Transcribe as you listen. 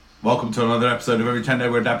Welcome to another episode of Every Day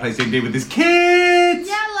where Dad plays D&D with his kids!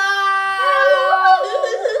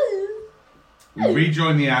 We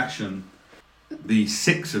rejoin the action. The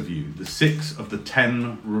six of you, the six of the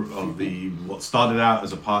 10 of the what started out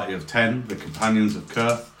as a party of 10, the companions of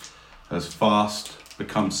Kurth, has fast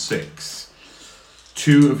become 6.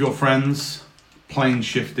 2 of your friends plane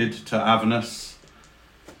shifted to Avernus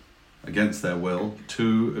against their will.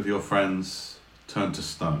 2 of your friends turned to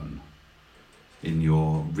stone in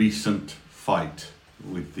your recent fight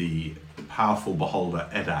with the powerful beholder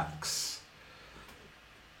Edax.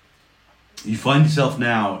 You find yourself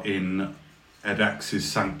now in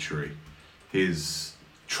Edax's sanctuary, his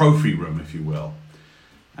trophy room, if you will,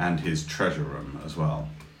 and his treasure room as well.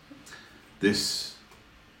 This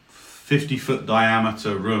 50-foot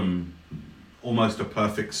diameter room, almost a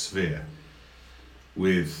perfect sphere,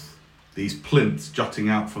 with these plinths jutting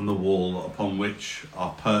out from the wall upon which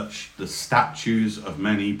are perched the statues of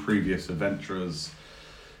many previous adventurers,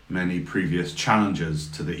 many previous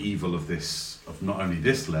challengers to the evil of not only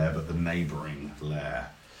this lair, but the neighbouring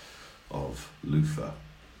lair of Luther.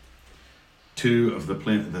 2 of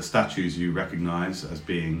the statues you recognise as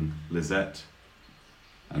being Lisette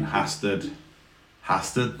and Hastad.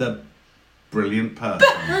 Hastad, the brilliant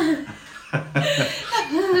person.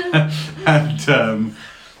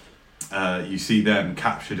 And you see them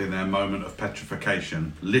captured in their moment of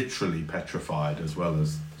petrification, literally petrified, as well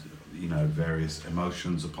as, various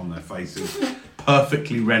emotions upon their faces,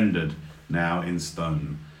 perfectly rendered now in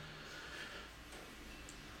stone.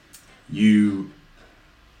 You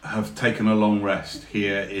have taken a long rest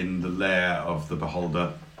here in the lair of the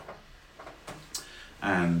beholder,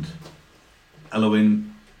 and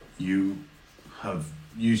Elowin, you have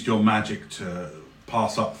used your magic to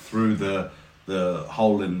pass up through the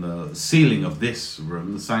hole in the ceiling of this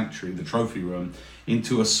room, the sanctuary, the trophy room,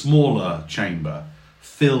 into a smaller chamber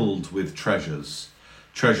filled with treasures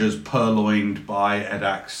purloined by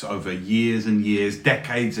Edax over years and years,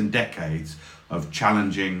 decades and decades of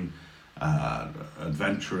challenging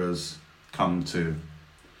adventurers come to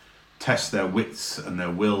test their wits and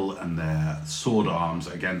their will and their sword arms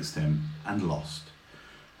against him, and lost.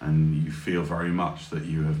 And you feel very much that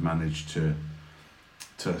you have managed to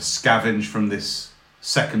scavenge from this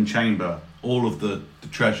second chamber all of the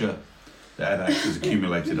treasure that Edax has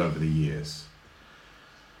accumulated over the years.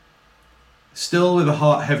 Still with a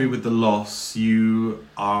heart heavy with the loss, you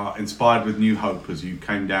are inspired with new hope as you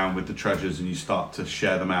came down with the treasures and you start to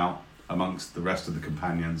share them out amongst the rest of the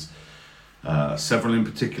companions. Several in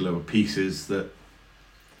particular were pieces that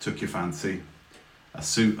took your fancy. A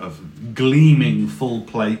suit of gleaming full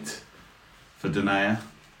plate for Danae,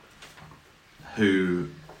 who,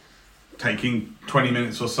 taking 20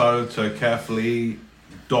 minutes or so to carefully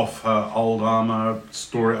doff her old armour,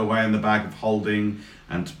 store it away in the bag of holding,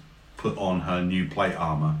 and put on her new plate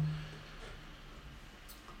armour.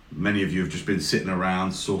 Many of you have just been sitting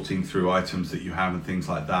around sorting through items that you have and things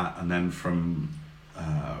like that, and then from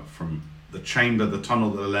the chamber, the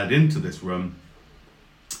tunnel that led into this room,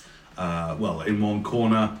 in one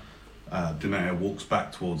corner, Danae walks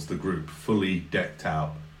back towards the group, fully decked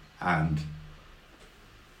out, and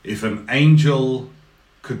if an angel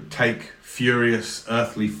could take furious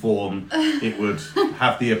earthly form, it would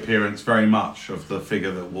have the appearance very much of the figure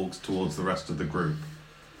that walks towards the rest of the group.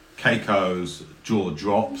 Keiko's jaw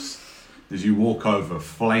drops as you walk over,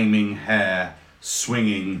 flaming hair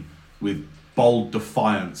swinging with bold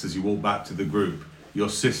defiance as you walk back to the group. Your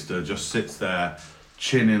sister just sits there,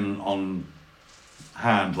 chin in on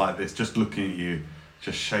hand like this, just looking at you,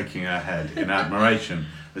 just shaking her head in admiration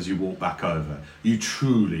as you walk back over. You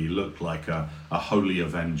truly look like a holy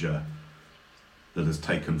avenger that has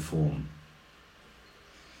taken form.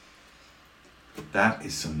 That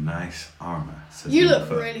is some nice armour. You look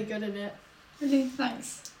really good in it. Really,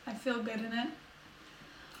 thanks. I feel good in it.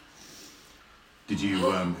 Did you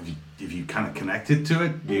have you kind of connected to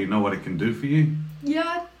it? Do you know what it can do for you?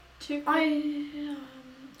 Yeah,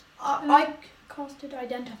 I casted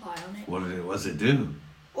Identify on it. What does it do?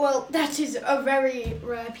 Well, that is a very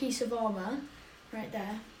rare piece of armour, right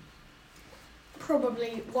there.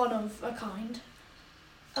 Probably one of a kind.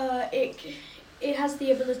 It has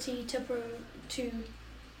the ability to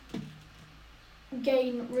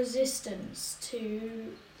gain resistance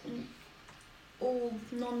to all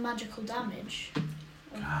non-magical damage.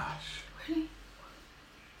 Gosh. Really?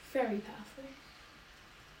 Very powerful.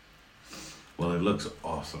 Well, it looks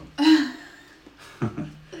awesome.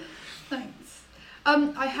 Thanks.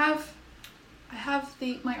 I have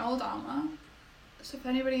my old armor. So if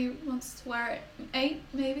anybody wants to wear it, 8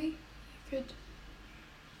 maybe, you could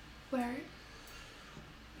wear it.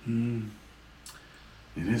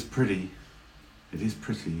 It is pretty. It is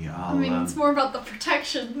pretty. I mean, it's more about the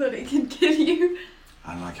protection that it can give you.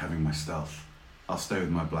 I like having my stealth. I'll stay with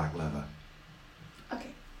my black leather. Okay.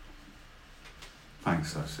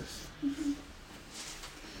 Thanks, Osis.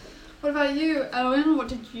 What about you, Owen? What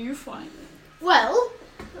did you find? Well,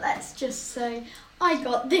 let's just say I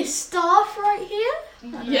got this staff right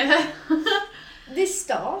here. Yeah. This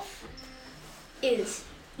staff is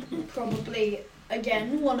probably,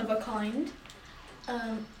 again, one of a kind.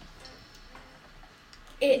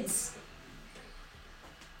 It's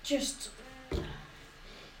just...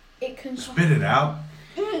 It can... Spit it out.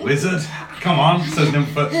 Wizard. Come on, says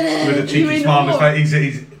Nymphet with a cheeky mean smile on his Nor? face.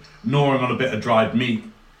 He's gnawing on a bit of dried meat.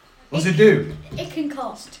 What's it do? It can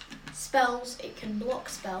cast spells, it can block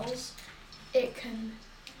spells, it can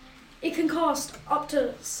cast up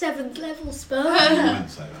to 7th level spells. I wouldn't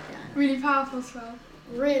say that. Really powerful spell.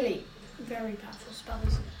 Really very powerful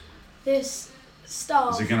spells. This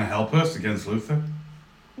staff, Is it going to help us against Luther?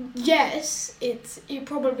 yes, it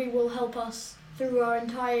probably will help us through our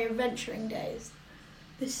entire adventuring days.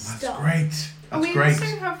 This That's staff. great. That's we great. also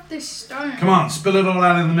have this stone. Come on, spill it all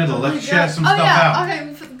out in the middle. Oh my Let's share God. some Oh stuff yeah, out. okay,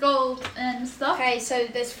 we put gold and stuff. Okay, so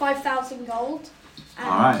there's 5,000 gold. And,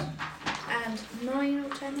 Alright. And 9 or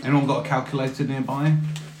 10. Anyone got a calculator nearby?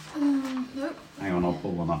 Nope. Hang on, I'll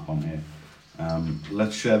pull one up on here.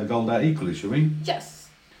 Let's share the gold out equally, shall we? Yes.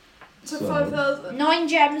 So, So- 5,000. 9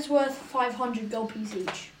 gems worth 500 gold piece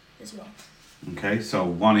each as well. Okay, so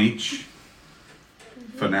one each,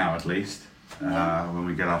 for now at least. When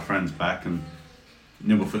we get our friends back, and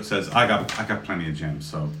Nimblefoot says, I got plenty of gems,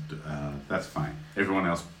 so that's fine. Everyone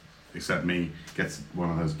else except me gets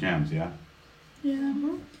one of those gems, yeah? Yeah.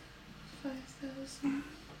 5,000.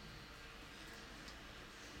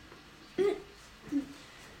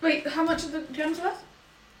 Wait, how much are the gems worth?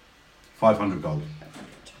 500 gold.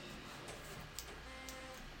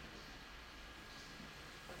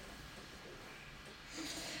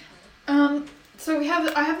 So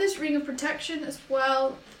I have this ring of protection as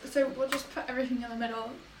well. So we'll just put everything in the middle.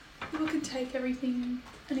 People can take anything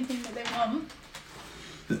that they want.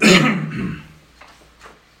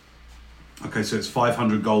 Okay, so it's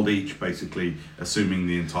 500 gold each, basically, assuming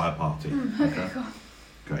the entire party. Okay, cool.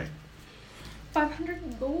 Great.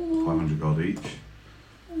 500 gold. 500 gold each.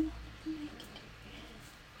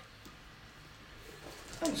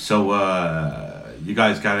 So, you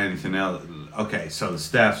guys got anything else? Okay, so the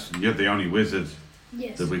staffs, you're the only wizard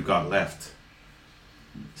Yes. that we've got left.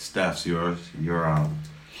 Staff's yours. You're our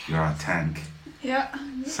tank, Yeah.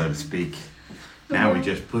 so to speak. Now we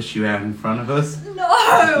just push you out in front of us. Let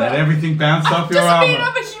No! everything bounce off your Doesn't mean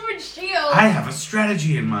armor. I'm a human shield. I have a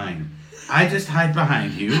strategy in mind. I just hide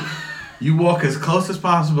behind you. You walk as close as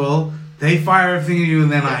possible. They fire everything at you,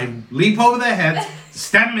 and then I leap over their heads,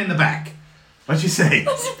 stab them in the back. What you say?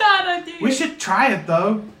 That's a bad idea. We should try it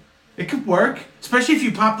though. It could work, especially if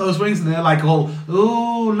you pop those wings and they're like all,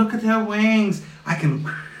 ooh, look at their wings.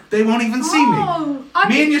 They won't even see me.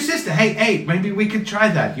 Me and your sister, hey, maybe we could try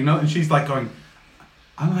that, you know? And she's like going,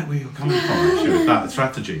 I like where you're coming from actually with that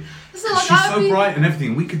strategy. So like, She's so bright and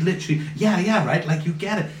everything. We could literally, yeah, right, like you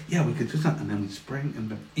get it. Yeah, we could do something and then we spring and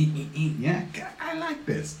then eat. Yeah, I like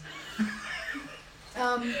this.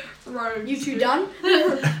 Rogue. You two done?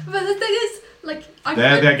 But the thing is, like,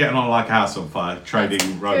 They're getting on like House on Fire, trading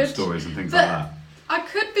That's road good. stories and things But- like that. I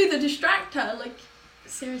could be the distractor, like,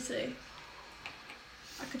 seriously.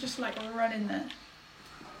 I could just, like, run in there.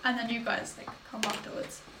 And then you guys, like, come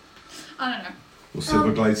afterwards. I don't know. Well,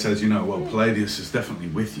 Silverglade says, Palladius is definitely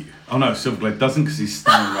with you. Oh no, Silverglade doesn't because he's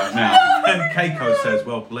stunned right now. And Keiko says,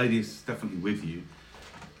 well, Palladius is definitely with you.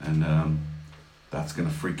 And that's going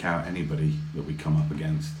to freak out anybody that we come up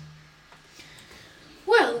against.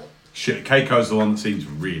 Well, Shit, Keiko's the one that seems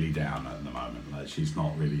really down at the moment. Like, she's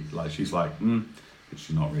not really, like, she's like, but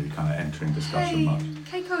she's not really kind of entering discussion much.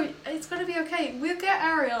 Keiko, it's gonna be okay. We'll get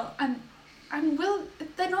Ariel, and we'll,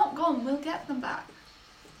 if they're not gone, we'll get them back.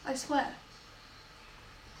 I swear.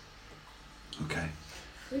 Okay,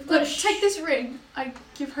 we've got Look, take this ring. I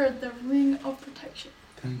give her the ring of protection.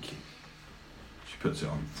 thank you. She puts it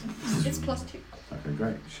on. It's +2. Okay,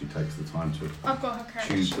 great. She takes the time to I've got her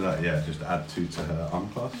tune courage. to that. Yeah, just add 2 to her arm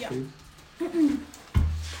class, Yeah. please.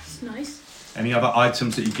 It's nice. Any other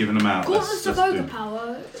items that you've given them out? Gauntlets of let's do.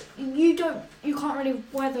 overpower. You can't really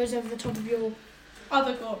wear those over the top of your.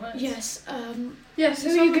 Other gauntlets. Yes. Yes. Who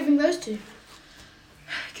are you giving those to?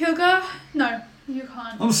 Kilgar? No, you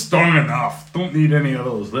can't. I'm strong enough. Don't need any of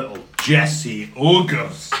those little Jesse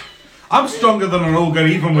ogres. I'm stronger than an ogre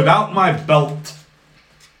even without my belt.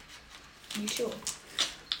 You sure?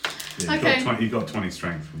 Yeah, Okay. you've got 20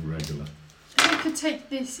 strength from regular. Who could take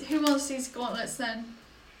this? Who wants these gauntlets then?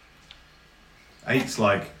 8's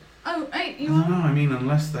like, Oh, 8, I you don't are? know, I mean,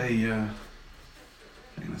 unless they're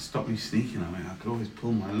going to stop me sneaking, I mean, I could always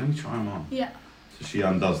pull mine. Let me try them on. Yeah. So she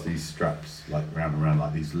undoes these straps, like round and round,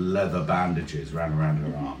 like these leather bandages round and round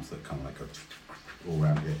her arms that kind of like go all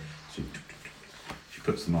around here. She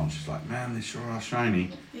puts them on. She's like, man, they sure are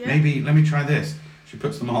shiny. Yeah. Maybe, let me try this. She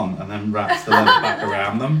puts them on and then wraps the leather back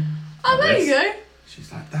around them. Oh, like there this. you go.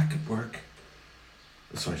 She's like, that could work.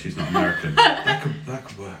 Sorry, she's not American. that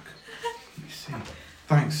could work. Let me see.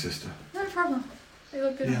 Thanks, sister. No problem. They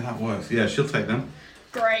look good. Yeah, that works. Yeah, she'll take them.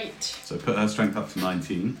 Great. So put her strength up to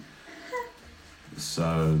 19.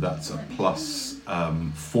 So that's a plus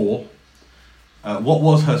 4. What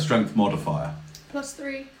was her strength modifier?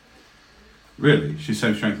 +3. Really? She's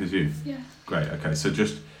same strength as you? Yeah. Great, okay. So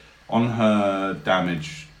just on her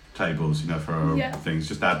damage tables, you know, for her Yeah. things,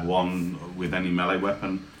 just add 1 with any melee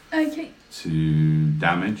weapon Okay. to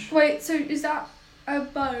damage. Wait, so is that a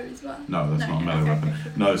bow as well? No, that's not a melee okay, weapon.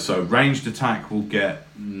 okay. No, so ranged attack will get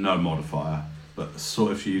no modifier, but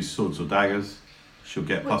sort if she uses swords or daggers, she'll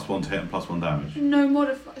get +1 to hit and +1 damage. No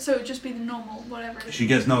modifier. So it would just be the normal, whatever it is. She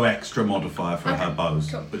gets no extra modifier for Okay, her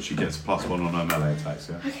bows, cool. but she gets +1 on her melee attacks,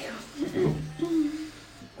 yeah. Okay, Cool.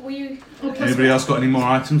 Will you? Okay. Anybody else got any more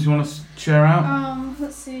items you want to share out?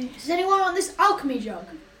 let's see. Does anyone want this alchemy jug?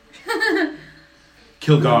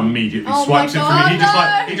 Kilgar immediately Oh swipes it my from you.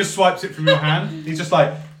 God, He just swipes it from your hand. He's just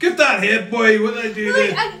like, give that here, boy. What did I do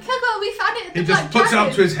Wait, there? we found it at He the just Black puts it up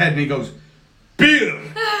Dragon. to his head and he goes, beer.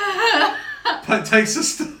 Takes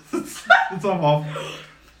the top off.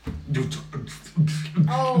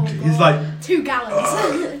 Oh, He's God. like, 2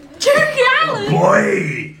 gallons. 2 gallons!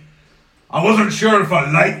 boy, I wasn't sure if I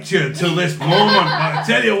liked you till this moment, but I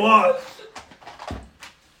tell you what,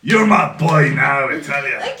 you're my boy now, I tell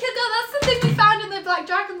you. Hey, Kilgar, that's the thing we found in the Black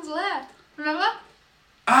Dragon's lair. Remember?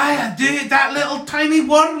 I did, that little tiny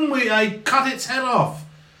worm, I cut its head off.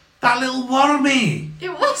 That little wormy. It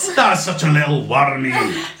was. That's such a little wormy.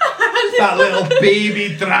 That little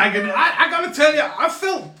baby dragon. I gotta tell you, I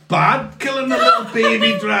felt bad killing the little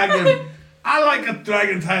baby dragon. I like a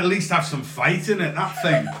dragon to at least have some fight in it, that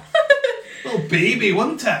thing. Little baby,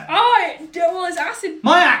 wasn't it? Oh, well, it's acid.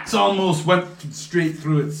 My axe almost went straight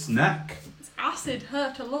through its neck. Acid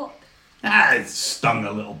hurt a lot. It stung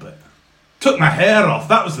a little bit. Took my hair off.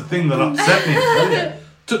 That was the thing that upset me. I tell you.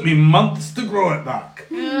 Took me months to grow it back.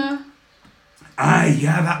 Yeah. Aye,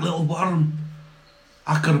 yeah, that little worm.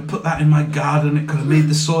 I could have put that in my garden. It could have made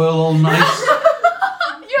the soil all nice.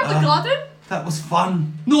 You have a garden? That was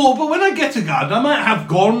fun. No, but when I get a garden, I might have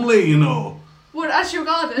Gormley, you know. What, as your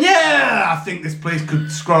garden? Yeah, I think this place could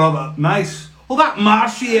scrub up nice. Oh, that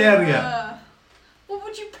marshy area. What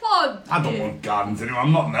would you plant? I don't want gardens anymore.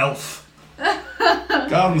 I'm not an elf.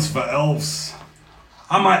 Gardens for elves.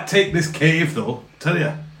 I might take this cave though, tell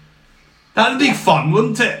you. That'd be fun,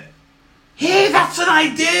 wouldn't it? Hey, that's an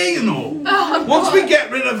idea, you know. Oh, Once we get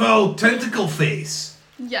rid of our tentacle face,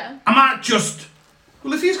 Yeah. I might just...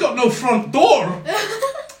 Well, if he's got no front door,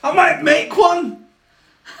 I might make one.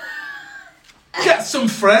 Get some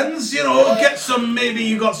friends, you know, get some, maybe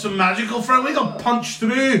you got some magical friends. We can punch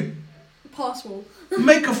through. Possible.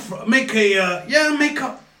 Make a...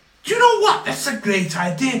 Do you know what? That's a great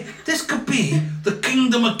idea. This could be the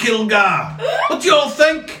Kingdom of Kilgar. What do you all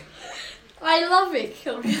think? I love it,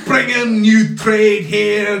 Kilgar. Bring in new trade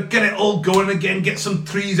here, get it all going again, get some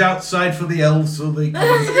trees outside for the elves so they come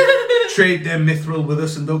and trade their mithril with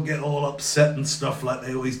us and don't get all upset and stuff like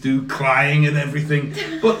they always do, crying and everything.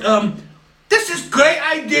 But this is a great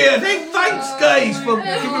idea. Hey, thanks guys for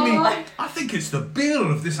giving me... I think it's the beer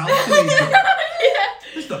of this alchemy.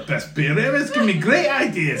 It's the best beer ever. It's giving me great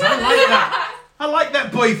ideas. I like that. I like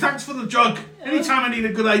that, boy. Thanks for the jug. Anytime I need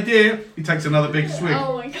a good idea, he takes another big swig.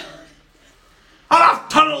 Oh my god. I'll have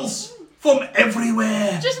tunnels from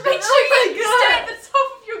everywhere. Just make sure you stay at the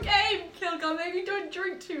top of your game, Kilgar. Maybe don't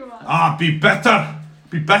drink too much. Be better.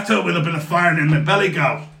 Be better with a bit of fire in my belly,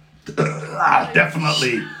 gal.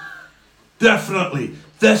 Definitely. Definitely.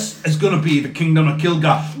 This is going to be the Kingdom of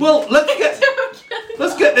Kilgar. Well, let's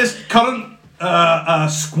get this current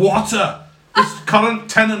squatter, this current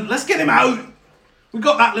tenant, let's get him out. We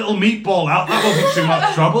got that little meatball out. That wasn't too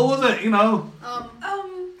much trouble, was it? You know?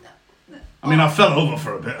 I mean, I fell over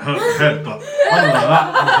for a bit, hurt my head, but other than that,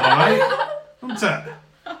 it was alright. Wasn't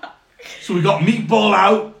it? So we got meatball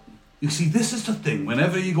out. You see, this is the thing.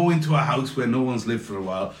 Whenever you go into a house where no one's lived for a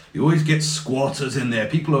while, you always get squatters in there.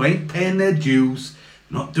 People who ain't paying their dues,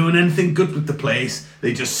 not doing anything good with the place.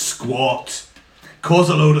 They just squat, cause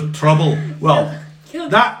a load of trouble. Well,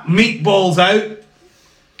 that meatball's out.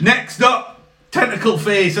 Next up, tentacle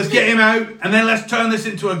face. Let's get him out, and then let's turn this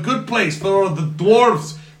into a good place for all the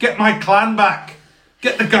dwarves. Get my clan back.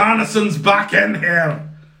 Get the Garnisons back in here.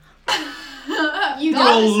 You They're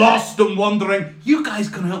all guys. lost and wandering. You guys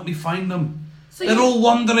can help me find them. So They're all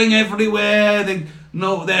wandering everywhere.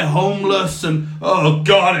 They're homeless, and oh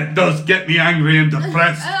God, it does get me angry and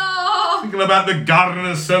depressed. Oh. Thinking about the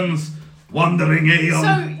Garnisons wandering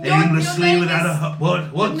aimlessly name without is- a hut.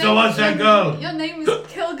 What? Your So name- what's that girl? Your name is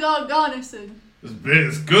Kilgar Garnison.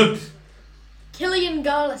 It's good. Killian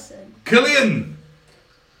Garlison. Killian.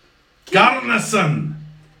 Garnison.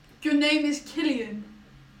 Your name is Killian.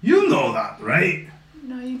 You know that, right?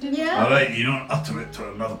 No, you didn't. Yeah. All right, you don't utter it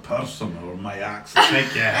to another person, or my axe will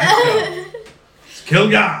take your head off. It's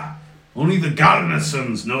Kilgar. Only the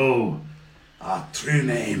Garnisons know our true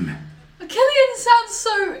name. Killian sounds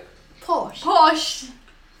so Posh. posh.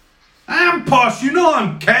 I am posh. You know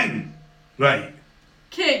I'm king. Right.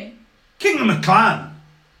 King. King of the clan.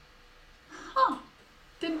 Huh.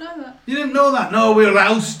 Didn't know that. You didn't know that? No, we were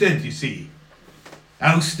ousted, you see.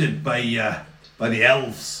 Ousted by the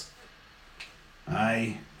elves.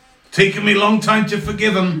 Aye. Taken me a long time to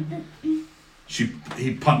forgive him.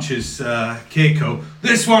 He punches Keiko.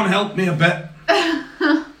 This one helped me a bit.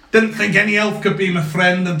 Didn't think any elf could be my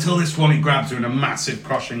friend until this one. He grabs her in a massive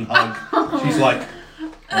crushing hug. She's like...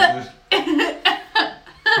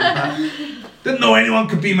 Didn't know anyone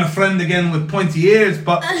could be my friend again with pointy ears,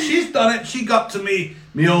 but she's done it. She got to me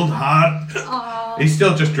old heart. Aww. He's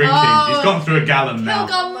still just drinking. Oh. He's gone through a gallon now.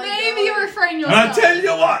 Kilgar, my maybe God. refrain And yourself. I tell you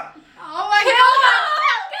what, Oh my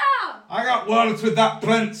god! I got words with that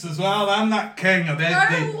prince as well and that king. No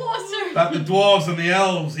water. That the dwarves and the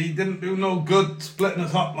elves. He didn't do no good splitting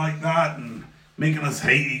us up like that and making us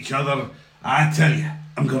hate each other. I tell you,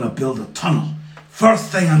 I'm gonna build a tunnel.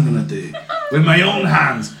 First thing I'm gonna do, with my own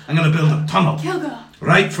hands, I'm gonna build a tunnel. Kilgar.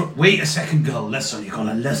 Right from, wait a second, girl. Listen, you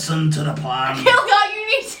gotta listen to the plan. Kilgar, you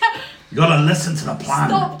need to You gotta listen to the plan.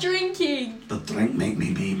 stop drinking. The drink make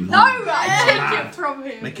me be more. No, I take mad. it from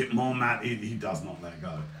him. Make it more mad. He does not let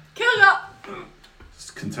go. Kilgar. It's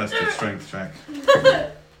a contested strength check.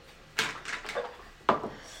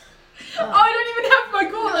 I don't even have my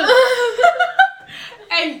gauntlet.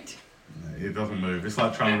 8. He doesn't move. It's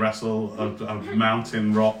like trying to wrestle a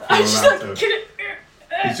mountain rock from around him.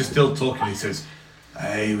 He's just still talking. He says,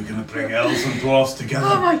 "Hey, we're gonna bring elves and dwarves together.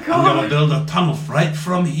 Oh my I'm God. gonna build a tunnel right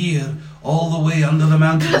from here all the way under the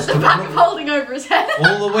mountains to I'm holding over his head.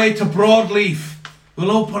 all the way to Broadleaf.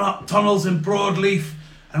 We'll open up tunnels in Broadleaf,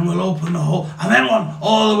 and we'll open the whole, and then one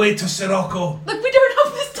all the way to Sirocco. Look, we don't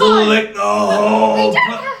have this To time. lick the whole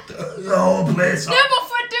place up.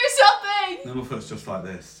 Nimbleford, do something. Nimblefoot's just like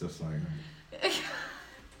this, just like.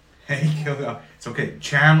 Hey, kill the. It's okay.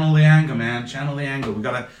 Channel the anger, man. Channel the anger. We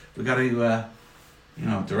gotta,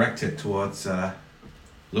 direct it towards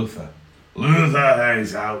Luther. Luther,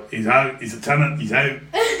 he's out. He's out. He's a tenant. He's out.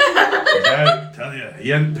 He's out. Tell you, he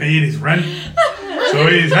hadn't paid his rent, so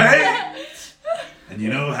he's out. And you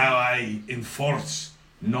know how I enforce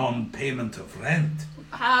non-payment of rent?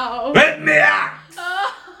 How? With me axe.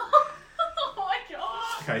 Oh my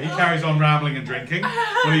god. Okay, he carries on rambling and drinking.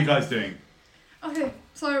 What are you guys doing? Okay,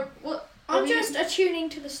 so what? I'm just attuning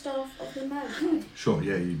to the staff of the mountain. Sure.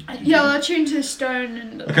 Yeah. You Yeah, I'll tune to stone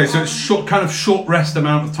and. Okay, so it's short rest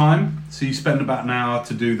amount of time. So you spend about an hour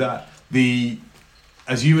to do that.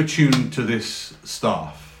 As you attune to this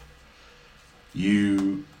staff,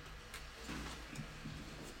 you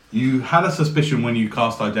had a suspicion when you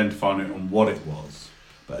cast Identify on it on what it was,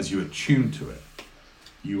 but as you attune to it,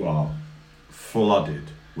 you are flooded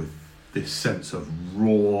with this sense of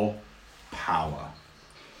raw power.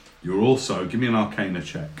 You're also, give me an Arcana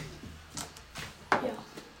check. Yeah.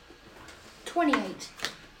 28.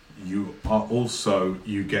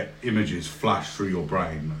 You get images flash through your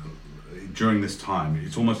brain during this time.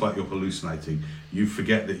 It's almost like you're hallucinating. You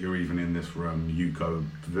forget that you're even in this room. You go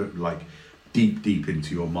like deep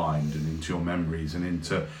into your mind and into your memories and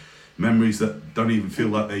into memories that don't even feel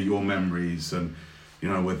like they're your memories, and you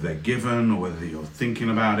know, whether they're given or whether you're thinking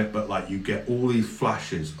about it, but like you get all these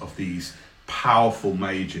flashes of these powerful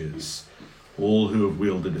mages, all who have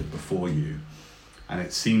wielded it before you, and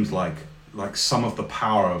it seems like some of the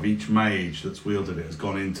power of each mage that's wielded it has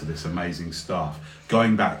gone into this amazing staff,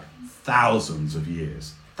 going back thousands of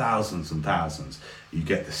years, thousands and thousands. You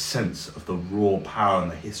get the sense of the raw power and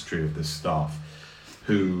the history of this staff,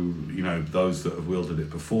 who, you know, those that have wielded it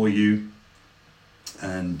before you,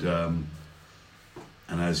 and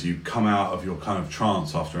as you come out of your kind of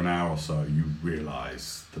trance after an hour or so, you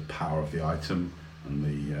realise the power of the item and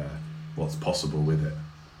the what's possible with it.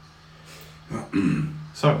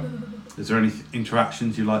 So, is there any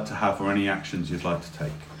interactions you'd like to have or any actions you'd like to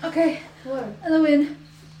take? Okay. Hello. Eloin.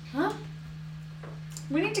 Huh?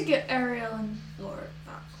 We need to get Ariel and Laura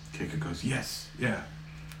back. Kicker goes, yes, yeah.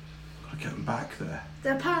 Gotta get them back there.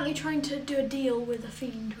 They're apparently trying to do a deal with a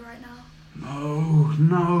fiend right now.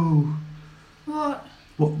 No. What?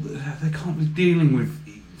 What? They can't be dealing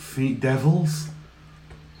with devils.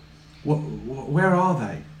 Where are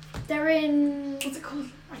they? They're in... What's it called?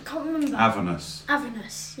 I can't remember. Avernus.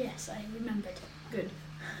 Avernus, yes, I remembered. Good.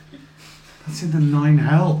 That's in the Nine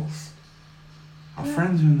Hells. Our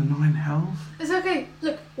friends are in the Nine Hells. It's okay.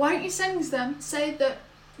 Look, why don't you send them? Say that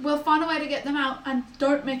we'll find a way to get them out and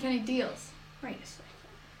don't make any deals. Wait a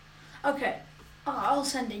second. Okay, I'll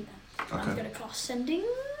sending them. I'm Okay. going to cast sending.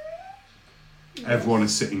 Everyone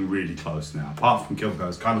is sitting really close now, apart from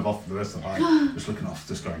Kilgo's kind of off the rest of the night, just looking off,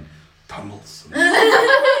 just going, tunnels and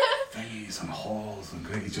thingies and halls,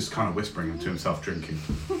 and he's just kind of whispering them to himself, drinking.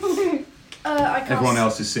 I cast, Everyone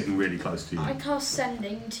else is sitting really close to you. I cast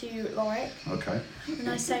sending to Lorik, Okay. and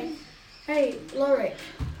I say, hey, Lorik,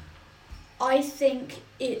 I think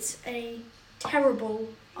it's a terrible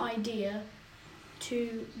idea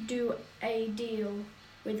to do a deal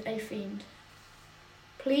with a fiend.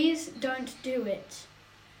 Please don't do it.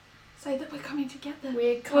 Say that we're coming to get them.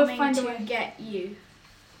 We're coming find a to way. get you.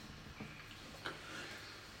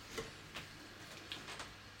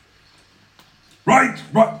 Right,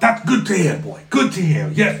 that's good to hear, boy. Good to hear.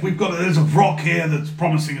 Yes, there's a rock here that's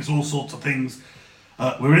promising us all sorts of things.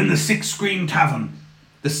 We're in the Sick Scream Tavern.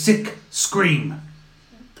 The Sick Scream.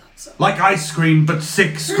 Like ice cream, but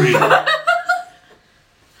sick scream.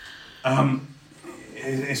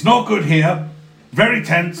 It's not good here. Very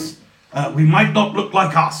tense. We might not look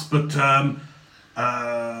like us, but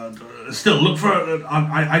still, look for.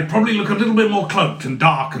 I'd probably look a little bit more cloaked and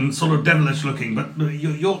dark and sort of devilish looking. But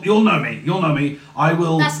you'll know me. You'll know me. I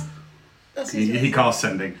will. That's He casts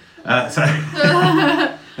sending.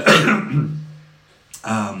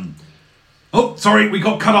 Oh, sorry, we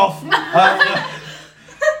got cut off.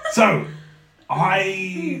 So,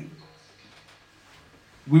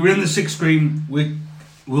 we were in the Sixth Scream.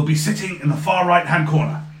 We'll be sitting in the far right-hand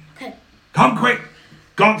corner. Okay. Come quick.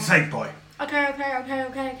 God's sake, boy.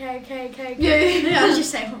 Okay. Yeah. I was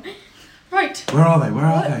just saying. Right. Where are they? Where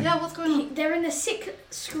are What? they? Yeah, what's going on? They're in the Sick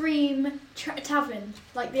Scream Tavern,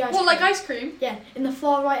 like the ice Well, cream. like ice cream. Yeah, in the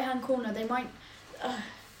far right-hand corner. They might.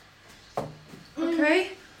 Okay.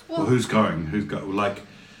 Well, who's going?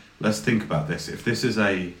 Let's think about this. If this is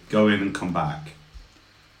a go in and come back,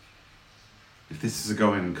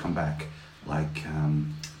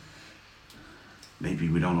 maybe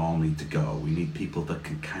we don't all need to go. We need people that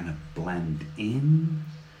can kind of blend in.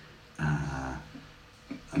 And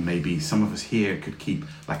maybe some of us here could keep,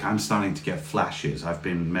 I'm starting to get flashes. I've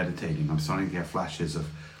been meditating. I'm starting to get flashes of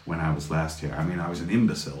when I was last here. I mean, I was an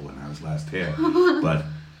imbecile when I was last here, but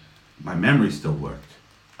my memory still worked.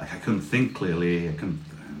 I couldn't think clearly. I couldn't,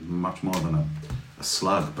 much more than a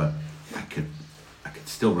slug, but I could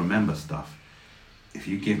still remember stuff. If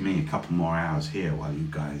you give me a couple more hours here while you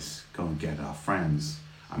guys go and get our friends,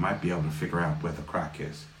 I might be able to figure out where the crack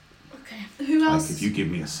is. Okay. Who else? If you give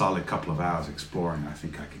me a solid couple of hours exploring, I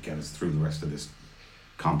think I could get us through the rest of this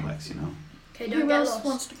complex, you know? Okay, don't Who get else lost.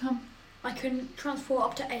 wants to come? I can transport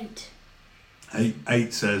up to 8.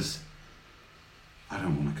 Eight says, I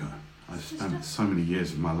don't want to go. I've spent so many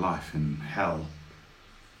years of my life in hell.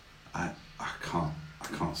 I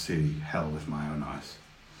can't see hell with my own eyes.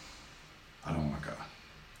 I don't want to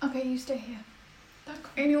go. Okay, you stay here. Don't go.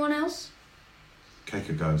 Anyone else?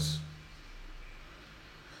 Keika goes,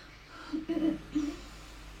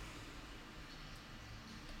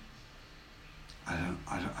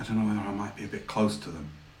 I don't know whether I might be a bit close to them.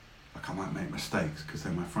 I might make mistakes because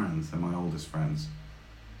they're my friends. They're my oldest friends.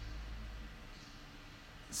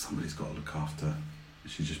 Somebody's got to look after.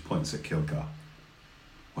 She just points at Kilgar.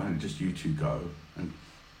 Why don't just you two go and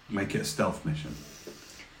make it a stealth mission?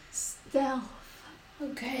 Stealth.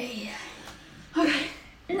 Okay. Okay.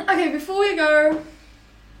 Okay, before we go,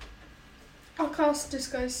 I'll cast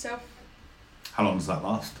Disguise Self. How long does that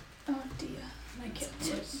last? Oh dear. Make it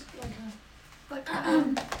just like a... I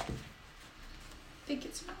think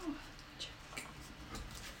it's an hour.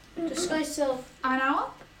 Disguise self. An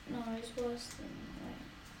hour? No, it's worse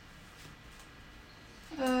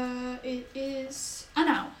than It is an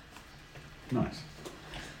hour. Nice.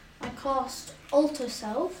 I cast alter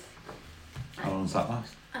self. How long does that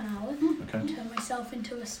last? An hour. Okay. Turn myself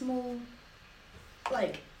into a small,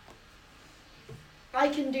 I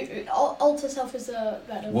can do alter self is a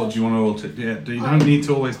better. What do you want to alter? Yeah, you don't need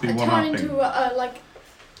to always be I turn one-upping. into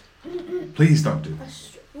Please don't do that.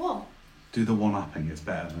 what? Do the one-upping. It's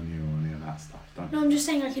better than you or any of that stuff. Don't. No, I'm just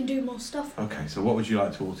saying I can do more stuff. Okay, so what would you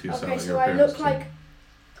like to alter yourself? Okay, your so I appearance look to? like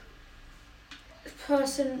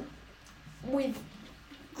person with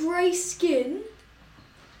grey skin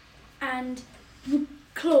and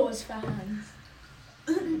claws for hands.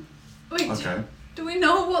 Wait, Okay. do we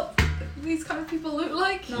know what these kind of people look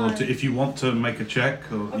like? No. Well, if you want to make a check,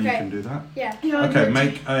 or you Okay. can do that. Yeah. Yeah, Okay, but-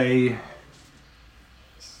 make a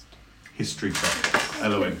history check.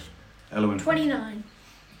 Elwyn. 29.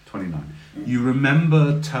 29. You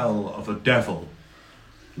remember tell of a devil,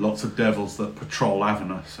 lots of devils that patrol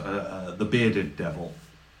Avernus, the bearded devil.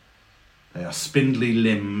 They are spindly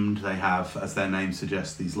limbed, they have, as their name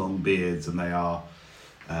suggests, these long beards, and they are,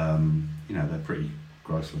 they're pretty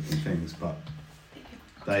gross looking things, but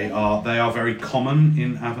they are very common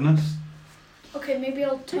in Avernus. Okay, maybe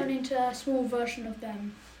I'll turn into a small version of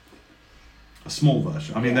them. A small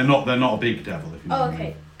version. I mean, Yeah. they're not a big devil, if you know Oh, what I okay,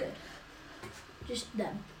 mean. good. Just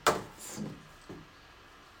them.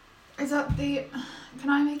 Is that the... Can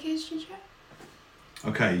I make a history check?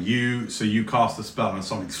 Okay, you cast a spell and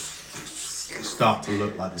something start to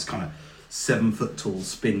look like this kind of 7 foot tall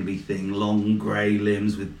spindly thing, long grey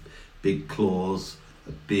limbs with big claws,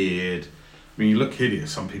 a beard. I mean, you look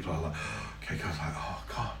hideous. Some people are like, okay, guys, like, oh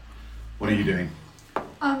god, what are you doing?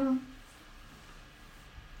 Oh...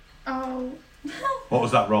 What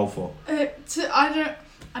was that roll for? I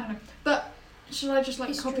don't know. But should I just like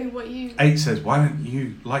History. copy what you... 8 says, why don't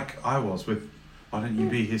you, like I was with, why don't you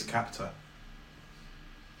be his captor?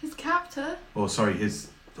 His captor? Or sorry, his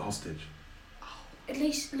hostage. At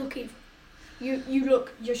least look if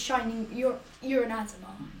you're shining. You're an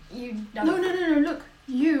Azamar. You don't. No. Look,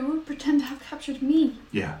 you pretend to have captured me.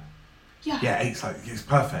 Yeah. Yeah. Yeah, 8's like, it's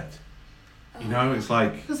perfect. You know, it's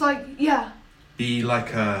like, It's like, yeah. be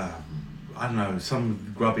like a, I don't know,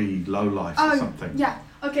 some grubby lowlife or something. Yeah.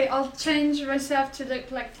 Okay, I'll change myself to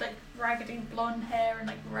look like raggedy blonde hair and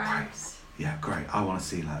like rags. Yeah, great. I want to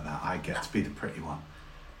see like that. I get to be the pretty one.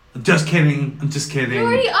 I'm just kidding. You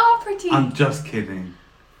already are pretty. I'm just kidding.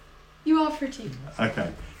 You are pretty.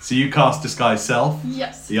 Okay. So you cast Disguise Self.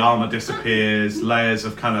 Yes. The armour disappears. Layers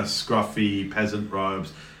of kind of scruffy peasant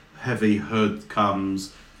robes. Heavy hood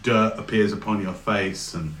comes. Dirt appears upon your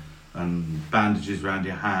face and bandages around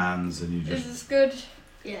your hands, and you Is just. this good?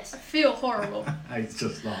 Yes. I feel horrible. It's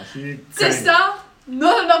just last. You Sister,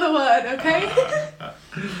 not another word, okay?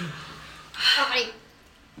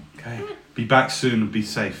 Okay. Be back soon and be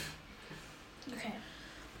safe. Okay.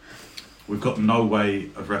 We've got no way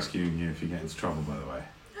of rescuing you if you get into trouble, by the way.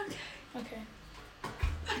 Okay.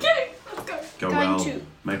 Okay, let's go. Go Going well. to-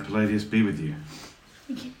 May Palladius be with you.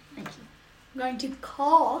 Thank you. I'm going to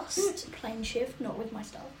cast plane shift, not with my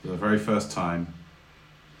spell. For the very first time,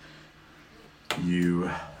 you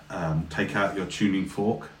take out your tuning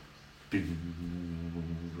fork and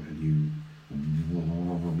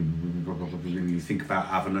you think about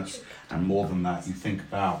Avernus, and more than that, you think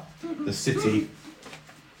about the city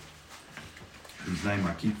whose name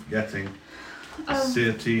I keep forgetting. The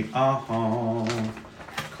city called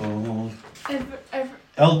Elturel.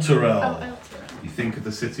 Elturel. You think of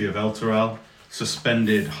the city of Elturel,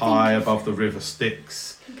 suspended high above the river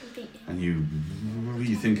Styx. Think of the And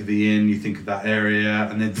you think of the inn, you think of that area,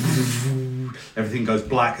 and then everything goes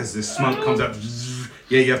black as this smoke comes out.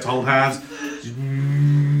 Yeah, you have to hold hands.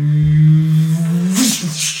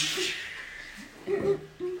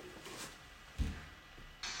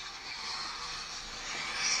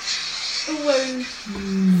 Whoa.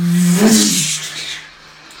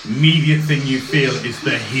 Immediate thing you feel is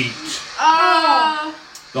the heat. Ah.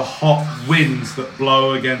 The hot winds that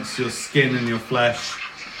blow against your skin and your flesh.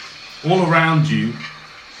 All around you,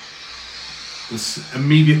 this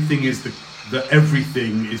immediate thing is that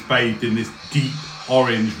everything is bathed in this deep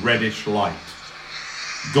orange reddish light.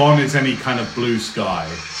 Gone is any kind of blue sky.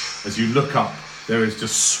 As you look up, there is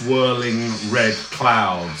just swirling red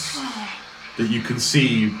clouds that you can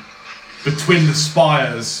see between the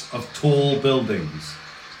spires of tall buildings.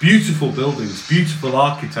 Beautiful buildings, beautiful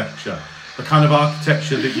architecture. The kind of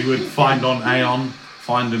architecture that you would find on Aeon,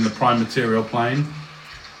 find in the prime material plane.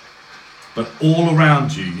 But all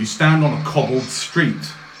around you, you stand on a cobbled street,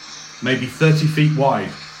 maybe 30 feet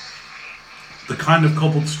wide. The kind of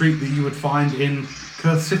cobbled street that you would find in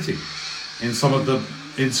Kurth City, in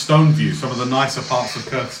Stoneview, some of the nicer parts of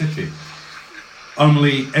Kurth City.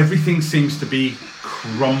 Only everything seems to be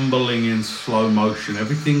crumbling in slow motion.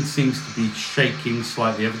 Everything seems to be shaking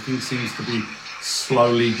slightly. Everything seems to be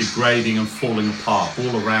slowly degrading and falling apart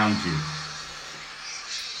all around you.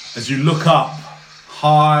 As you look up,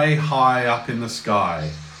 high up in the sky,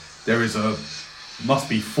 there is must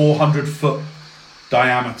be 400 foot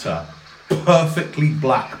diameter, perfectly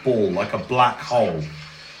black ball, like a black hole.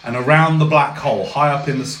 And around the black hole, high up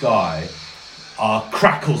in the sky, are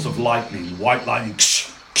crackles of lightning, white lightning,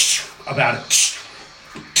 about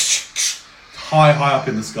high up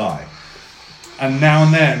in the sky. And now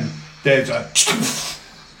and then there's a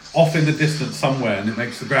off in the distance somewhere, and it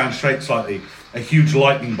makes the ground shake slightly, a huge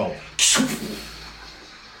lightning bolt.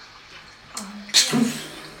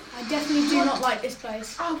 I definitely do not like this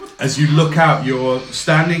place. As you look out, you're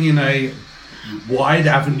standing in a wide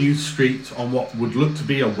avenue street on what would look to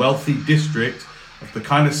be a wealthy district of the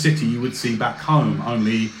kind of city you would see back home,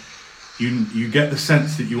 only you get the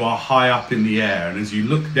sense that you are high up in the air. And as you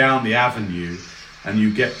look down the avenue and you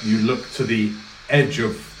look to the edge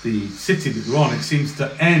of the city that you're on, it seems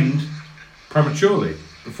to end prematurely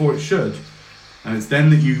before it should. And it's then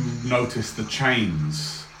that you notice the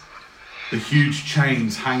chains, the huge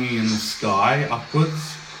chains hanging in the sky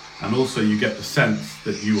upwards. And also you get the sense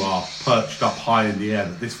that you are perched up high in the air,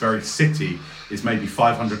 that this very city is maybe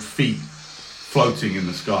 500 feet floating in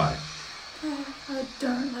the sky. I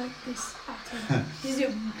don't like this at all. Is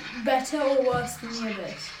it better or worse than the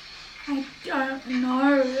Abyss? I don't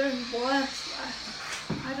know. It's worse.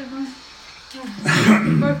 I don't know.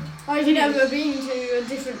 I've never been to a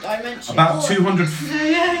different dimension. About 200 No,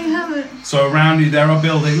 yeah, you haven't. So around you there are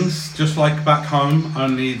buildings, just like back home,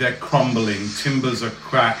 only they're crumbling. Timbers are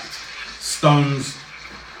cracked, stones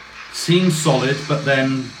seem solid, but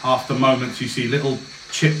then after moments you see little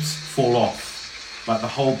chips fall off. Like the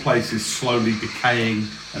whole place is slowly decaying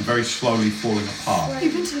and very slowly falling apart.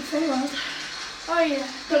 You've been to the Feywild. Oh yeah,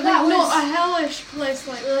 But that not was a hellish place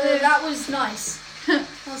like this. that was nice. That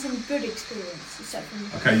was some good experience, except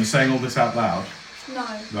for Okay, you're saying all this out loud? no.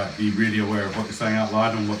 Right, are you really aware of what you're saying out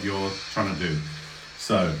loud and what you're trying to do?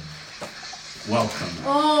 So, welcome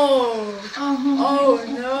Oh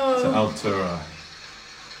to no. Altura.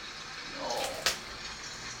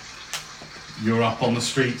 You're up on the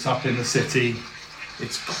streets, up in the city.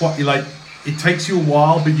 It's quite like, it takes you a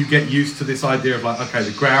while, but you get used to this idea of like, okay,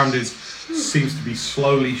 the ground seems to be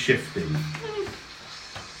slowly shifting.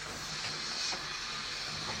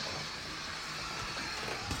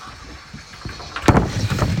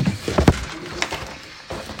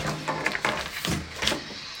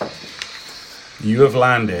 You have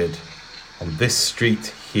landed on this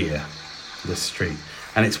street here, this street,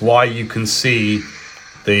 and it's why you can see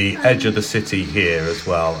the edge of the city here as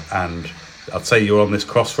well. And I'd say you're on this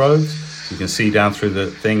crossroads. You can see down through the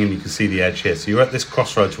thing, and you can see the edge here. So you're at this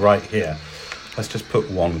crossroads right here. Let's just put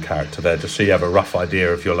one character there, just so you have a rough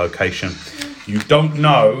idea of your location. You don't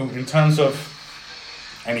know in terms of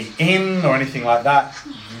any inn or anything like that.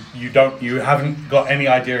 You haven't got any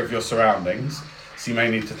idea of your surroundings. So you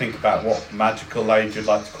may need to think about what magical aid you'd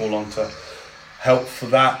like to call on to help for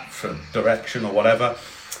that, for direction or whatever.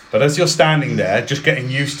 But as you're standing there, just getting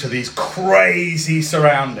used to these crazy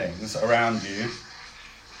surroundings around you,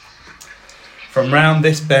 from round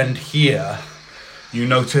this bend here, you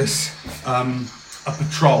notice a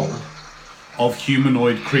patrol of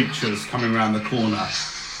humanoid creatures coming around the corner,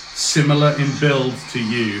 similar in build to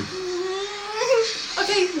you.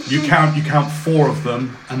 Okay. You count 4 of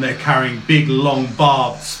them, and they're carrying big, long,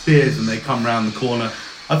 barbed spears, and they come round the corner.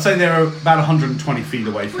 I'd say they're about 120 feet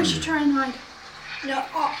away from We you. should try and hide. No.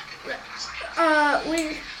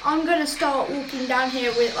 I'm gonna start walking down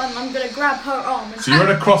here with. I'm gonna grab her arm. And So you're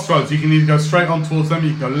at a crossroads. You can either go straight on towards them,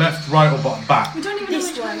 you can go left, right, or back. We don't even know This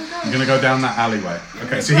which way way. we're You're going. going to go down that alleyway.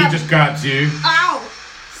 Okay, so he just grabs you. Ow!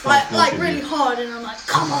 Like walking really you. hard, and I'm like,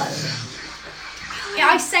 come on. Yeah,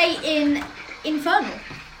 I say in infernal.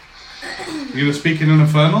 You're going to speak in an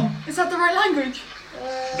infernal? Is that the right language?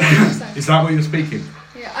 Is that what you're speaking?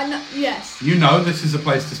 Yeah, I know. Yes. You know this is a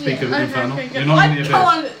place to speak Yeah. of infernal. Okay, You're not in the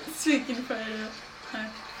I abyss. can't speak in front of you. No.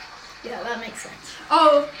 Yeah, that makes sense.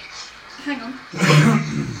 Oh, hang on.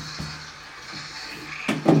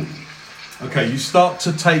 Okay, you start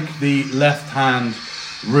to take the left-hand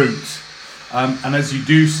route, and as you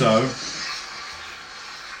do so,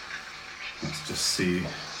 let's just see.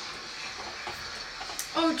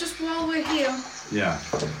 Oh, just while we're here, Yeah.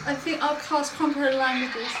 I think I'll cast Comprehend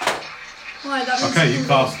Languages. Why? That means Okay, you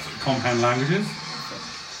cast Comprehend Languages.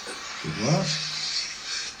 Good work.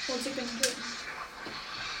 What's it gonna do?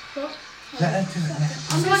 What? Let her do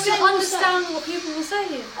it. So I can understand what people are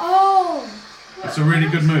saying. Oh. It's a really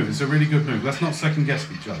good move. It's a really good move. Let's not second guess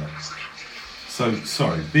each other. So,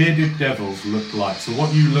 sorry, bearded devils look like. So,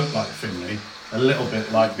 what you look like, Finley, a little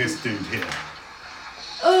bit like this dude here.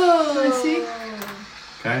 Oh. Can I see?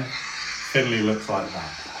 Okay? Finley looks like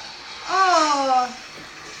that. Oh.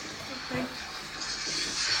 Okay.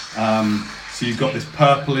 So, you've got this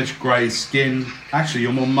purplish grey skin. Actually,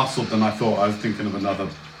 you're more muscled than I thought. I was thinking of another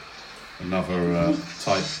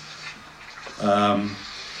type.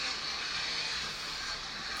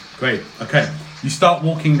 Great. Okay. You start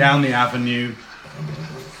walking down the avenue,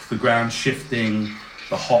 the ground shifting,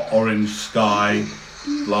 the hot orange sky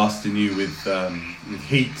blasting you with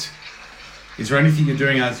heat. Is there anything you're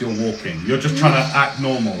doing as you're walking? You're just trying to act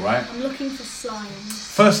normal, right? I'm looking for slime.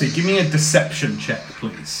 Firstly, give me a deception check,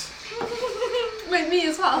 please. Wait, me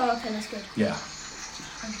as well. Oh, okay, that's good. Yeah.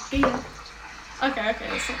 Okay,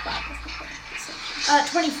 that's not bad.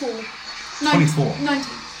 24. 24. 19.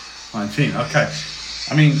 19, okay.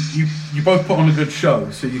 I mean, you both put on a good show,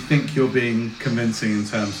 so you think you're being convincing in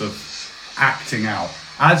terms of acting out.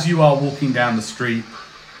 As you are walking down the street,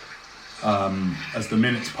 as the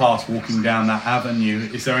minutes pass walking down that avenue,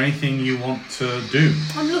 is there anything you want to do?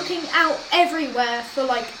 I'm looking out everywhere for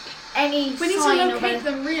like any We need to sign of locate a...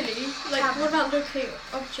 them, really. Like, what about locate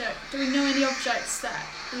object? Do we know any objects that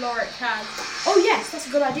Lorik had? Oh yes, that's a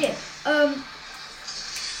good idea. I'm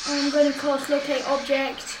going to cast locate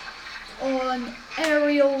object on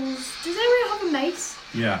Ariel's... Does Ariel have a mace?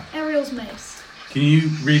 Yeah. Ariel's mace. Can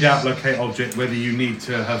you read out locate object whether you need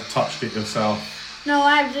to have touched it yourself? No,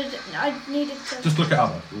 I needed to... Just look at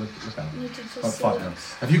other. Look at it. Needed to About see 5 it.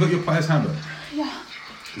 minutes. Have you got your player's handbook? Yeah.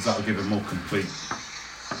 Because that will give a more complete...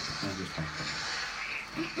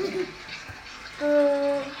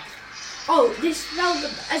 Now,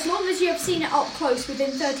 as long as you have seen it up close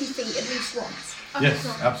within 30 feet at least once. Yes,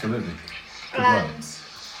 cool. absolutely. Good work. And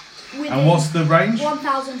within And what's the range?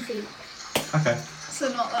 1,000 feet. Okay. So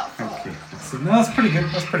not that far. Thank you. No, that's pretty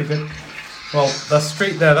good. That's pretty good. Well, the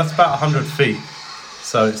street there, that's about 100 feet.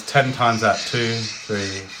 So it's 10 times that. 2,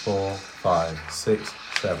 3, 4, 5, 6,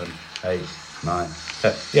 7, 8, 9,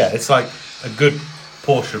 10. Yeah, it's like a good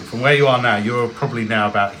portion. From where you are now, you're probably now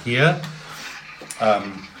about here.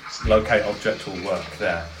 Locate object will work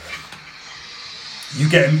there. You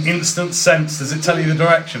get an instant sense. Does it tell you the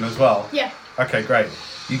direction as well? Yeah. Okay, great.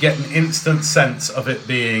 You get an instant sense of it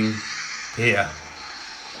being here.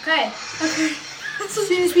 Okay. As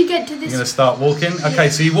soon as we get to You're this... going to start walking? Okay,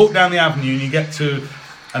 so you walk down the avenue and you get to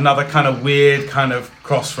another kind of weird kind of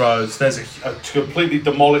crossroads. There's a completely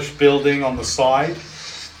demolished building on the side.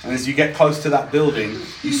 And as you get close to that building,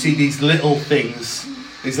 you see these little things,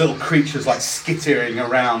 these little creatures like skittering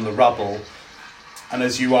around the rubble. And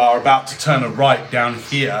as you are about to turn a right down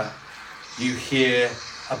here, you hear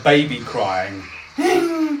a baby crying.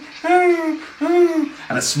 And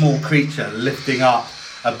a small creature lifting up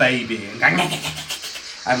a baby.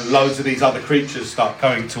 And loads of these other creatures start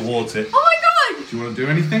going towards it. Oh my god! Do you want to do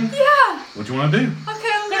anything? Yeah! What do you want to do?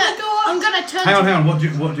 Okay, I'm gonna go up. I'm gonna turn Hang on, to... hang on. What do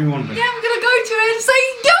you want to do? Yeah, I'm gonna go to it and say,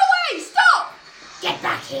 go away! Stop! Get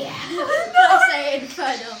back here. No! I say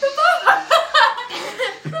Inferno.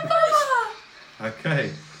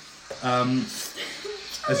 Okay.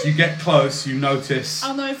 As you get close, you notice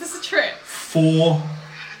Oh no, is this a trick? four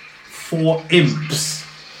imps,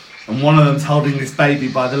 and one of them's holding this baby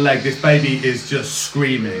by the leg. This baby is just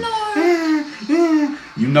screaming. No!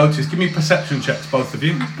 You notice. Give me perception checks, both of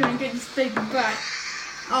you. I'm gonna get this baby back.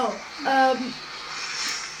 Oh,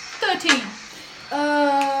 13.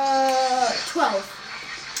 12.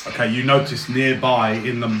 Okay, you notice nearby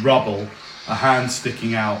in the rubble a hand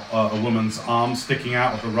sticking out, a woman's arm sticking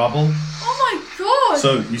out of the rubble. Oh my god!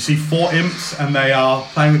 So you see 4 imps and they are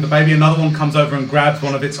playing with the baby. Another one comes over and grabs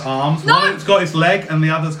one of its arms. No! One of it's got its leg and the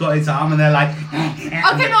other's got its arm, and they're like... Okay, no,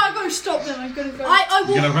 I'm gonna stop them. I'm gonna go. I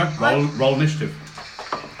will... You're gonna roll initiative.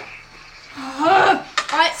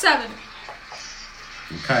 Alright, 7.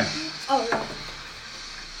 Okay. Oh, no.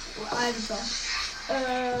 I haven't done.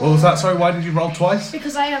 What was that? Sorry, why did you roll twice?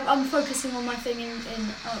 Because I'm focusing on my thing in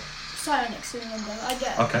psionics, remember. I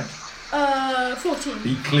get... Okay. 14.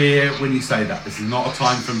 Be clear when you say that. This is not a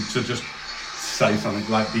time for to just say something.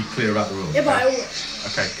 Like, be clear about the rules. Yeah, but I okay?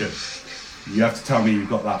 always... Okay, good. You have to tell me you've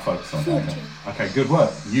got that focus on. 14. Okay, good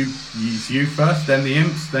work. You first, then the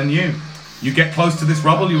imps, then you. You get close to this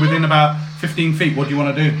rubble. You're within about 15 feet. What do you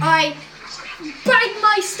want to do? I bang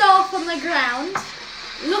my staff on the ground,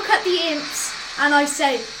 look at the imps, and I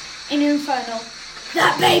say, in Inferno,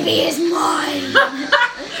 that baby is mine!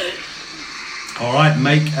 All right,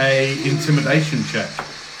 make a intimidation check.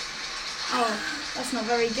 Oh, that's not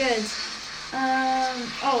very good.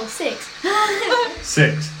 6.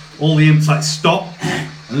 6. All the imps like stop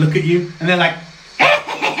and look at you, and they're like,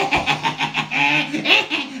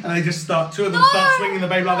 and they just start. 2 of them start swinging the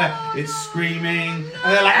baby like that. It's screaming, and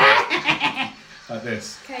they're like, like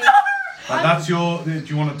this. Okay. That's your. Do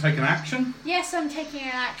you want to take an action? Yes, I'm taking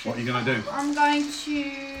an action. What are you gonna do? I'm going to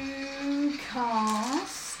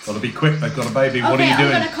cast... Got to be quick. They've got a baby. What are you I'm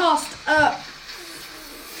doing? going to cast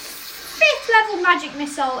 5th level magic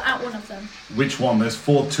missile at one of them. Which one? There's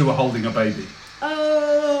 4. 2 are holding a baby.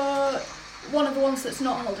 one of the ones that's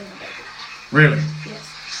not holding a baby. Really?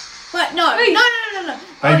 Yes. But no.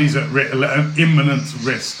 Baby's at imminent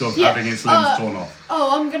risk of having its limbs torn off.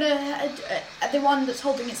 Oh, I'm gonna the one that's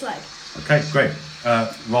holding its leg. Okay, great.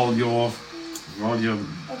 Roll your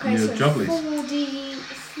jobblies. For the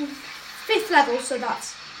 5th level, so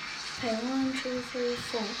that's 1, 2, 3,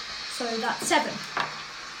 4. So that's 7.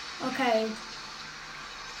 Okay.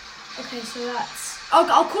 Okay, so that's.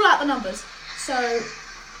 I'll call out the numbers. So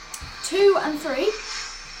 2 and 3.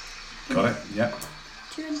 Got it. Yeah.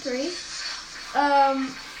 2 and 3.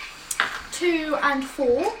 2 and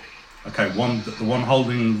 4. Okay, the one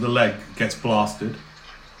holding the leg gets blasted.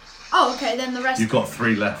 Oh, okay. Then the rest. You've got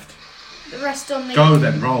 3 left. The rest on the. Go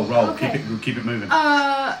then. Roll. Okay. Keep it moving.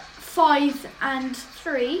 5 and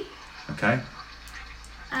 3. Okay.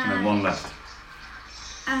 And then 1 left.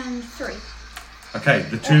 And 3. Okay,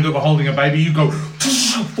 the 2 that were holding a baby, you go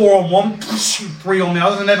 4 on one, 3 on the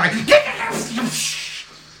other, and they're like,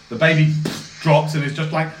 the baby drops and it's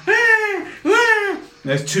just like,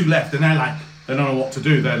 there's 2 left, and they're like, they don't know what to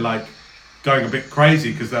do. They're like going a bit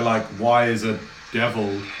crazy because they're like, why is a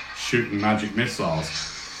devil shooting magic missiles?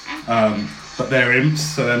 But they're imps,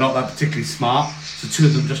 so they're not that particularly smart. So 2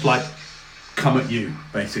 of them just like come at you,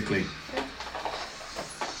 basically.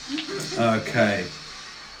 Okay.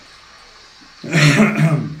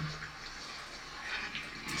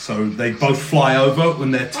 So they both fly over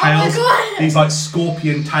when their tails, these like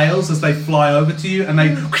scorpion tails, as they fly over to you, and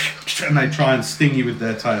they try and sting you with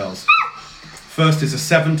their tails. First is a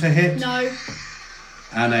 7 to hit. No.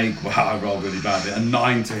 And I rolled really badly. A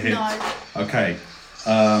 9 to hit. No. Okay.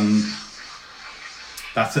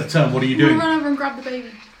 That's a turn. What are you doing? Run over and grab the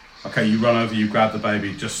baby. Okay, you run over, you grab the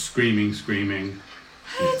baby, just screaming.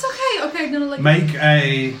 Hey, it's okay. Okay, no, like. Make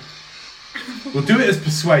a. We'll do it as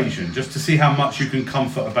persuasion, just to see how much you can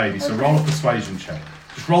comfort a baby. So roll a persuasion check.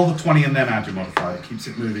 Just roll the 20 and then add your modifier. It keeps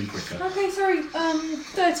it moving quicker. Okay, sorry.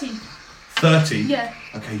 13. 30? Yeah.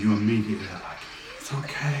 Okay, you immediately are like, it's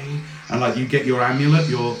okay. And like you get your amulet,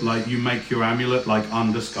 you make your amulet like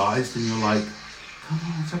undisguised, and you're like, come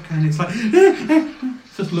on, it's okay. And it's like,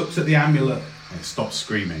 just looks at the amulet and it stops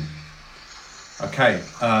screaming. Okay,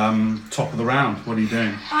 top of the round. What are you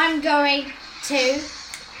doing? I'm going to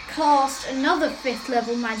cast another 5th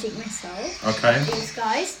level magic missile. Okay. These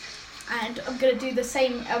guys. And I'm going to do the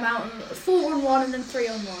same amount, 4 on 1 and then 3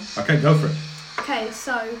 on 1. Okay, go for it. Okay,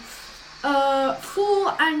 so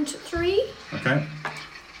 4 and 3. Okay.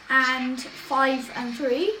 And 5 and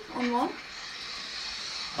 3 on 1.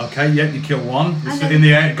 Okay, yeah, you kill one. It's then, in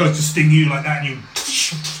the air, it goes to sting you like that,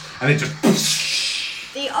 and it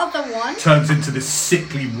just the other one turns into this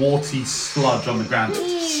sickly, warty sludge on the ground.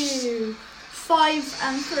 Ew. 5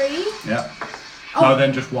 and 3. Yeah. Oh. No,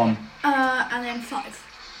 then just 1. And then 5.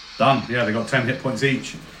 Done. Yeah, they got 10 hit points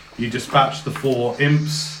each. You dispatch the 4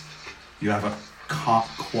 imps. You have a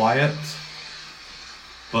quiet,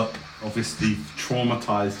 but obviously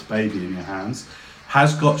traumatized baby in your hands.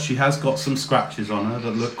 She has got some scratches on her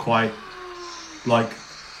that look quite like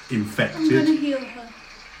infected. I'm gonna heal her.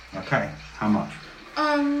 Okay, how much?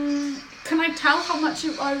 Can I tell how much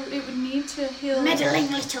it would need to heal? Meddling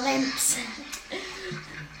little imps.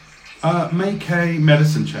 Make a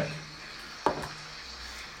medicine check.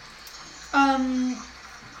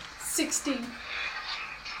 16.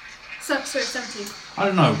 Sorry, 17. I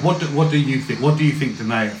don't know. What do you think? What do you think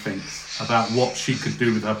Danae thinks about what she could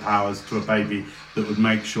do with her powers to a baby that would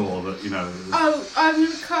make sure that, you know... Oh,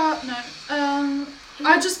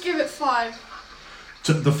 I just give it 5.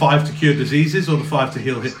 The 5 to cure diseases or the 5 to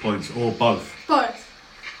heal hit points, or both? Both.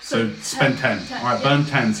 So spend 10. 10. Alright, Yeah. burn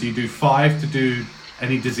 10. So you do 5 to do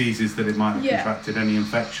any diseases that it might have Yeah. contracted, any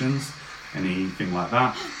infections, anything like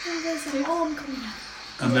that. There's an arm coming out.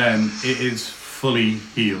 And then it is fully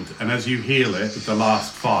healed. And as you heal it with the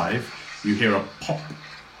last 5, you hear a pop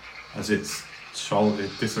as its shoulder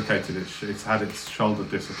dislocated. It's had its shoulder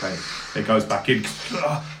dislocated. It goes back in.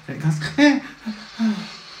 It goes,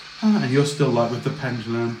 and you're still like with the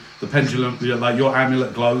pendulum. The pendulum, like your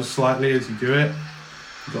amulet glows slightly as you do it.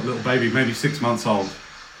 You've got a little baby, maybe 6 months old.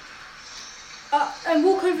 I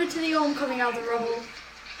walk over to the arm coming out of the rubble,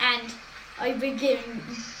 and I begin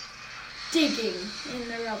digging in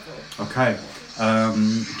the rubble. Okay.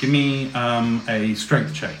 Give me a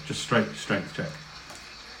strength check. Just strength check.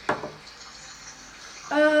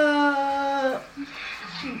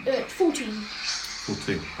 14.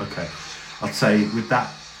 14. Okay. I'd say with that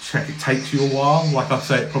check, it takes you a while. Like I'd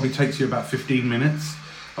say, it probably takes you about 15 minutes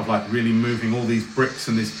of like really moving all these bricks,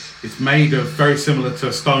 and it's made of very similar to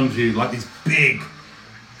a stone view, like these big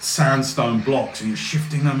sandstone blocks, and you're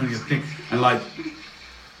shifting them and you're thinking, and like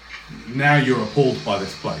now you're appalled by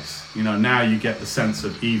this place. You know, now you get the sense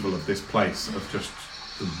of evil of this place, of just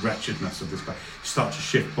the wretchedness of this place. You start to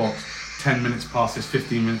shift box. 10 minutes passes,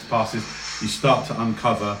 15 minutes passes. You start to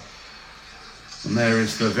uncover, and there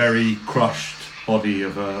is the very crushed body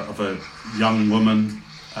of a young woman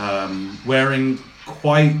wearing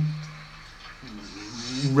quite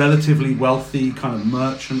relatively wealthy kind of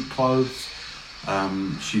merchant clothes.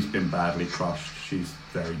 She's been badly crushed. She's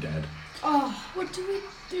very dead. Oh, What do we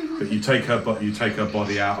do? But you take her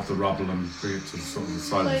body out of the rubble and bring it to the sort of the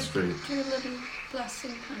side of the street. Do a little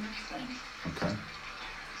blessing kind of thing. Okay.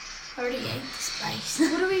 I already hate this place.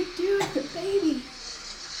 What do we do with the baby?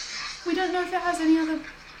 We don't know if it has any other,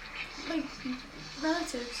 like,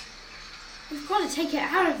 relatives. We've got to take it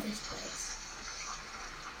out of this place.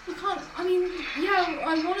 We can't, I mean, yeah,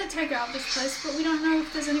 I want to take it out of this place, but we don't know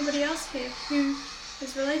if there's anybody else here who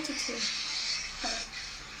is related to her.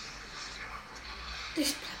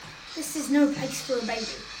 This is no place for a baby.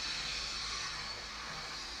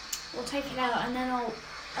 We'll take it out and then I'll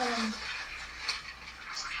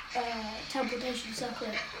teleportation circle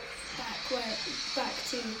it back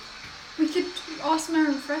to. We could ask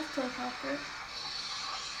Mary and Fred to look after it.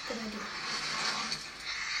 Good idea.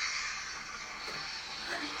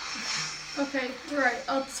 Okay, right,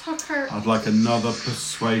 I'll tuck her. I'd like another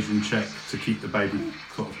persuasion check to keep the baby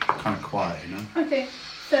sort of kind of quiet, you know? Okay,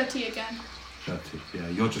 30 again. 30, yeah.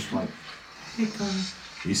 You're just like, here you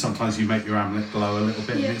go. Sometimes you make your amulet glow a little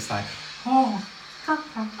bit Yeah. and it's like, Oh.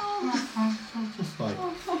 just like,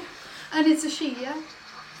 And it's a she, yeah?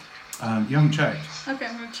 you haven't checked. Okay,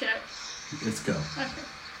 I'm gonna check. It's a girl.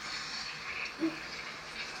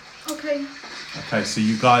 Okay. Okay, so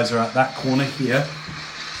you guys are at that corner here.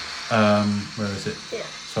 Where is it? Yeah.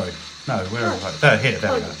 Sorry. No, where are we? There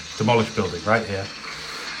we go. Demolished building, right here.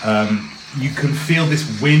 You can feel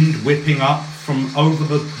this wind whipping up from over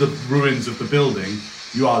the ruins of the building.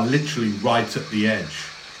 You are literally right at the edge.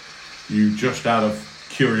 You just out of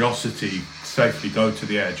curiosity safely go to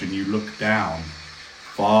the edge and you look down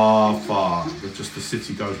far. Just the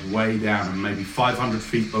city goes way down and maybe 500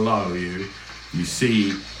 feet below you, you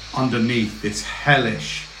see underneath this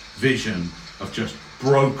hellish vision of just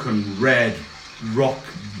broken red rock,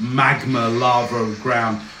 magma, lava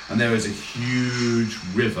ground, and there is a huge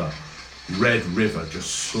river, red river, just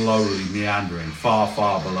slowly meandering far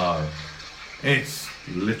below. It's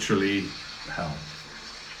literally hell.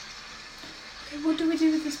 Okay, what do we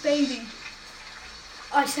do with this baby?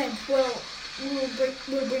 I said, we'll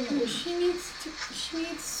bring it with. She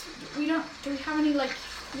needs, we don't have any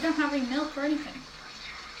milk or anything.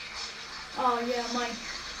 Oh yeah,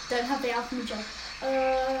 don't have the alchemy jar.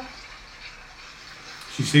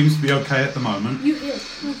 She seems to be okay at the moment. You healed.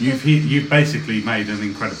 You've basically made an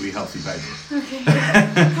incredibly healthy baby. Okay.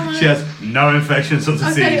 She has no infections or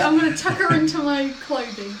disease. Okay, I'm going to tuck her into my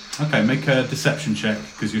clothing. Okay, make a deception check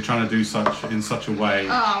because you're trying to do in such a way.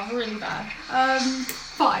 Ah, really bad.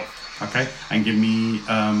 5. Okay, and give me.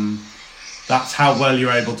 That's how well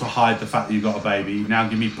you're able to hide the fact that you've got a baby. Now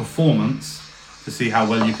give me performance to see how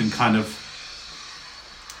well you can kind of.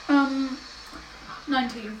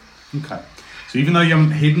 19. Okay. So even though you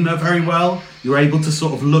haven't hidden her very well, you're able to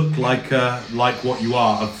sort of look like what you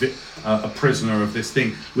are, a prisoner of this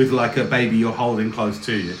thing, with like a baby you're holding close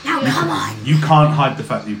to you. Now come on. You can't hide the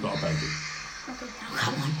fact that you've got a baby. Okay, now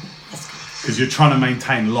come on. Let's go. Because you're trying to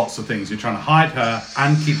maintain lots of things. You're trying to hide her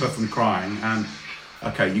and keep her from crying. And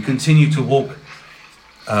okay, you continue to walk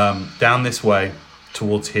down this way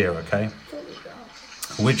towards here, okay?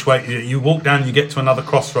 Which way? You walk down, you get to another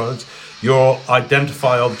crossroads. Your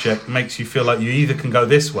identify object makes you feel like you either can go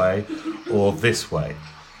this way or this way.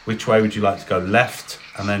 Which way would you like to go? Left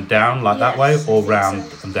and then down like that way, or round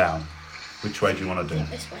and down? Which way do you want to do?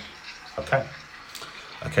 This way. Okay.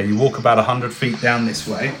 Okay, you walk about 100 feet down this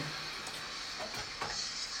way.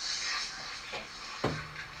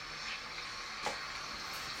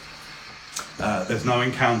 There's no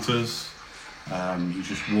encounters. You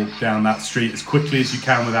just walk down that street as quickly as you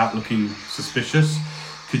can without looking suspicious.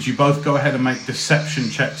 Could you both go ahead and make deception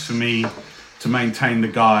checks for me to maintain the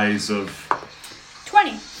guise of...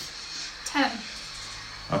 20. 10.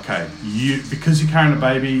 Okay, because you're carrying a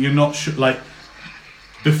baby, you're not sure, like...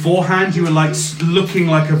 Beforehand, you were like looking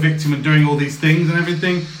like a victim and doing all these things and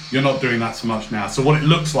everything. You're not doing that so much now. So what it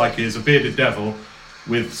looks like is a bearded devil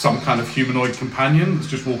with some kind of humanoid companion that's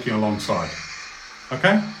just walking alongside.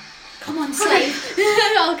 Okay? Come on, slave.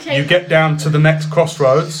 Okay. You get down to the next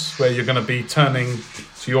crossroads where you're going to be turning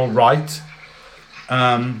to your right.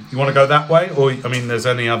 You want to go that way, or I mean, there's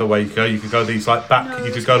any other way you could go. You could go these like back. No,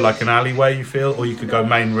 you could go like an alleyway, you feel, or you could go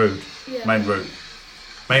main route. Yeah. Main route.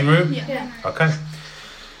 Main route. Yeah. Yeah. Okay.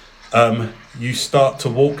 You start to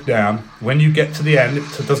walk down. When you get to the end,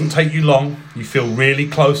 it doesn't take you long. You feel really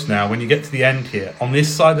close now. When you get to the end here, on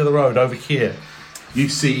this side of the road over here, you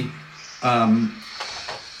see, how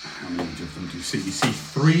many of them do you see? You see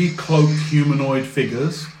 3 cloaked humanoid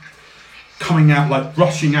figures coming out, like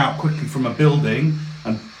rushing out quickly from a building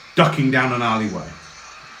and ducking down an alleyway.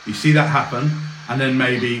 You see that happen, and then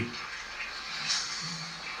maybe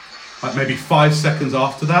 5 seconds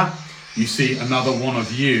after that, you see another one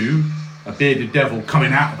of you, a bearded devil,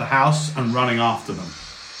 coming out of the house and running after them.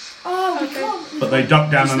 Oh, we Okay. can't. But they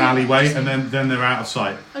duck down an alleyway and then they're out of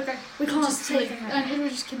sight. Okay. We can't just take leave. them out. And it will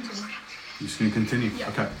just continue. You're just going to continue? Yeah.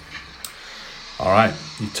 Okay. All right.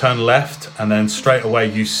 You turn left and then straight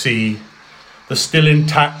away you see the still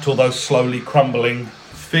intact, although slowly crumbling,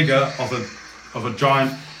 figure of a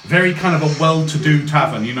giant, very kind of a well-to-do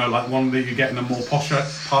tavern, you know, like one that you get in a more posh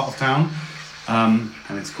part of town. And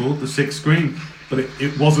it's called the Six Screen. But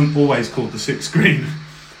it wasn't always called the Six Screen.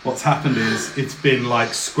 What's happened is it's been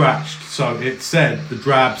like scratched. So it said the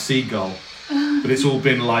Drab Seagull, but it's all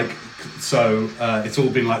been like, it's all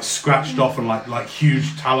been like scratched off, and like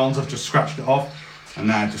huge talons have just scratched it off. And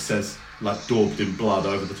now it just says, like daubed in blood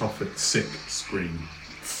over the top of it, Sick Screen.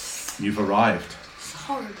 You've arrived. It's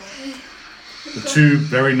horrible. The 2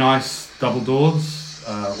 very nice double doors,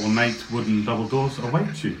 ornate wooden double doors,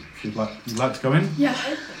 await you. If you'd like to go in. Yeah.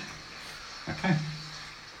 Okay.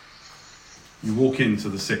 You walk into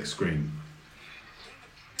the Six Screen.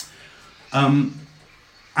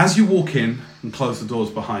 As you walk in and close the doors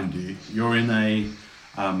behind you, you're in a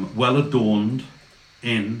well-adorned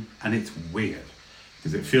inn, and it's weird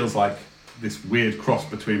because it feels like this weird cross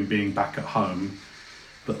between being back at home,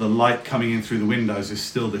 but the light coming in through the windows is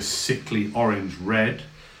still this sickly orange-red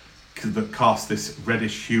that casts this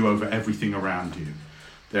reddish hue over everything around you.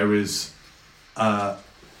 There is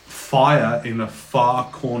fire in a far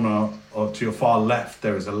corner, or to your far left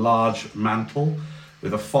there is a large mantle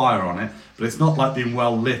with a fire on it, but it's not like being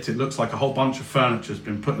well lit. It looks like a whole bunch of furniture has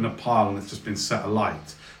been put in a pile and it's just been set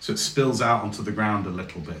alight, so it spills out onto the ground a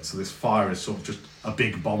little bit. So this fire is sort of just a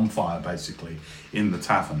big bonfire basically in the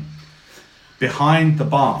tavern. Behind the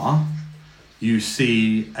bar you've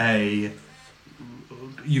seen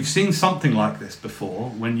something like this before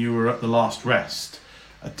when you were at the last rest.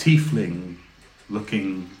 A tiefling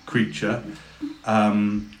looking creature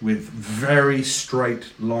with very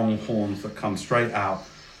straight long horns that come straight out,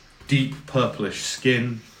 deep purplish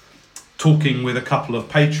skin, talking with a couple of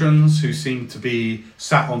patrons who seem to be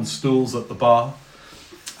sat on stools at the bar,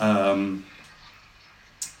 and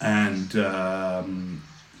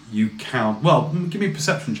you count, well, give me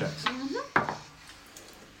perception checks.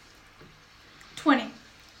 20.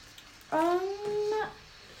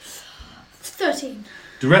 13.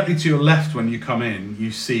 Directly to your left when you come in,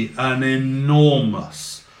 you see an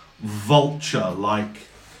enormous vulture-like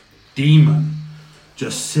demon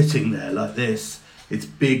just sitting there like this. Its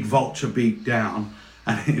big vulture beak down,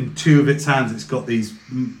 and in 2 of its hands it's got these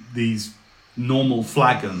normal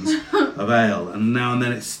flagons of ale, and now and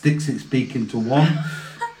then it sticks its beak into one,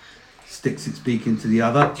 sticks its beak into the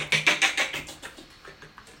other.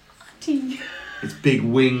 Tea. Its big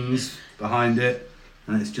wings behind it,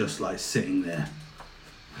 and it's just like sitting there.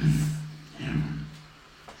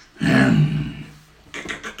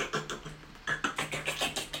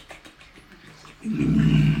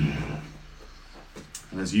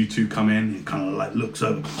 And as you 2 come in, it kind of like looks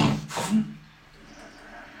over.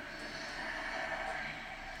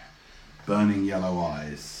 Burning yellow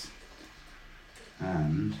eyes.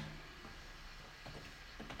 And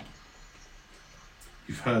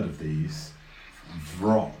you've heard of these.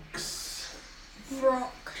 Vrox.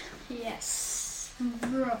 Rock. Yes.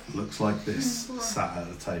 Rock. Looks like this, sat at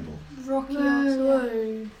a table. Rocky Whoa, ass.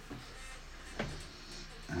 whoa.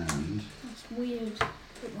 And That's weird.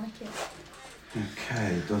 Don't like it.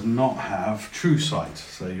 okay, it does not have true sight,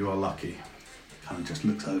 so you are lucky. Kind of just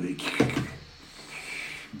looks over,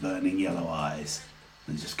 burning yellow eyes,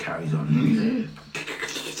 and just carries on.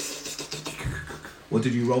 What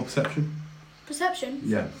did you roll, perception? Perception?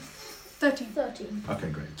 Yeah. 13. 13. Okay,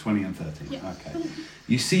 great. 20 and 13. Yeah. Okay.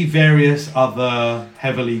 You see various other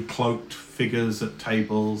heavily cloaked figures at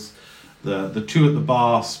tables. The 2 at the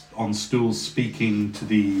bar on stools speaking to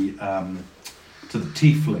the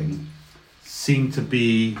tiefling seem to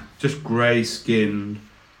be just grey-skinned,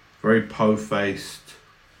 very po-faced,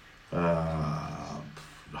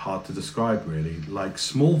 hard to describe really, like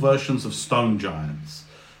small versions of stone giants,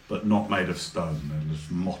 but not made of stone. They're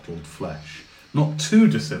just mottled flesh. Not too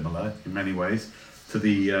dissimilar in many ways to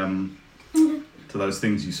the to those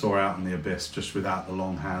things you saw out in the abyss, just without the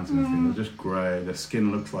long hands and everything. They're just grey. Their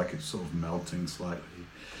skin looks like it's sort of melting slightly.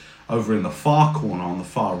 over in the far corner on the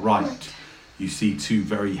far right, you see two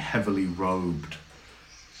very heavily robed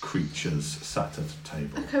creatures sat at a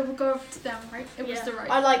table. Okay, we'll go over to them, right? It was the right.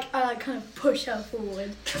 I like kind of push her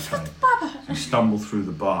forward. Okay. You stumble through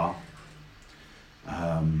the bar.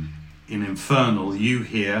 In Infernal, you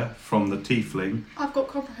hear from the tiefling. I've got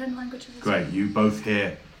comprehend languages. Great, you both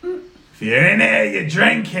hear. If you're in here, you're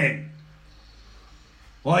drinking.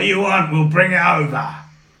 What you want, we'll bring it over.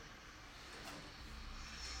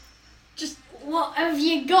 Just what have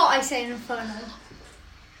you got? I say in Infernal.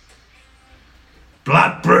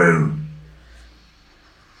 Blood brew.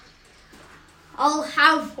 I'll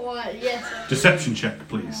have one. Yes. Deception check,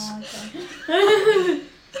 please. Oh, okay.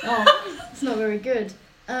 It's not very good.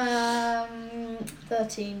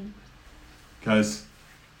 13. Goes.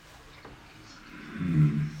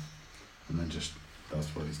 And then just that's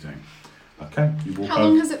what he's doing. Okay, you walk How over.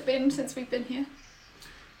 long has it been since we've been here?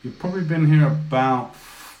 You've probably been here about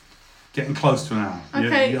getting close to an hour.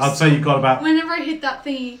 Okay. I'd say you've got about. Whenever I hit that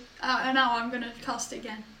thingy, an hour, I'm going to cast it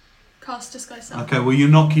again. Cast Disguise Self. Okay, well, you're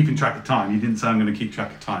not keeping track of time. You didn't say I'm going to keep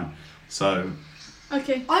track of time. So,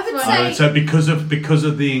 Okay. I would fine. say- so because of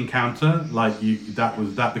the encounter, like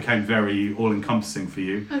that became very all encompassing for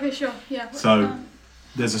you. Okay, sure. Yeah. So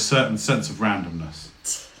there's a certain sense of randomness.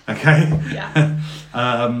 Okay. Yeah.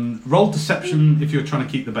 Roll deception if you're trying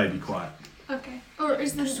to keep the baby quiet. Okay. Or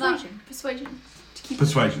is this Persuasion. Persuasion. To keep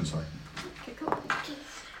Persuasion, sorry. Okay, cool.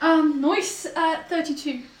 Noise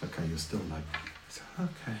 32. Okay, you're still like,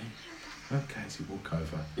 okay, as you walk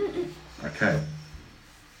over. Okay.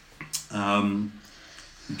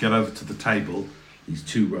 You get over to the table, these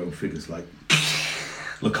two robed figures like,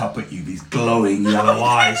 look up at you, these glowing yellow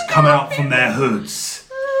eyes come out from their hoods.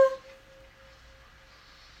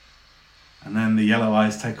 And then the yellow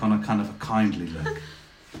eyes take on a kind of a kindly look.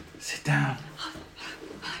 Sit down.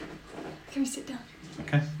 Can we sit down?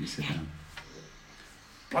 Okay, you sit down.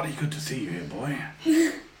 Bloody good to see you here, boy.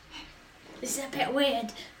 This is a bit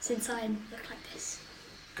weird since I look like this.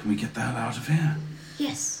 Can we get the hell out of here?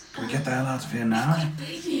 Yes. Can we get the hell out of here now?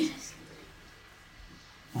 Yes.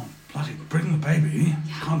 Oh, bloody, bring the baby.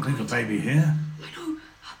 Can't leave a baby here. I know.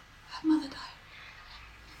 Her mother died.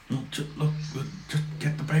 Look, just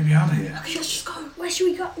get the baby out of here. Okay, let's just go. Where should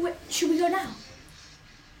we go? Where should we go now?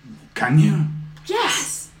 Can you?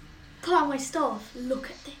 Yes. Pull out my staff. Look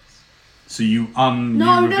at this. So you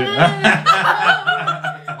No.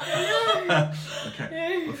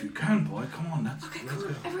 Okay, well, if you can, boy, come on. Okay, Let's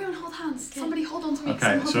cool. go. Everyone hold hands. Somebody hold on to me. 'cause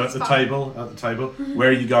Okay, I'm so holding at the this table, where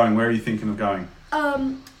are you going? Where are you thinking of going?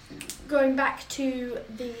 Going back to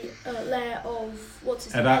the lair of what's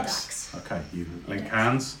his name? Edax. Okay, you link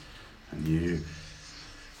hands, and you,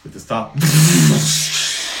 with the start.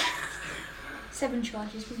 7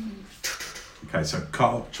 charges removed. Okay, so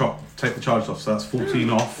take the charges off. So that's 14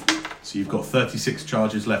 off. So you've got 36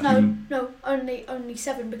 charges left. No, only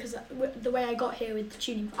 7 because the way I got here with the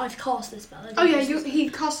tuning, I've cast this spell. I didn't Oh yeah, use this he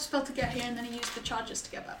cast a spell to get here and then he used the charges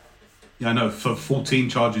to get back. Yeah, I know. For 14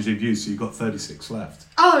 charges you've used, so you've got 36 left.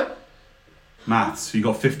 Oh! Maths. So you've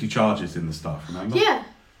got 50 charges in the stuff. Remember? Yeah.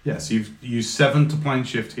 Yeah. So you've used 7 to plane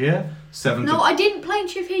shift here. 7. No, to... I didn't plane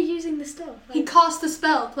shift here using the stuff. He cast the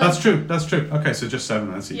spell. That's true. Okay, so just 7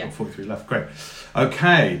 then. So you've got 43 left. Great.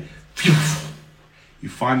 Okay. You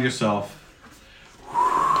find yourself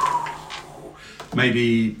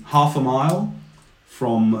maybe half a mile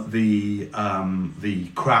from the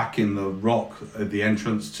crack in the rock at the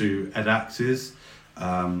entrance to Edax's.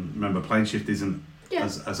 Remember, plane shift isn't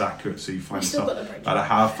as accurate, so you find still yourself got the about a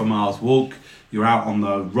half a mile's walk. You're out on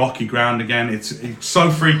the rocky ground again. It's so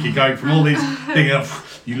freaky going from all these big.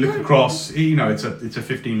 You look across. You know, it's a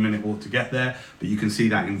 15-minute walk to get there, but you can see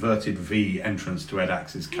that inverted V entrance to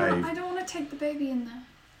Edax's cave. I don't want to take the baby in there.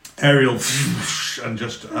 Ariel and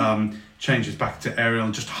just changes back to Ariel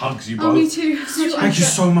and just hugs you both. Oh, me too. Thank you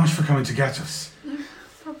so much for coming to get us.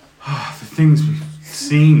 The things we've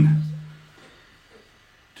seen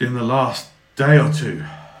during the last day or two.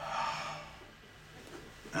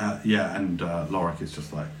 And Lorik is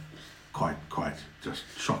just like, quite, just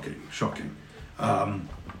shocking.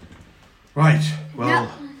 Right, well...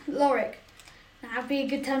 Now, Lorik, now would be a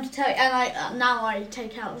good time to tell you, and now I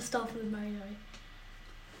take out the stuff with Mario.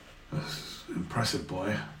 That's impressive,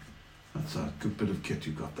 boy. That's a good bit of kit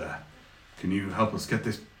you got there. Can you help us get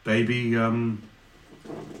this baby,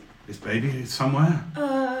 somewhere?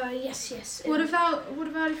 Yes. What about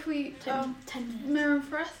if we 10 minutes. Mirror of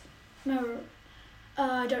Breath? No,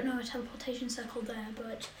 I don't know a teleportation circle there,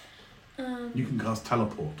 but You can cast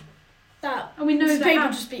teleport. that And we know this the baby will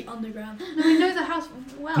house. just be underground. No, we know the house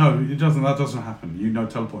well. No, it doesn't. That doesn't happen. You know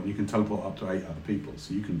teleport, and you can teleport up to 8 other people.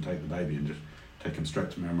 So you can take the baby and just Take him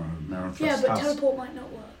straight to Merentheth's Yeah, but house. teleport might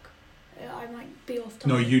not work. I might be off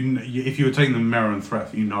No, target. if you were taking them to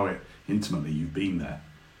Merentheth, you know it intimately. You've been there.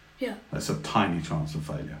 Yeah. That's a tiny chance of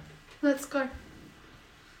failure. Let's go.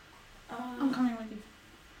 I'm coming with you.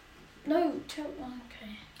 No,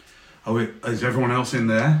 okay. Oh, is everyone else in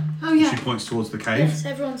there? Oh yeah. She points towards the cave. Yes,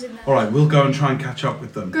 everyone's in there. All right, we'll go and try and catch up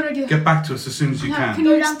with them. Good idea. Get back to us as soon as you Now, can. you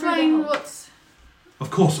Go down through the explain hole. what's... Of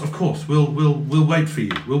course. We'll wait for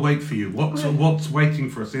you. We'll wait for you. Okay. What's waiting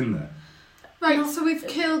for us in there? Right, No. so we've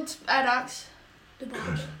killed Edax. The body.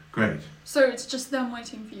 Good. Great. So it's just them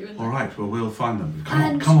waiting for you. In All there. right. Well, we'll find them.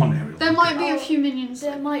 And Come on, Ariel. There might be a Oh, few minions.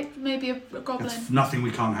 There might. Maybe a goblin. It's nothing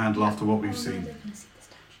we can't handle after what we've Oh, no, seen. they're gonna see the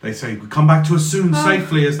statue. They say, come back to us soon, Oh.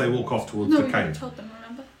 safely, as they walk off towards No, the we already cave. told them,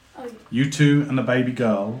 remember? Oh, You two and the baby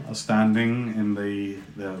girl are standing in the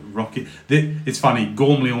rocket. It's funny,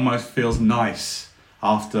 Gormley almost feels nice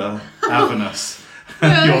after Avernus.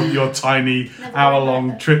 your tiny Never going hour-long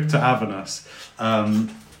back trip to Avernus.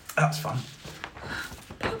 That's fun.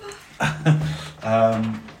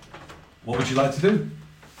 What would you like to do?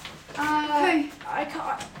 Okay. I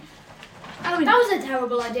can't. Alan, That was a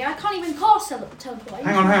terrible idea. I can't even cast teleport.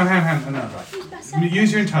 Hang on. No, right. Use my second.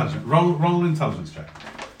 Use your intelligence. Roll an intelligence check.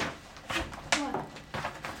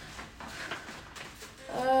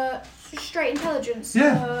 What? Straight intelligence.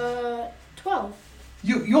 Yeah. 12.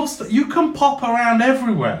 You can pop around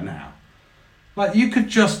everywhere now. Like you could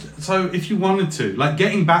just, so if you wanted to, like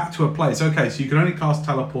getting back to a place, okay, so you can only cast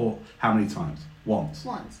teleport how many times? Once.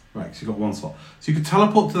 Right, so you got one slot. So you could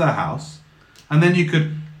teleport to their house, and then you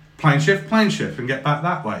could plane shift, and get back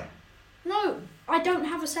that way. No, I don't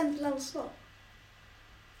have a 7th level slot.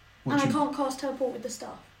 What And I you- can't cast teleport with the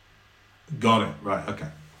staff. Got it, right, okay.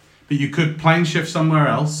 But you could plane shift somewhere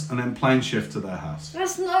else, and then plane shift to their house.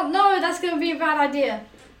 That's going to be a bad idea.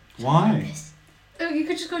 Why? Oh, you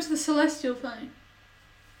could just go to the celestial plane.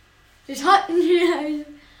 Just hut. I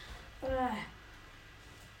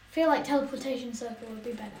feel like teleportation circle would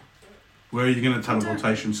be better. Where are you going to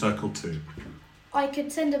teleportation circle to? I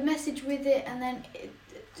could send a message with it and then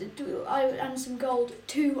and some gold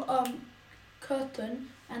to Curtin,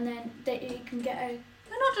 and then you can get a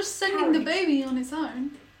They're not just sending the Carriage. baby on its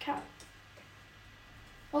own. cat.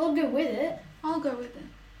 Well, I'll go with it. I'll go with it.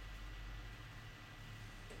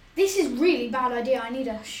 This is really bad idea. I need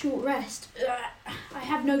a short rest. I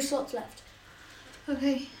have no slots left.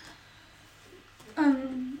 Okay.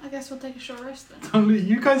 I guess we'll take a short rest then.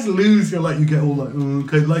 You guys lose. You get all like,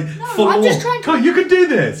 okay, like No, I'm just trying to- Come on, you can do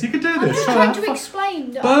this. You can do I'm this. just Come trying on, to have fun.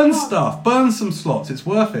 explain. That Burn I can't. stuff. Burn some slots. It's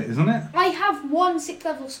worth it, isn't it? I have one 6th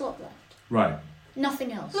level slot left. Right.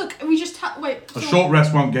 Nothing else. Look, we just wait. A so short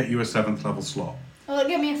rest won't get you a 7th level slot. Well, it'll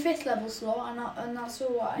give me a 5th level slot, and that's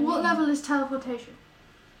all I need. What level is teleportation?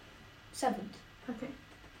 7th. Okay.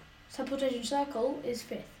 Teleportation circle is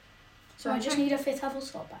 5th. So I just Okay. need a 5th level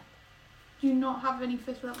slot back. Do you not have any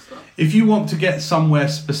 5th level slots? If you want to get somewhere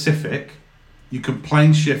specific, you can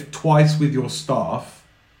plane shift twice with your staff.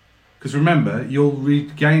 Because remember, you'll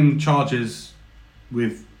regain charges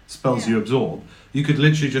with spells Yeah. you absorb. You could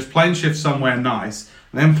literally just plane shift somewhere nice,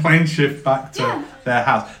 and then plane shift back to Yeah. their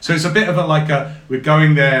house. So it's a bit of we're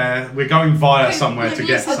going via Okay, somewhere look, to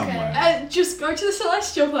get listen, somewhere. Just go to the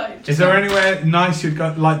celestial plane. Is Just there go- anywhere nice you'd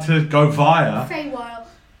like to go via Feywild.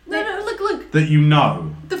 No, look. that you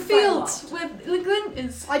know? The fields where the glint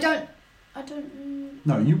is. I don't.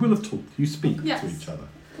 No, you will have talked. You speak Yes. to each other.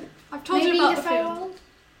 I've told Maybe you about the the field. Feywild.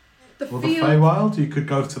 The Well, the field. Feywild, you could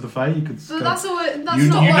go to the Fey. You could. But go- that's all. That's you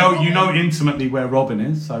not what you know intimately where Robin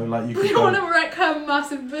is, so like you We could don't want go. to wreck her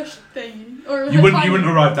massive bush thing. Or You wouldn't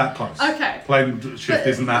arrive that close. Okay. Plane shift But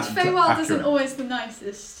isn't that Feywild accurate. isn't always the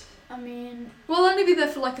nicest. I mean, We'll only be there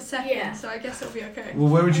for like a second, Yeah. so I guess it'll be okay. Well,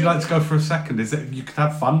 where would you like to go for a second? Is it you could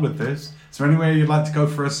have fun with this? Is there anywhere you'd like to go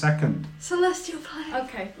for a second? Celestial plane.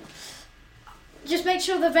 okay. Just make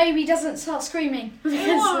sure the baby doesn't start screaming.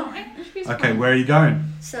 Because Okay, where are you going?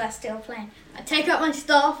 Celestial plane. I take out my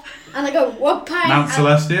staff and I go one bang. Mount and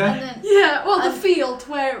Celestia? then Yeah, well, the Um, field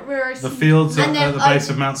where I see. The fields And at then the I- base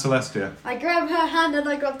of Mount Celestia. I grab her hand and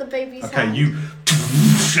I grab the baby's Okay, hand. you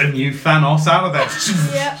and you Thanos out of there.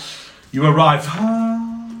 Yeah. You arrive.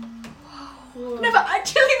 Never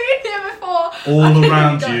actually been here before. All Okay,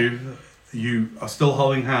 around go. you are still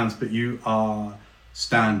holding hands, but you are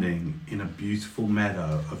standing in a beautiful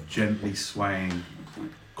meadow of gently swaying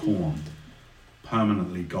corn,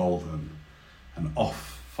 permanently golden, and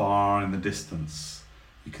off far in the distance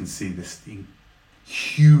you can see this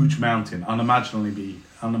huge mountain, unimaginably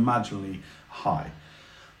high.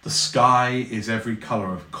 The sky is every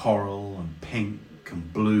colour of coral and pink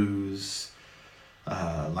and blues,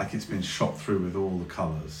 like it's been shot through with all the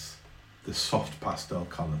colours. the soft pastel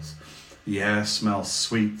colours. The air smells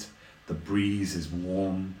sweet, the breeze is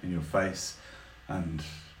warm in your face, and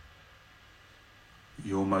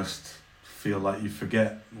you almost feel like you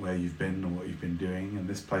forget where you've been or what you've been doing, and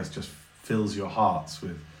this place just fills your hearts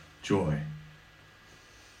with joy.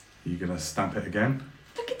 Are you going to stamp it again?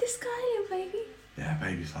 Look at the sky, little baby. Yeah,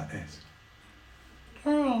 baby's like this.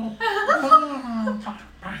 Oh.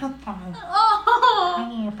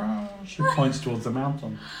 She points towards the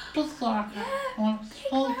mountain. Yeah, big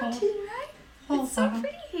mountain, right? It's so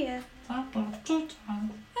pretty here. Oh.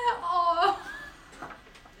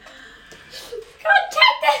 God,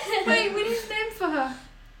 take that! Wait, we need a name for her.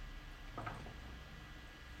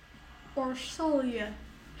 Orsolia.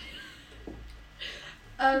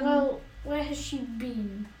 Well, where has she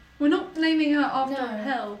been? We're not naming her after No.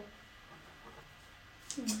 hell.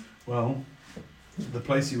 Well, the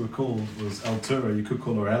place you were called was Altura. You could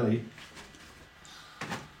call her Ellie.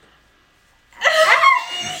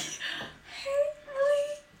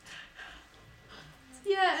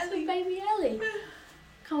 Yeah, It's Ellie. the baby Ellie.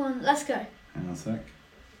 Come on, let's go. Hang on a sec.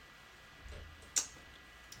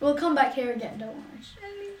 We'll come back here again, don't worry.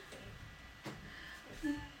 Ellie.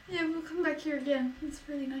 Yeah, we'll come back here again. It's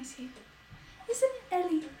really nice here. Isn't it,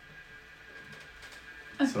 Ellie?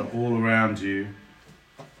 So all around you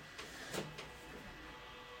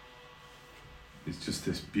it's just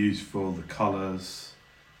this beautiful, the colours,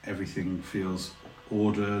 everything feels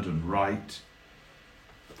ordered and right.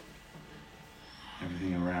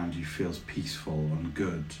 Everything around you feels peaceful and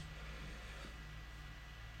good.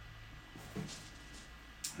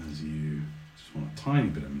 As you just want a tiny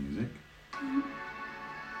bit of music.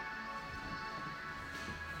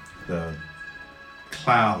 The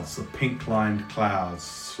clouds, the pink-lined clouds,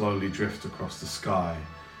 slowly drift across the sky.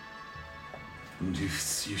 And you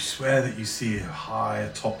swear that you see high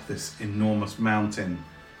atop this enormous mountain,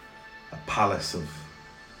 a palace of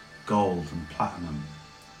gold and platinum.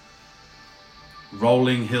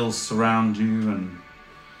 Rolling hills surround you, and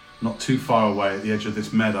not too far away at the edge of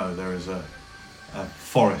this meadow there is a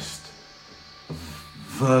forest of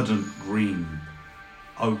verdant green,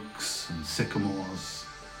 oaks and sycamores.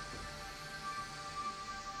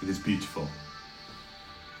 It is beautiful.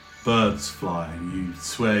 Birds fly, and you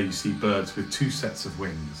swear you see birds with two sets of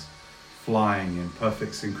wings, flying in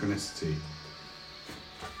perfect synchronicity.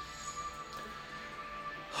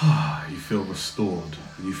 You feel restored,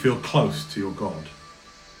 and you feel close to your God.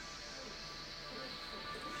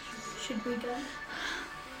 Should we go?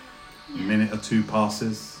 A minute or two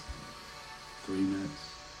passes, 3 minutes,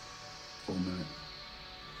 4 minutes.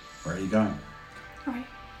 Where are you going? Right.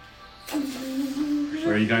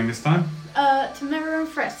 Where are you going this time? To Mirror and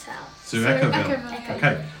Fred's house. To Echoville. Echoville.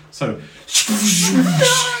 Okay, so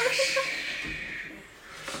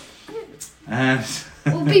and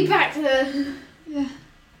We'll be back to Yeah.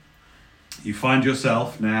 you find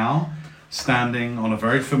yourself now standing on a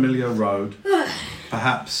very familiar road,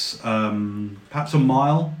 perhaps a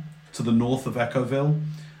mile to the north of Echoville,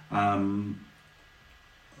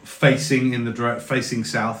 facing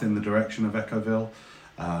south in the direction of Echoville,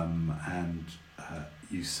 and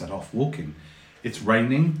you set off walking. It's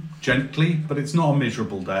raining gently, but it's not a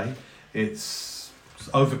miserable day. It's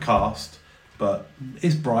overcast, but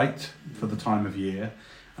it's bright for the time of year,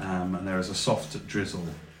 and there is a soft drizzle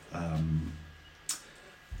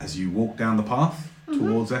as you walk down the path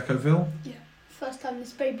towards Echoville. first time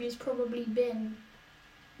this baby has probably been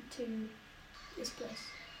to this place.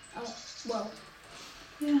 Oh, well.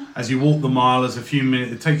 Yeah. As you walk the mile, there's a few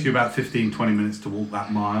minutes, it takes you about 15-20 minutes to walk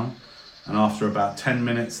that mile, and after about 10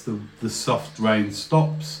 minutes the soft rain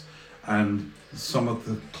stops and some of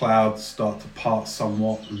the clouds start to part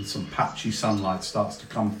somewhat and some patchy sunlight starts to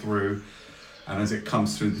come through, and as it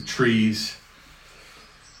comes through the trees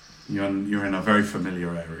you're in a very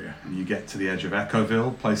familiar area, and you get to the edge of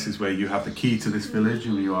Echoville, places where you have the key to this village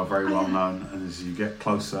and you are very well known, and as you get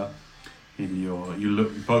closer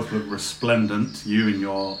you both look resplendent, you in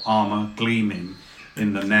your armour gleaming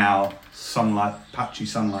in the now patchy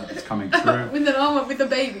sunlight that's coming through. With an arm up with the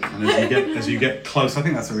baby. And as you get close, I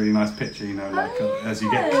think that's a really nice picture, as you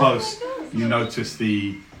get close, you notice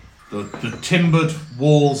the timbered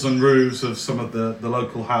walls and roofs of some of the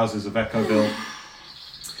local houses of Echoville.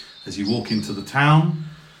 As you walk into the town,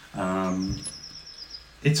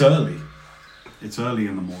 it's early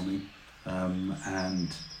in the morning, and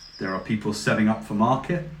there are people setting up for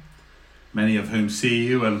market, many of whom see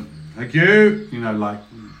you and thank you,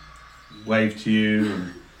 wave to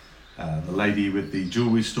you, and the lady with the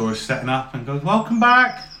jewellery store is setting up and goes, "Welcome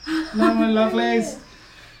back, hello my lovelies,"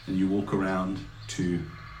 and you walk around to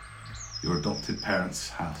your adopted parents'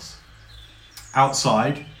 house.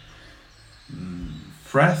 Outside,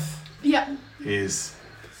 Freth Yeah. is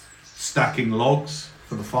stacking logs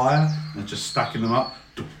for the fire and just stacking them up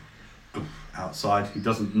outside. He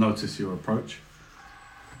doesn't notice your approach.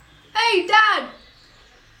 Hey, Dad!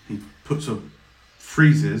 He drops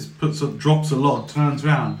a log, turns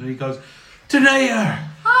around, and he goes, Tanea,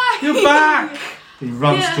 Hi! you're back! He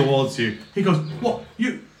runs Yeah. towards you. He goes, what?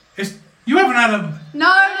 You haven't had a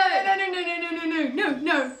No.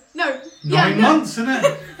 9 months, isn't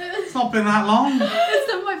it? It's not been that long. It's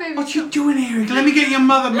not my baby. What you doing here? Let me get your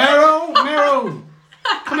mother, Meryl.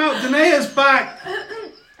 Come out, Danea's back.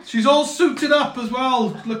 She's all suited up as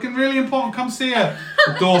well, looking really important. Come see her.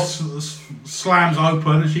 The door slams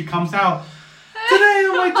open and she comes out.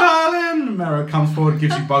 Danea, my darling. Meryl comes forward and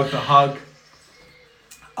gives you both a hug.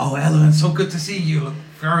 Oh, Ellen, so good to see you.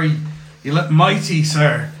 You look mighty,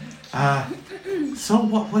 sir. So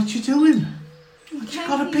what you doing? What you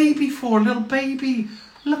got a baby for? A little baby.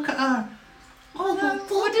 Look at her. Oh,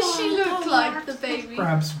 What does she look like, the baby?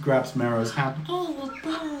 Grabs Meryl's hand.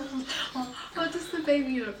 What does the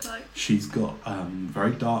baby look like? She's got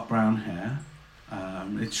very dark brown hair.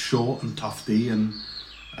 It's short and tufty, and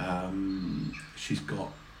she's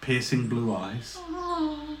got piercing blue eyes.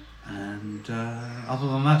 Oh. And other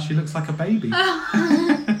than that, she looks like a baby.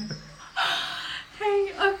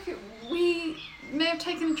 Hey, okay, we may have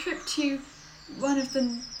taken a trip to one of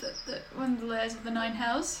the layers of the Nine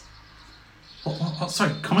Hells. What?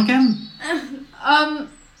 Sorry, come again?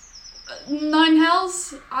 9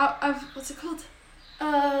 Hells. What's it called?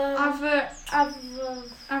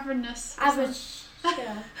 Avernus. Average.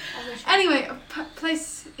 Yeah. Anyway, a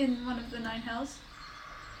place in one of the 9 Hells.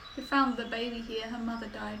 We found the baby here. Her mother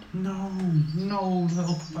died. No,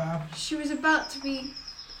 little bab. She was about to be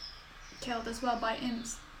killed as well by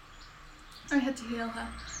imps. I had to heal her,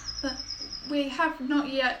 but we have not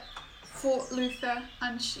yet fought Luther,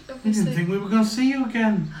 and she I obviously. didn't think we were going to see you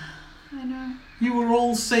again. I know. You were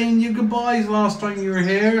all saying your goodbyes last time you were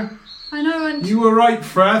here. I know, and You were right,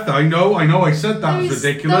 Freth. I know. I said that was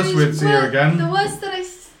ridiculous. We'd see her again. The words that I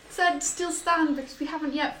said still stand because we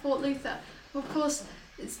haven't yet fought Luther. Of course,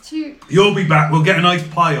 it's too. You'll be back. We'll get a nice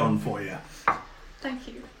pie on for you. Thank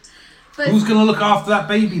you. But Who's going to look after that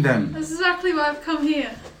baby then? that's exactly why I've come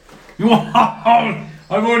here.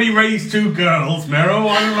 I've already raised 2 girls, Meryl.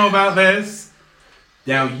 I don't know about this.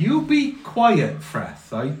 Now, you be quiet,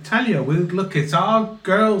 Freth. I tell you, it's our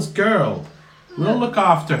girl's girl. We'll look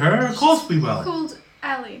after her. Of course we will. Called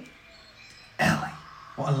Ellie. Ellie.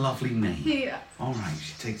 What a lovely name. Yeah. All right,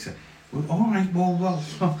 she takes a... Well, all right, well,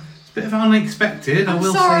 it's a bit of unexpected, I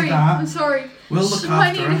will sorry. say that. I'm sorry. We'll look she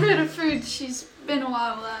might after need a her. bit of food. She's been a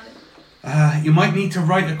while without it. You might need to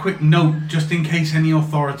write a quick note just in case any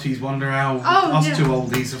authorities wonder how us 2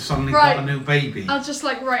 oldies have suddenly got a new baby. I'll just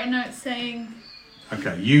write a note saying.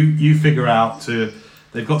 Okay, you figure out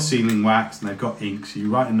they've got sealing wax and they've got ink, so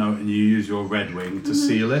you write a note and you use your Red Wing to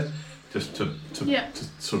seal it, just to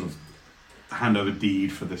sort of hand over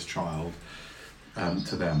deed for this child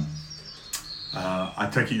to them. I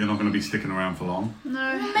take it you're not going to be sticking around for long.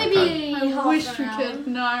 No. Maybe Okay. I half wish an we hour. could.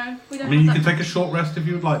 No, we don't. I mean, you have can that. take a short rest if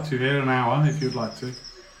you would like to here, an hour if you'd like to.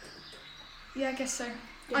 Yeah, I guess so.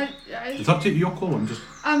 Yeah. It's up to you, your call. I'm just...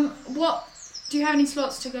 What? Do you have any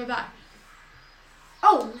slots to go back?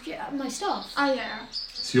 Oh, yeah, my stuff. Oh yeah.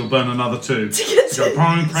 So you'll burn another 2. To get Go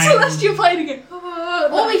prime, Celestial Plane again. Or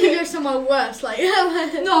we can go somewhere worse, like...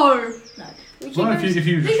 No. We can Well, go, if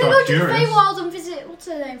you we just can are go to curious. Feywild and visit... What's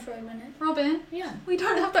her name for a minute? Robin, Yeah. we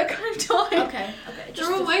don't have that kind of time. Okay.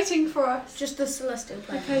 They're all waiting for us. Just the celestial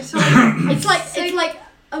plane. Okay, so It's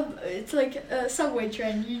like a subway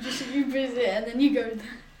train. You visit and then you go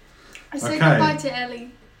there. I say Okay. goodbye to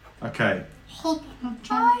Ellie. Okay.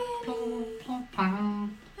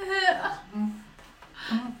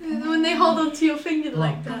 When they hold on to your finger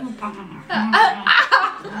like that.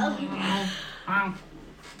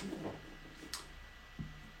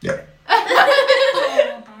 Yeah.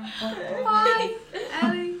 Bye,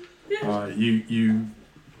 Ellie. You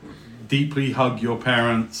deeply hug your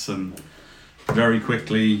parents and very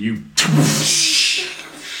quickly you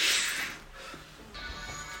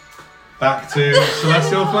back to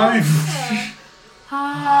Celestial Plane.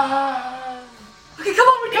 Okay, come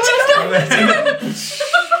on, we can just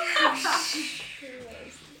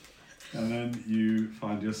And then you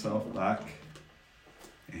find yourself back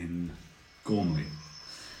in Gormley.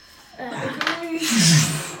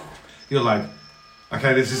 You're like,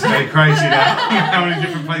 okay, this is getting crazy now. How many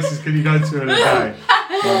different places can you go to in a day?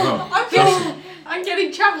 I'm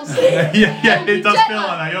getting travel sick. yeah, it does feel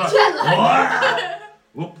like that. You're like, what?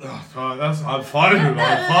 Whoop, I'm fine.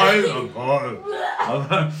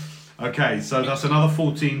 Okay, so that's another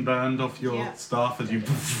 14 burned off your Yeah. staff as you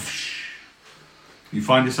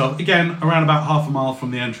find yourself again around about half a mile from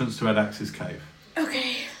the entrance to Edax's cave.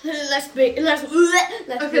 Okay, let's okay,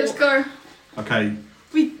 let's go. Okay,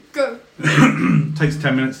 We go. takes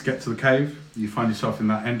 10 minutes to get to the cave. You find yourself in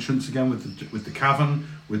that entrance again with the cavern,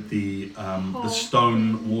 with the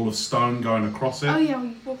stone wall of stone going across it. Oh yeah,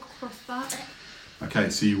 we walk across that. Okay,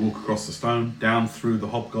 so you walk across the stone, down through the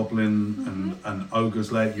hobgoblin and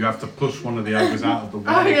ogre's leg. You have to push one of the ogres out of the way.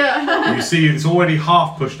 Oh yeah. You see it's already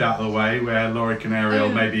half pushed out of the way, where Lorik and Ariel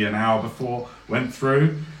maybe an hour before went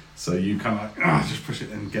through. So you kind of like, just push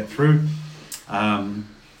it and get through.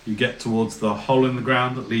 You get towards the hole in the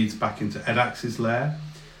ground that leads back into Edax's lair.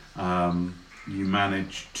 You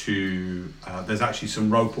manage to, there's actually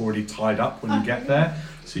some rope already tied up when you get there.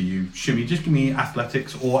 So you shimmy, just give me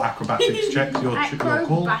athletics or acrobatics checks, your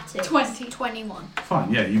call. Acrobatics. 21.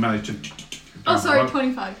 Fine, yeah, you manage to... Oh sorry,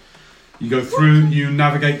 25. You go through, you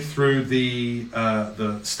navigate through the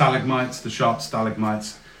stalagmites, the sharp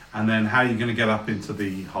stalagmites, and then how are you going to get up into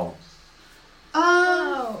the hole?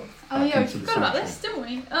 Oh. Oh Back yeah, we into the forgot about central.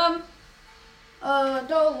 this, didn't we?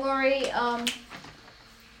 Don't worry.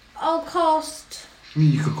 I'll cast. I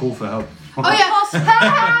mean, you could call for help. Oh yeah.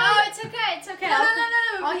 No, it's okay. It's okay. No.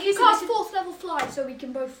 I can cast 4th level fly, so we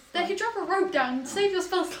can both. They could drop a rope down. Save your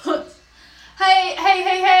spell slots.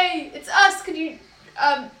 Hey! It's us. Could you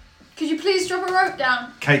please drop a rope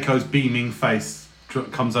down? Keiko's beaming face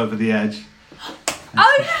comes over the edge.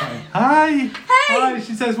 Oh yeah. Hi! Hi!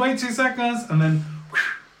 She says, wait 2 seconds, and then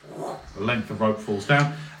the length of rope falls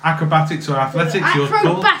down. Acrobatics or athletics, your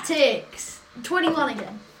call. Acrobatics. 21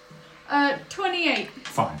 again. 28.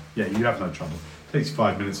 Fine. Yeah, you have no trouble. Takes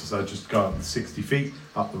 5 minutes or so just to go up the 60 feet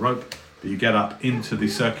up the rope. But you get up into the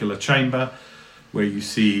circular chamber where you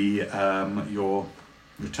see your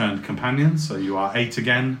returned companions. So you are 8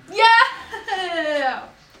 again. Yeah.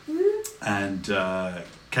 And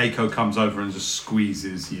Keiko comes over and just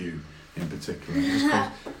squeezes you in particular. And just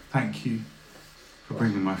goes, thank you for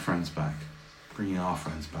bringing my friends back. Bringing our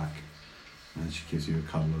friends back. And then she gives you a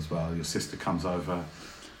cuddle as well. Your sister comes over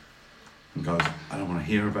and goes, I don't want to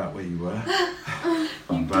hear about where you were. But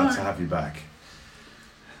I'm glad to have you back.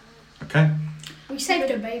 Okay? We saved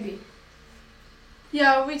a baby.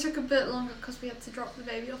 Yeah, we took a bit longer because we had to drop the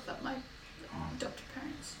baby off at my adopted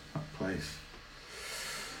parents. That place.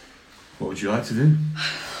 What would you like to do?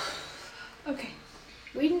 Okay.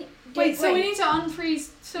 Wait, So we need to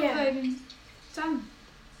unfreeze Silverblade and Dan.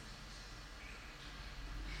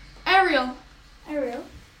 Ariel.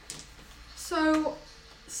 So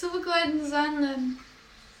Silverglade and Zanlin.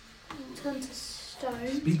 Turn to stone.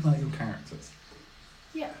 Speak like your characters.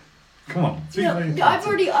 Yeah. Come on. Speak like your I've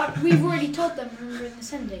characters. we've already told them when we're in the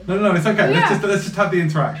sending. No, it's okay. Oh, yeah. Let's just have the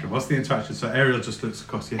interaction. What's the interaction? So Ariel just looks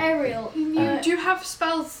across you. Ariel. Do you have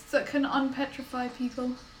spells that can unpetrify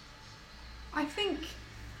people? I think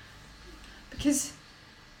because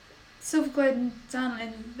Silverglade and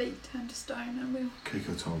Zanlin, they turn to stone and we'll...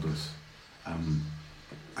 Keiko told us,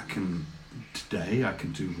 today I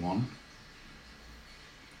can do one.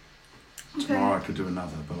 Okay. Tomorrow I could do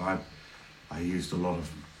another, but I used a lot of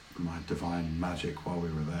my divine magic while we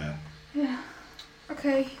were there. Yeah.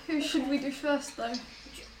 Okay, who should we do first though?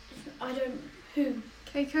 Who?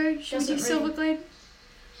 Keiko? Should we do Doesn't really- Silverglade?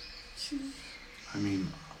 I mean,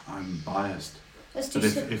 I'm biased. Let's do.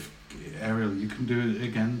 But if Ariel, you can do it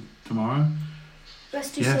again tomorrow?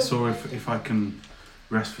 Let's do. Yes, or Silverglade. if I can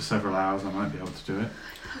rest for several hours, I might be able to do it.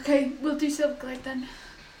 Okay, we'll do Silverglade then.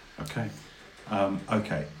 Okay.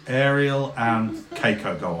 Okay. Ariel and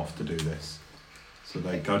Keiko go off to do this. So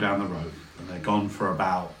they go down the road and they're gone for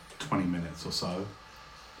about 20 minutes or so.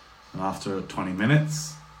 And after 20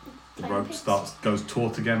 minutes, the rope goes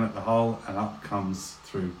taut again at the hole, and up comes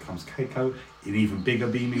Keiko in even bigger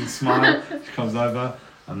beaming smile. She comes over,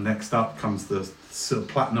 and next up comes the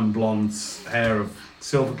platinum blonde hair of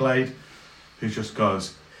Silverglade, who just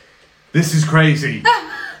goes, "This is crazy."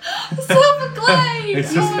 Silverglade!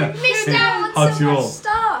 It's just Missed out hugs on so you much all.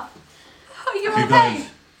 stuff. Oh, you're He okay. goes,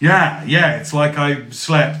 yeah, it's like I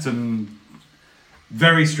slept and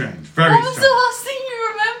very strange, very What was strange. the last thing you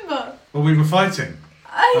remember? Well, we were fighting,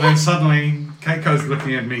 and then suddenly Keiko's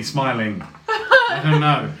looking at me smiling. I don't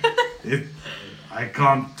know. I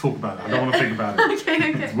can't talk about it. I don't want to think about it.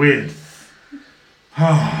 Okay. It's weird.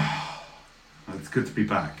 It's good to be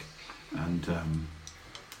back. And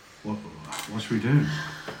what should we do?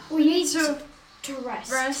 We need to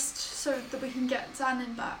rest. Rest so that we can get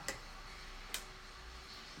Zanin back.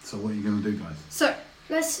 So what are you going to do, guys? So,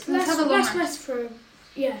 Let's have a long rest rest. for.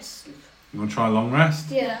 Yes. You want to try a long rest?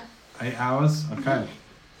 Yeah. 8 hours? Okay.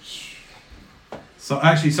 So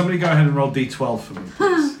actually, somebody go ahead and roll d12 for me,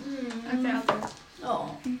 please. Okay, I'll do it.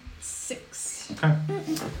 Oh. 6. Okay.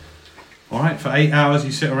 All right. For 8 hours,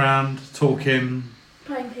 you sit around talking,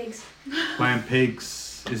 Playing pigs. playing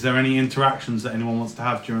pigs. Is there any interactions that anyone wants to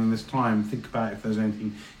have during this time? Think about if there's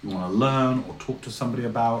anything you want to learn or talk to somebody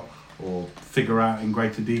about or figure out in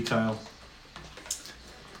greater detail.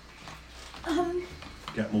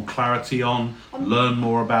 Get more clarity on, learn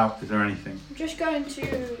more about. Is there anything? I'm just going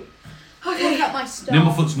to Okay. look at my stuff.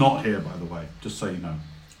 Nimblefoot's not here, by the way, just so you know.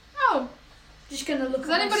 Oh, Just going to look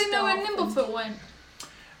does at my anybody know where stuff Nimblefoot went?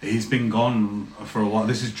 He's been gone for a while.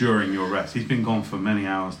 This is during your rest. He's been gone for many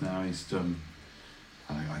hours now. He's,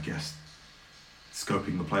 I guess,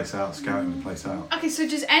 scoping the place out, scouting the place out. Okay, so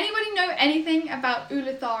does anybody know anything about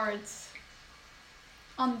Ulatharids?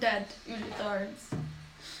 Undead Ulatharids.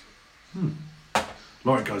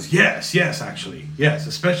 Lorik goes, yes, actually, yes,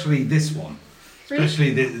 especially this one, Really?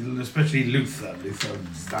 especially Luther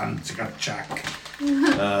Zantigachak.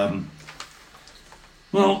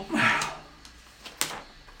 Well,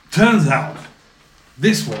 turns out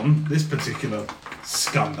this particular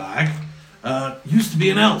scumbag, used to be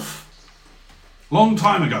an elf. Long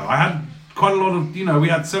time ago. I had quite a lot of, we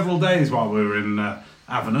had several days while we were in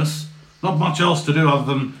Avernus. Not much else to do other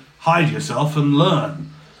than hide yourself and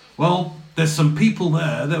learn. Well, there's some people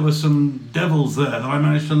there. There were some devils there that I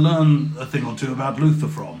managed to learn a thing or two about Luther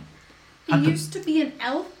from. He used to be an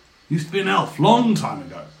elf? Used to be an elf, long time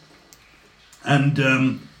ago.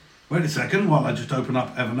 And, wait a second while I just open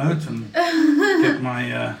up Evernote and get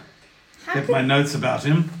my notes about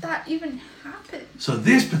him. That even happened? So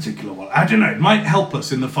this particular one, I don't know, it might help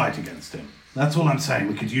us in the fight against him. That's all I'm saying.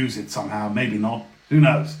 We could use it somehow, maybe not. Who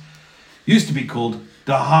knows? Used to be called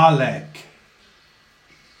Dahalek.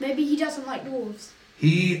 Maybe he doesn't like dwarves.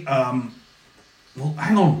 He, well,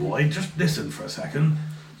 hang on, boy, just listen for a second.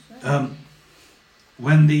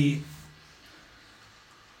 When the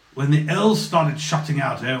elves started shutting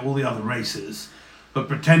out all the other races, but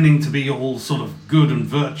pretending to be all sort of good and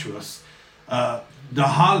virtuous,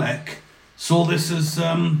 Dahalek saw this as,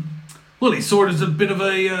 he saw it as a bit of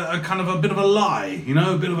a kind of a bit of a lie,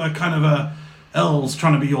 a bit of a kind of a elves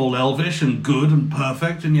trying to be all elvish and good and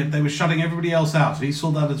perfect, and yet they were shutting everybody else out. He saw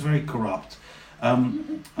that as very corrupt.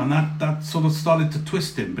 And that sort of started to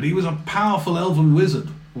twist him. But he was a powerful elven wizard,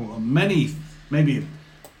 maybe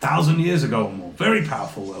 1,000 years ago or more. Very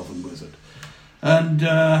powerful elven wizard. And,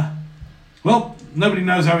 nobody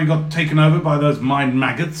knows how he got taken over by those mind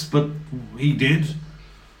maggots, but he did.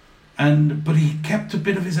 But he kept a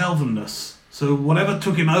bit of his elvenness. So whatever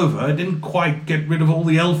took him over, it didn't quite get rid of all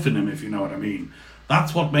the elf in him, if you know what I mean.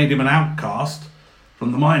 That's what made him an outcast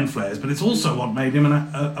from the Mind Flayers, but it's also what made him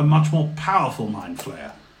a much more powerful Mind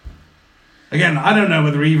Flayer. Again, I don't know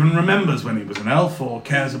whether he even remembers when he was an elf or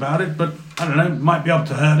cares about it, but I don't know, might be able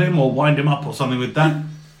to hurt him or wind him up or something with that.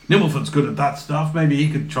 Nimblefoot's good at that stuff. Maybe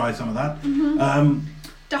he could try some of that.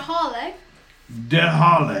 Dahalek?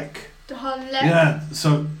 Dahalek. Dahalek? Yeah,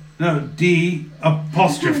 so... No, D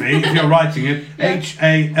apostrophe, if you're writing it, Yeah.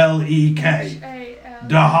 Halek. H-A-L...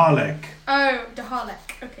 Dahalek. Oh,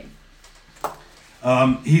 Dahalek, okay.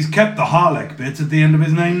 He's kept the Harlek bit at the end of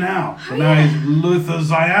his name now. So now he's Luther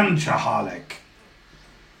Zyancha Harlek.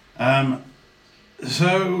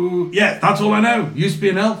 So, yeah, that's all I know. Used to be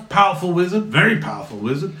an elf, powerful wizard, very powerful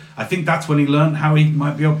wizard. I think that's when he learned how he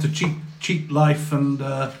might be able to cheat life and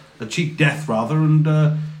cheat death, rather,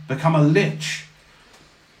 and become a lich.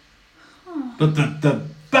 But the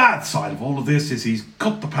bad side of all of this is he's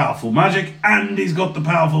got the powerful magic and he's got the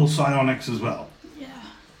powerful psionics as well. Yeah.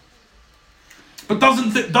 But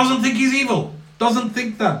doesn't think he's evil. Doesn't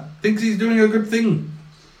think that. Thinks he's doing a good thing.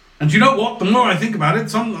 And you know what? The more I think about it,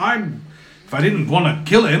 if I didn't want to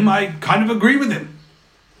kill him, I kind of agree with him.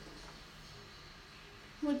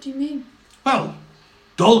 What do you mean? Well,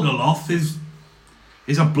 Dolgoloth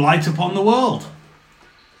is a blight upon the world.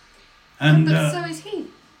 And But so is he.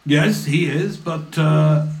 yes, he is, but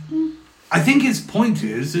I think his point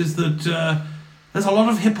is that there's a lot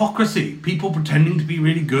of hypocrisy. People pretending to be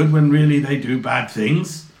really good when really they do bad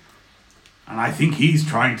things. And I think he's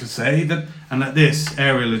trying to say that, and at this,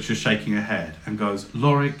 Ariel is just shaking her head and goes,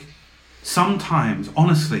 Lorik, sometimes,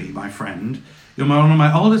 honestly, my friend, you're one of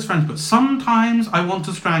my oldest friends, but sometimes I want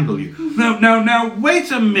to strangle you. Now,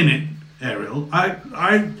 wait a minute, Ariel. I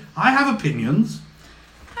have opinions.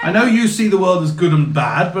 I know you see the world as good and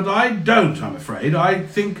bad, but I don't, I'm afraid. I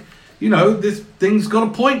think, this thing's got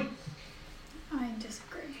a point. I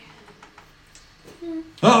disagree.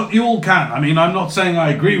 Well, you all can. I mean, I'm not saying I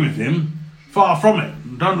agree with him. Far from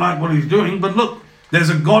it. Don't like what he's doing, but look, there's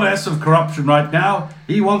a goddess of corruption right now.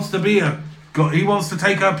 He wants to be he wants to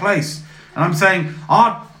take her place. And I'm saying,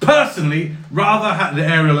 I'd personally rather have the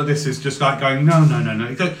Ariel at this is just like going, no.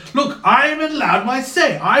 He's like, look, I am allowed my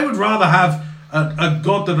say. I would rather have a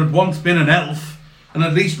god that had once been an elf and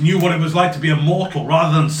at least knew what it was like to be a mortal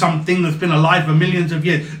rather than something that's been alive for millions of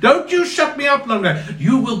years. Don't you shut me up longer.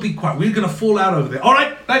 You will be quiet. We're going to fall out over there. All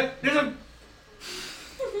right, listen.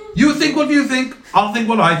 You think what you think. I'll think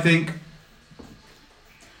what I think.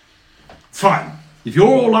 Fine. If you're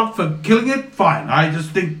all up for killing it, fine. I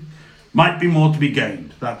just think might be more to be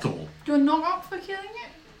gained. That's all. You're not up for killing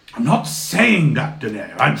it? I'm not saying that,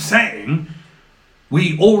 Daenerys. I'm saying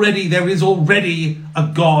there is already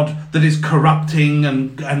a god that is corrupting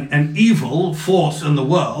and evil force in the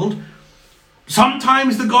world.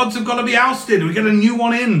 Sometimes the gods have got to be ousted. We get a new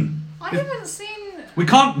one in. I haven't seen... We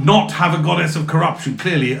can't not have a goddess of corruption,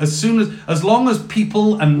 clearly. As long as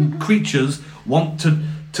people and creatures want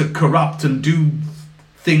to corrupt and do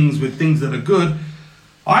things with things that are good,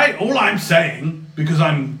 all I'm saying, because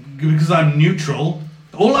I'm neutral,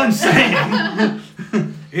 all I'm saying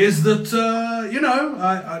is that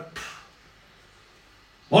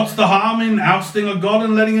what's the harm in ousting a god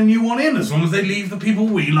and letting a new one in, as long as they leave the people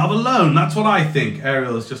we love alone? That's what I think.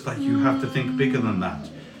 Ariel is just like, you have to think bigger than that.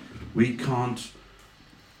 We can't.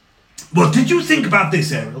 Well, did you think about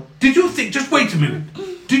this, Ariel? Did you think? Just wait a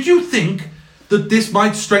minute. Did you think that this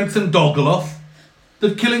might strengthen Dolgoloth?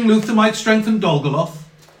 That killing Luther might strengthen Dolgoloth?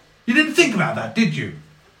 You didn't think about that, did you?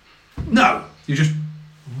 No. You're just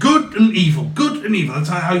good and evil. Good and evil. That's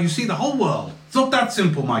how you see the whole world. It's not that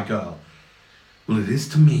simple, my girl. Well, it is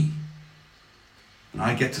to me. And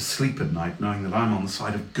I get to sleep at night knowing that I'm on the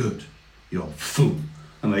side of good. You old fool.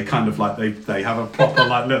 And they kind of like, they have a proper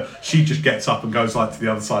like, look, she just gets up and goes like to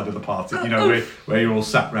the other side of the party, where you're all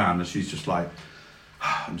sat round, and she's just like,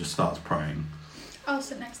 and just starts praying. I'll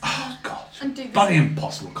sit next to her. Oh, God. And do this. Bloody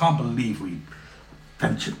impossible. Can't believe we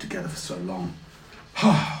ventured together for so long.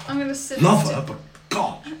 I'm going to sit Love next her, but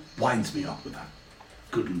God, winds me up with that.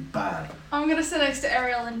 Good and bad. I'm going to sit next to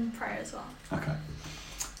Ariel and pray as well. Okay.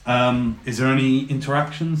 Is there any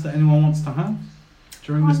interactions that anyone wants to have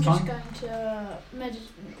during this time? I'm just going to meditate.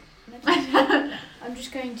 I'm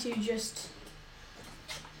just going to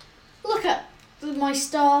look at my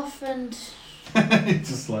staff and...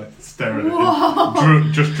 Just like staring at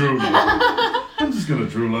him. Just drooling. I'm just going to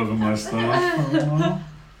drool over my staff for a while.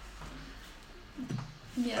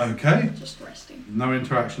 Yeah. Okay. Just resting. No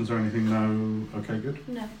interactions or anything, no... Okay, good.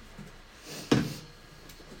 No.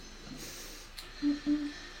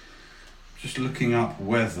 Just looking up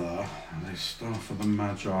whether the Staff of the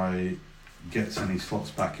Magi gets any slots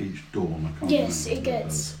back each dawn. I can't Yes, remember it what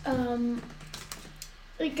gets.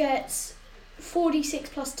 It gets 46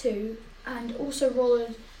 plus 2, and also roll a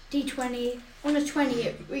d20. On a 20,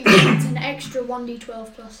 it gets an extra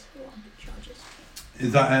 1d12 plus 1 charges.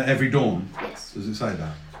 Is that at every dawn? Yes. Does it say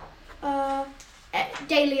that?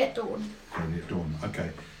 Daily at dawn. Daily at dawn. Okay.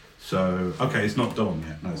 So it's not dawn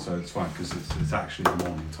yet. No, so it's fine because it's actually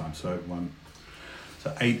morning time. So it won't.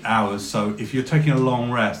 So 8 hours. So if you're taking a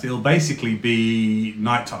long rest, it'll basically be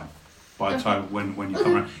nighttime by the time when you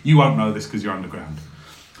come around. You won't know this because you're underground.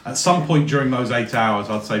 At some point during those 8 hours,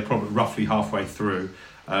 I'd say probably roughly halfway through,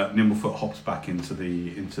 Nimblefoot hops back into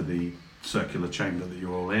the circular chamber that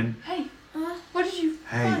you're all in. Hey, what did you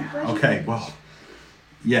Hey, find? okay, well,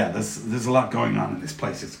 yeah, there's a lot going on in this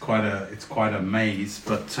place. It's quite a maze,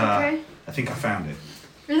 but Okay. I think I found it.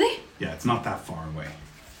 Really? Yeah, it's not that far away.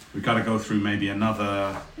 We've got to go through maybe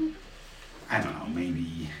another, I don't know,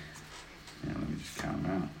 maybe, yeah, let me just count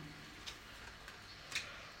them out.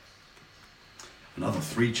 Another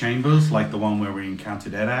 3 chambers, like the one where we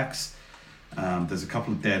encountered Edax. There's a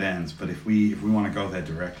couple of dead ends, but if we want to go there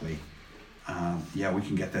directly, yeah, we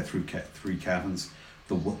can get there through 3 caverns.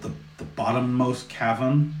 The bottommost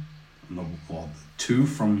cavern, and the 2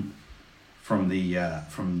 from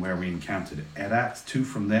where we encountered Edax, 2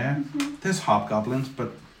 from there. Mm-hmm. There's hobgoblins,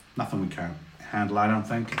 but nothing we can't handle, I don't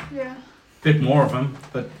think. Yeah. Bit more of them,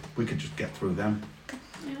 but we could just get through them.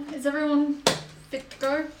 Yeah. Is everyone fit to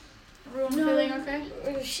go? Everyone feeling okay?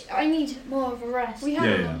 I need more of a rest. We have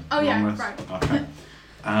Yeah, one. yeah. Oh yeah, Long rest. right. Okay.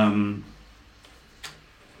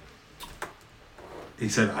 He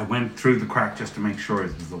said, I went through the crack just to make sure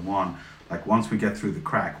it was the one. Like, once we get through the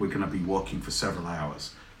crack, we're going to be walking for several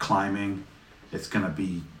hours. Climbing, it's going to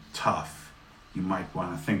be tough. You might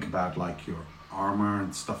want to think about, like, your armor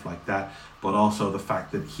and stuff like that. But also the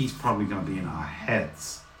fact that he's probably going to be in our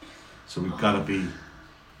heads. So we've got to be,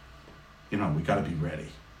 we've got to be ready.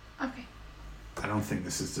 Okay. I don't think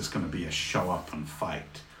this is just going to be a show up and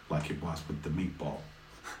fight like it was with the meatball.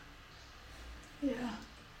 Yeah.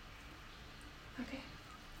 Okay.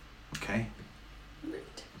 Okay?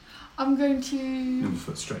 I'm going to.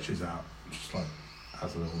 Nimblefoot stretches out, just like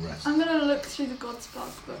has a little rest. I'm gonna look through the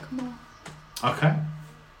Godspark book more. Okay.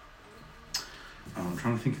 I'm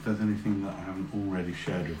trying to think if there's anything that I haven't already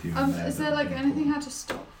shared with you. In Is there that like would be anything important. how to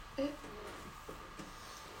stop it?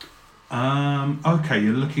 Okay,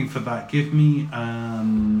 you're looking for that. Give me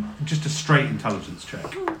just a straight intelligence check.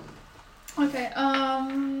 Okay.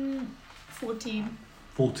 14.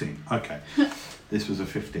 14. Okay. This was a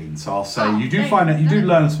 15. So I'll say Oh, you do okay. find out you do No.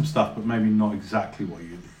 learn some stuff, but maybe not exactly what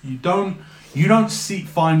you don't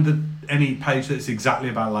find any page that's exactly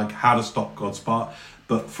about like how to stop Godspark.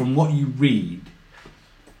 But from what you read,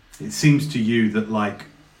 it seems to you that like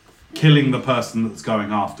killing the person that's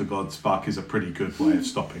going after Godspark is a pretty good way of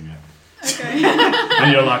stopping it. Okay.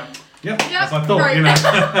 And you're like, yep, as I thought, right. you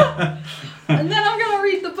know. And then I'm gonna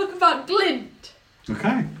read the book about Glint.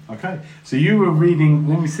 Okay. So you were reading,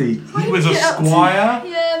 let me see, How he did was he a get up to- squire.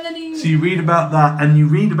 Yeah, and then he. So you read about that, and you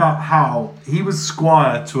read about how he was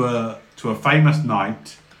squire to a famous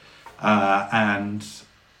knight, and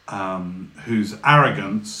whose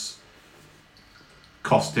arrogance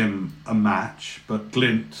cost him a match. But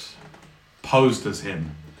Glint posed as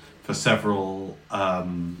him for several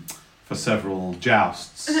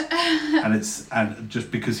jousts, and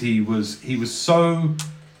just because he was so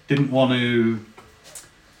didn't want to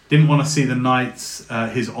see the knight's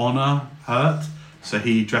his honor hurt. So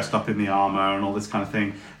he dressed up in the armour and all this kind of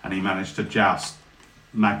thing, and he managed to joust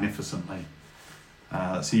magnificently.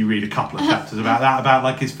 So you read a couple of chapters about that, about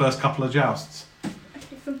like his first couple of jousts.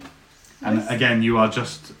 And again, you are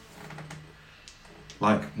just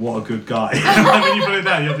like, what a good guy. When you put it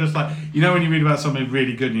down, you're just like, you know when you read about something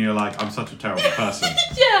really good and you're like, I'm such a terrible person.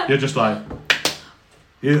 Yeah. You're just like,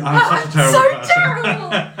 I'm such a terrible so person. terrible.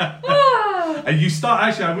 Ah. And you start,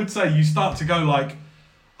 actually, I would say, you start to go like,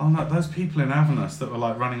 oh no, those people in Avernus that were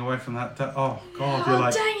like running away from that, oh God, you're Oh,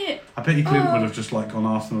 like, dang it. I bet you Clint would have just like gone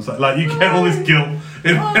after them or something. Like you get all this guilt,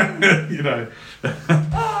 you know.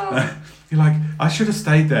 Oh. You're like, I should have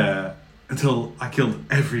stayed there until I killed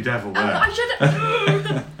every devil there. I should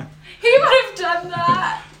have. He would have done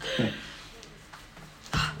that.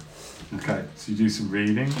 Okay, so you do some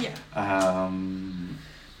reading. Yeah.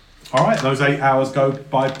 All right, those 8 hours go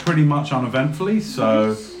by pretty much uneventfully.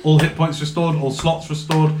 So all hit points restored, all slots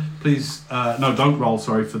restored. Please, no, don't roll.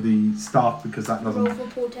 Sorry for the staff because that doesn't. Roll for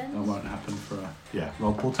portents. That won't happen for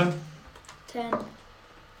roll portent. 10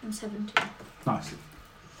 and 17. Nicely.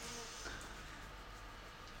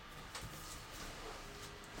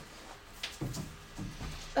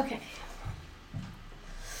 Okay.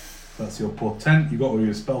 That's your portent. You got all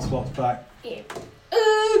your spell slots back. Yeah.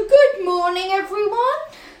 Good morning, everyone.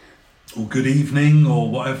 Or good evening, or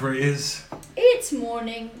whatever it is. It's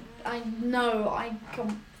morning. I know. I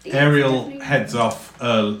can't. Ariel heads off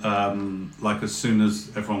like as soon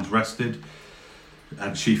as everyone's rested,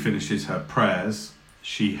 and she finishes her prayers.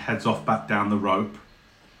 She heads off back down the rope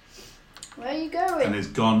Where are you going? and is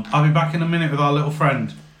gone. I'll be back in a minute with our little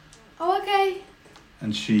friend. Oh, okay.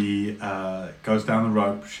 And she goes down the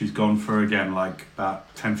rope. She's gone for, again, like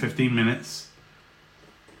about 10-15 minutes.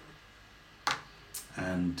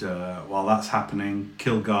 And while that's happening,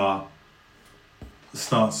 Kilgar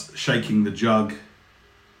starts shaking the jug.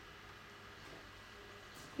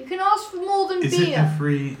 You can ask for more than Is beer. it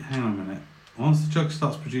every... Hang on a minute. Once the jug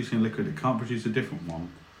starts producing a liquid, it can't produce a different one.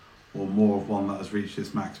 Or more of one that has reached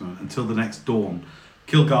its maximum until the next dawn.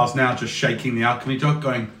 Kilgar's now just shaking the alchemy jug,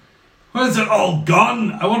 going, where's it all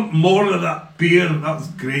gone? I want more of that beer. That was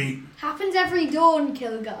great. Happens every dawn,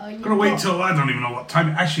 Kilgar. Gotta wait till I don't even know what time.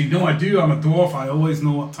 Actually, no, I do. I'm a dwarf. I always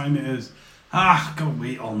know what time it is. Gotta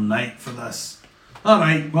wait all night for this. All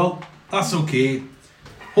right. Well, that's okay.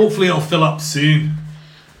 Hopefully, it'll fill up soon.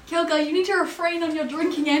 Kilgar, you need to refrain on your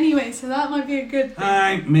drinking anyway, so that might be a good thing.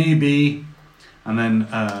 Alright, maybe. And then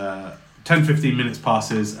 10-15 minutes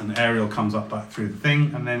passes, and Ariel comes up back through the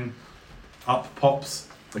thing, and then up pops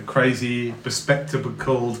the crazy,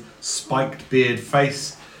 bespectacled, spiked beard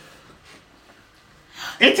face.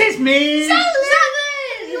 It is me!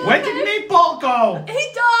 Where did me Paul go?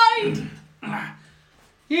 He died!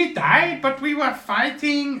 He died, but we were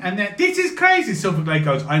fighting, and then this is crazy. Silverglade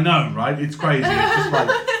goes, I know, right? It's crazy. It's just like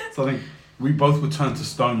something. We both were turned to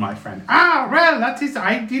stone, my friend. Well, that is.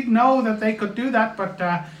 I did know that they could do that, but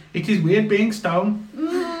it is weird being stone.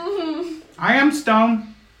 I am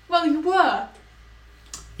stone. Well, you were.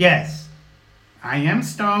 Yes, I am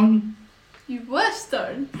stone. You were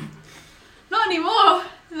Stone. Not anymore,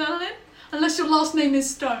 Zanlin. Unless your last name is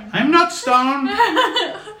Stone. I'm not stone,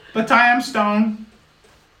 but I am stone.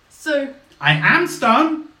 So, I am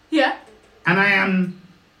stone, yeah. and I am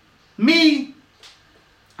me.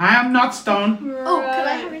 I am not stone. Oh, could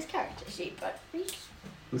I have his character? sheet, but yes,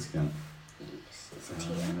 Let's go. it's a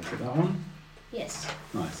tier. Look at that one. Yes.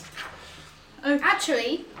 Nice.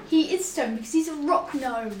 Actually, he is stone because he's a rock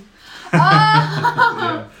gnome.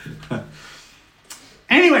 Ah! Yeah.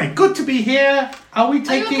 Anyway, good to be here. Are we you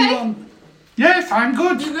taking okay? on? Yes, I'm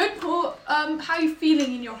good. You good? Or, how are you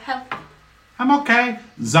feeling in your health? I'm okay.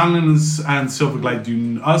 Zanlin and Silverglade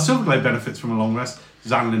do. Silverglade benefits from a long rest.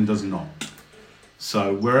 Zanlin does not.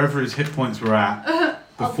 So wherever his hit points were at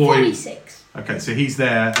before he. 46. Okay, so he's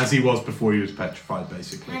there as he was before he was petrified,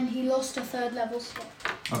 basically. And he lost a 3rd level slot.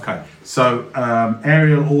 Okay, so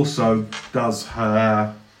Ariel also does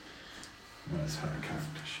her. Where's her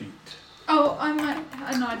character sheet? Oh, I might.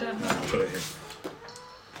 No, I don't know. I'll put it here.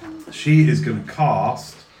 She is going to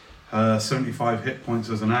cast her 75 hit points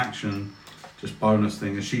as an action, just bonus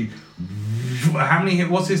thing. And she. How many hit?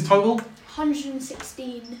 What's his total?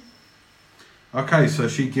 116. Okay, so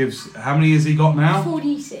she gives. How many has he got now?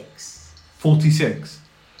 46. 46.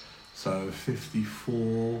 So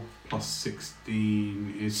 54 plus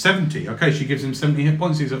 16 is 70. Okay, she gives him 70 hit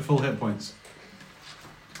points. He's at full hit points.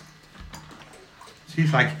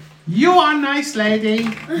 She's like, "You are nice, lady.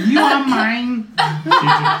 You are mine."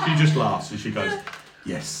 She just laughs and she goes,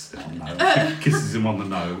 "Yes." Oh no. She kisses him on the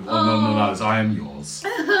nose. On the nose. I am yours.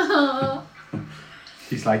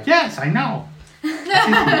 He's like, "Yes, I know.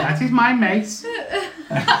 That is my mace."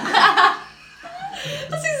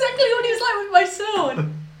 That's exactly what he was like with my sword.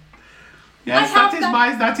 Yes, I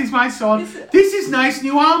have that is my sword. Is it- This is nice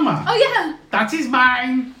new armor. Oh yeah. That is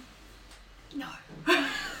mine. No.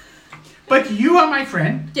 But you are my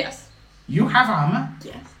friend. Yes. You have armor.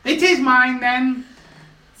 Yes. It is mine then.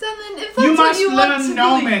 So then, if that's You what must you want learn to believe,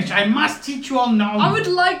 Gnomish. I must teach you all Gnome. I would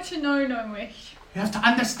like to know Gnomish. You have to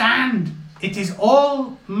understand. It is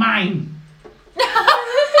all mine.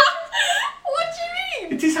 What do you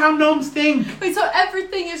mean? It is how gnomes think. Wait, so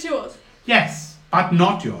everything is yours, Yes, but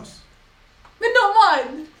not yours. but not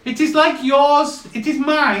mine. It is like yours. It is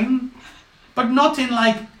mine, but not in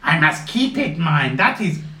like I must keep it mine. That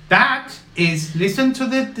is. Listen to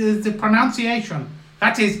the pronunciation.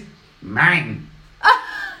 That is mine.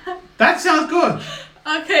 That sounds good.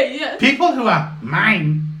 Okay, yes. People who are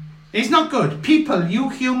mine is not good. People, you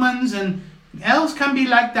humans and elves can be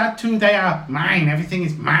like that too. They are mine. Everything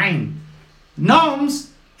is mine. Gnomes,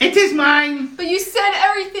 it is mine. But you said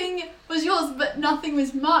everything was yours, but nothing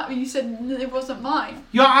was mine. You said it wasn't mine.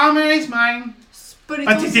 Your armor is mine, But it's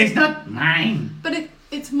but also, it is not mine. But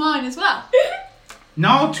it's mine as well.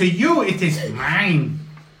 No, to you it is mine.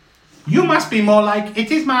 You must be more like it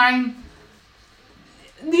is mine.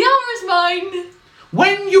 The armor is mine.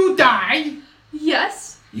 When you die,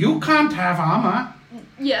 Yes. you can't have armor,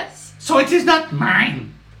 Yes. so it is not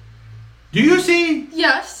mine. Do you see?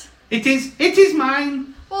 Yes. It is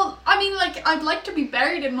mine. Well, I mean, like, I'd like to be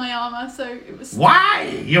buried in my armor, so it was.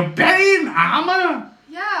 Why? You're burying armor?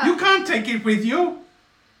 Yeah. You can't take it with you.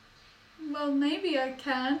 Well, maybe I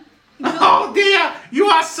can. Oh dear, you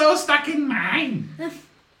are so stuck in mine.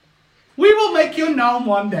 We will make you gnome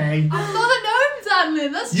one day. I'm not a gnome,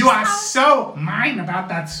 Zanlin. That's You just are how... so mine about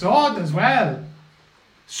that sword as well.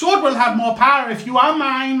 Sword will have more power if you are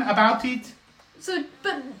mine about it. So,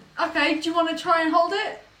 but okay. Do you want to try and hold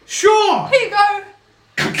it? Sure. Here you go.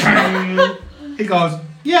 He goes,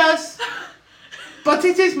 yes, but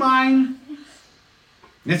it is mine.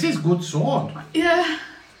 This is good sword. Yeah.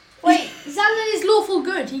 Wait, Zanlin is lawful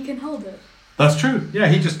good. He can hold it. That's true. Yeah,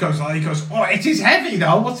 he just goes like, oh, it is heavy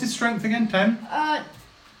though. What's his strength again? 10?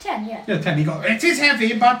 10, yeah. Yeah, 10. He goes, it is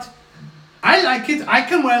heavy, but I like it. I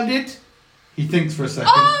can weld it. He thinks for a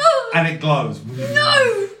second, Oh! and it glows.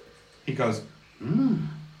 No. He goes,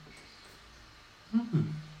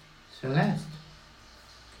 Celeste.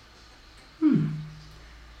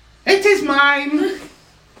 It is mine.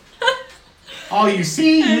 Oh, you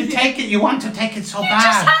see, you take it. You want to take it so You bad.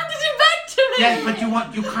 just handed it back to me. Yes,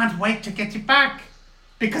 but you can't wait to get it back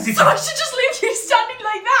because it's. So I should just leave you standing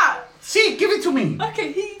like that. See, give it to me.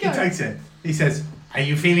 Okay, here you He go. takes it. He says, "Are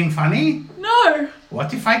you feeling funny? No.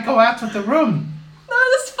 What if I go out of the room?" No,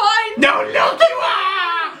 that's fine. No, look,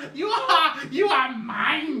 you are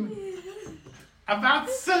mine. About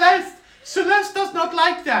Celeste. Celeste does not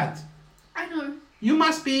like that. I know. You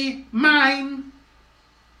must be mine.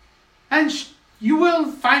 And you will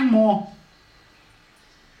find more.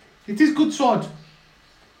 It is good sword.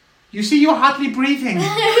 You see, you're hardly breathing.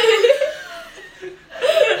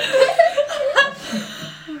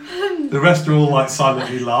 The rest are all like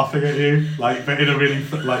silently laughing at you, like, but in a really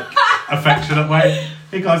like affectionate way.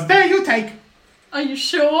 He goes, "There, you take. Are you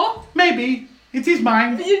sure? Maybe it is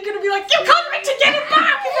mine. You're gonna be like, you can't wait to get it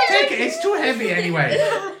back. Take it. It's too heavy anyway."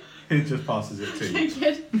 He just passes it to you. Take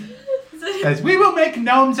it. Says, we will make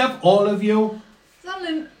gnomes of all of you.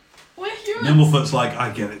 Zanlin, we're humans. Nimblefoot's like,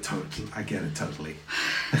 I get it totally.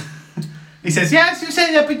 He says, yes, you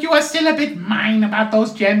say that, but you are still a bit mine about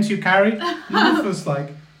those gems you carry. Nimblefoot's like,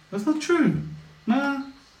 that's not true. Nah.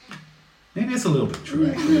 Maybe it's a little bit true,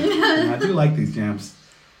 actually. I do like these gems.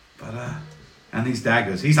 But, and these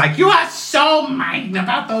daggers. He's like, you are so mine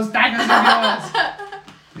about those daggers of yours.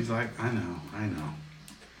 He's like, I know.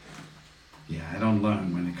 Yeah, I don't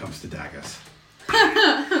learn when it comes to daggers.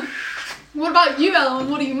 What about you, Ellen?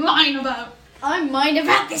 What are you mine about? I'm mine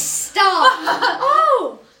about this star.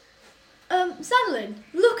 Oh! Zanlin,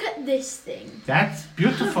 look at this thing. That's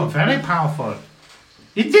beautiful, very powerful.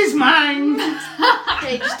 It is mine.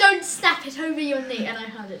 Okay, just don't snap it over your knee, and I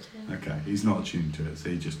hand it to him. Okay, he's not attuned to it, so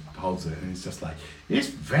he just holds it and he's just like, it's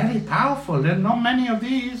very powerful. There are not many of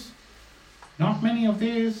these. Not many of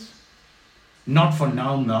these. Not for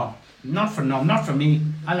Gnome, though. Not for Gnome, not for me.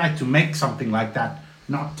 I like to make something like that.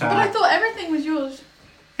 Not. But I thought everything was yours.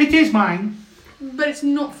 It is mine. But it's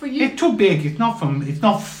not for you. It's too big. It's not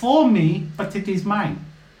for me, but it is mine.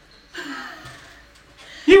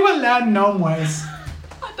 You will learn Gnome ways.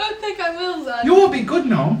 I don't think I will, Zan. You will be good,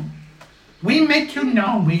 Gnome. We make you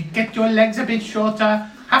Gnome. We get your legs a bit shorter.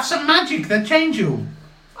 Have some magic that change you.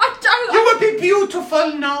 I don't. You would be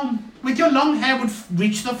beautiful, Gnome. With your long hair would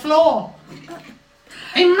reach the floor.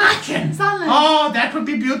 Imagine. Zanlin. Oh, that would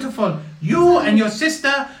be beautiful. You and your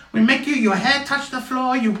sister, we make your hair touch the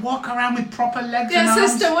floor. You walk around with proper legs and Yeah,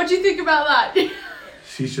 arms. sister, what do you think about that?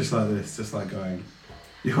 She's just like this, just like going,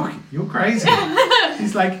 you're crazy.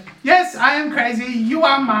 She's like, yes, I am crazy. You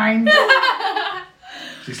are mine.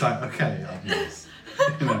 She's like, okay, I'm yours.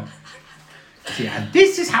 You know. See, and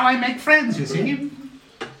this is how I make friends, you see.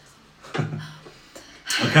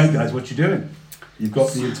 Okay, guys, what you doing? You've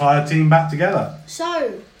got the entire team back together.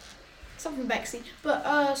 So, something Bexy,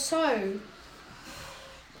 but so,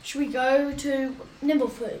 should we go to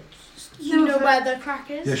Nimblefoot? You know where the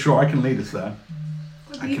crack is? Yeah, sure, I can lead us there.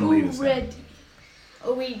 Are I we can all lead us there. ready?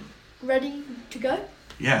 Are we ready to go?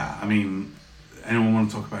 Yeah, I mean, anyone want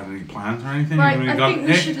to talk about any plans or anything? Right, Anybody I think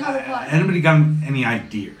we should have a plan. Anybody got any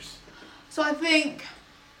ideas? So I think...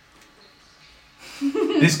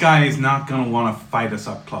 This guy is not going to want to fight us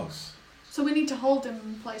up close. So we need to hold him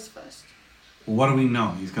in place first. Well, what do we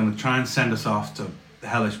know? He's going to try and send us off to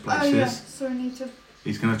hellish places. Oh yeah, so we need to...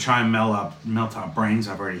 He's going to try and melt our brains.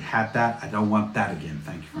 I've already had that. I don't want that again.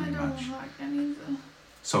 Thank you I very don't much. like any either.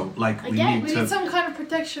 So, like, we Again, need We to... need some kind of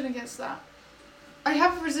protection against that. I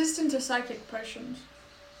have resistance to psychic potions.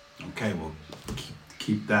 Okay, well,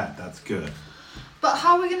 keep that. That's good. But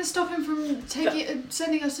how are we going to stop him from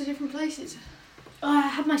sending us to different places? I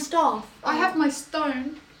have my staff. I have my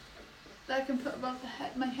stone that I can put above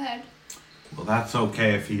my head. Well, that's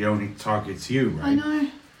okay if he only targets you, right? I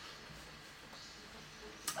know.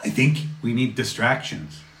 I think we need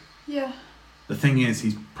distractions. Yeah. The thing is,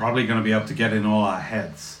 he's probably going to be able to get in all our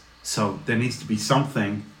heads. So there needs to be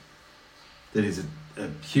something that is a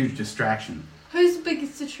huge distraction. Who's the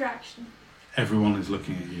biggest distraction? Everyone is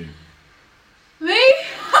looking at you. Me?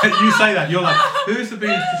 You say that, you're like, who's the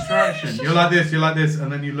biggest distraction? You're like this,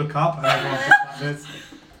 and then you look up and everyone's just like this.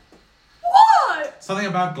 What? Something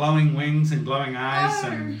about glowing wings and glowing eyes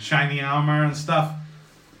and shiny armor and stuff.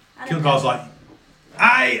 Kilgore's like,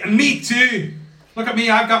 aye, and me too. Look at me,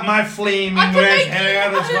 I've got my flaming red hair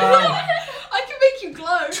as well. I can make you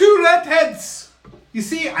glow. 2 redheads. You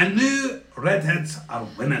see, I knew redheads are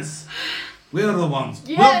winners. We're the ones.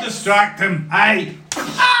 Yes. We'll distract him. Aye.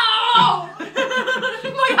 Ow!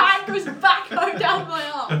 My hand goes back down my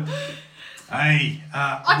arm. Aye.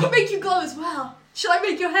 I can make you glow as well. Should I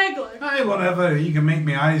make your hair glow? Aye, whatever. You can make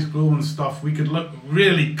my eyes glow and stuff. We could look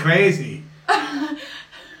really crazy.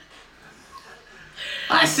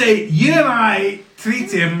 I say, you and I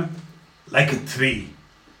treat him like a tree.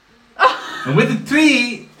 And with a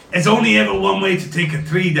tree, there's only ever one way to take a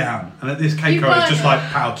tree down. And at this Keiko is just like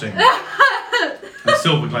pouting. And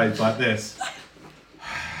Silverglade's like this.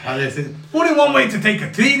 Like this. There's only one way to take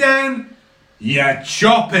a tree down. You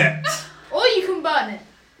chop it. Or you can burn it.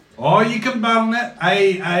 Or you can burn it.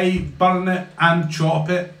 I burn it and chop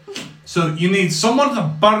it. So you need someone to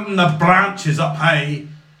burn the branches up high.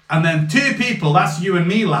 And then 2 people, that's you and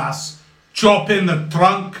me, lass, chop in the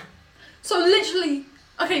trunk. So literally,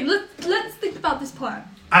 okay, let's think about this plan.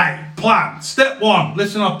 Aye, plan. Step 1.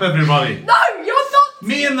 Listen up, everybody. No, you're not.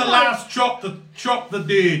 Me and the lass chop the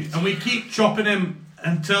dude, and we keep chopping him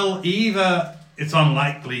until either it's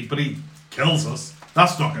unlikely, but he kills us.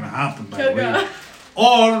 That's not going to happen, by the way.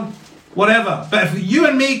 Or whatever. But if you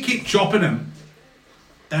and me keep chopping him,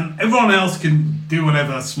 then everyone else can do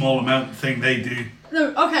whatever small amount of thing they do.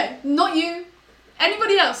 No, okay, not you.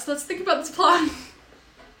 Anybody else? Let's think about this plan.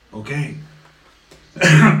 Okay.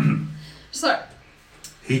 So,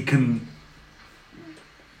 He can.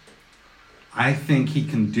 I think he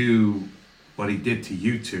can do what he did to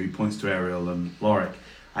you two. He points to Ariel and Lorik.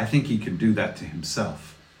 I think he can do that to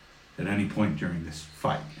himself at any point during this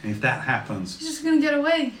fight. And if that happens, he's just gonna get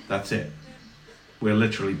away. that's it. We're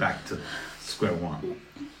literally back to square one.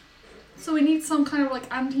 So we need some kind of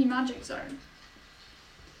like anti-magic zone.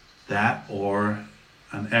 That or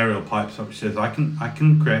an Ariel pipes up. She says, I can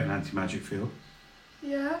create an anti-magic field,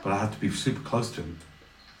 Yeah. but I have to be super close to him.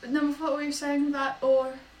 But then I thought we were saying that,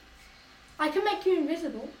 or... I can make you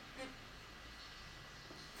invisible.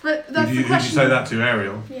 But Did that's you, the did you question. say that to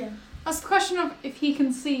Ariel? Yeah. That's the question of if he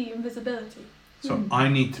can see invisibility. So I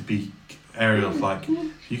need to be Ariel's like,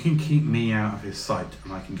 if you can keep me out of his sight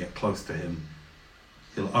and I can get close to him,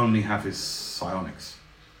 he'll only have his psionics.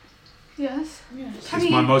 Yes. Yes. Can It's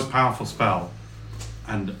he- my most powerful spell,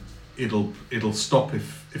 and it'll stop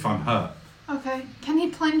if I'm hurt. Okay. Can he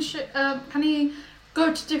plunge? Can he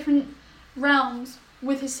go to different realms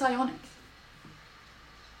with his psionics?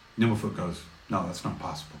 Nimblefoot goes, no, that's not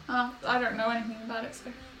possible. I don't know anything about it,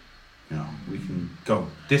 so. You know, we can go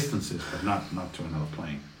distances, but not to another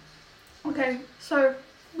plane. Okay, so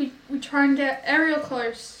we try and get Ariel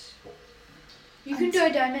close. You can do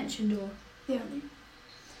a dimension door. Yeah.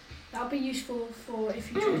 That'll be useful for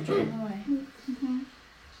if you try to run away. Mm-hmm.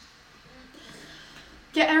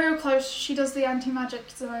 Get Ariel close. She does the anti-magic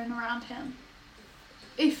zone around him.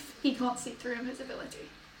 If he can't see through invisibility,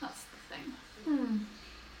 that's the thing. Hmm.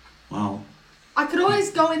 Well, I could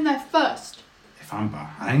always go in there first. if I'm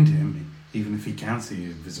behind him, even if he can see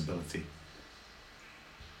invisibility,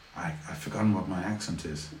 I've forgotten what my accent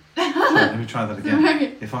is. So let me try that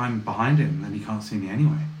again. If I'm behind him, then he can't see me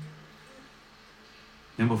anyway.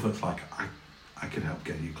 Nimblefoot's like, I could help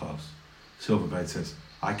get you close. Silverblade says,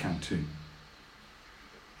 I can too.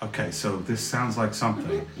 Okay, so this sounds like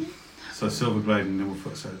something. So Silverblade and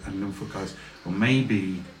Nimblefoot goes, well,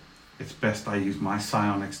 maybe it's best I use my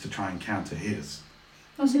psionics to try and counter his.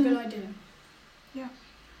 That's a good idea. Yeah.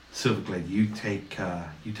 Silverblade, you take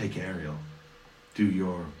Ariel, do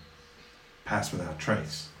your pass without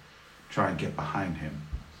trace, try and get behind him.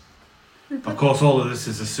 Of course, all of this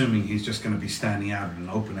is assuming he's just going to be standing out in an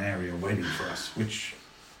open area waiting for us, which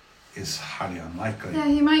is highly unlikely. Yeah,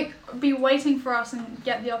 he might be waiting for us and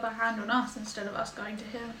get the upper hand on us instead of us going to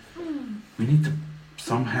him. Hmm. We need to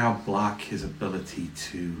somehow block his ability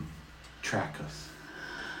to track us,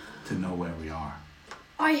 to know where we are.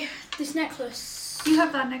 This necklace. You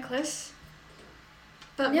have that necklace.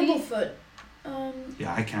 But Nimblefoot.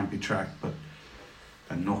 Yeah, I can't be tracked, but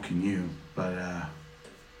and nor can you. But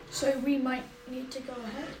So we might need to go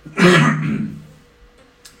ahead.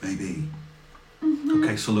 maybe. Mm-hmm.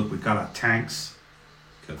 Okay, so look, we've got our tanks.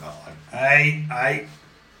 Could go like, hey,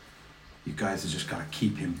 you guys have just got to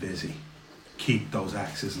keep him busy. Keep those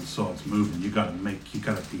axes and swords moving. You got to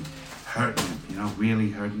be hurting him. You know,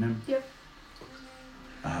 really hurting him. Yep.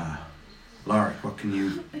 Lorik, what can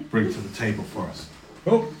you bring to the table for us?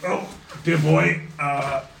 Oh, dear boy.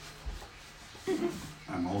 I'm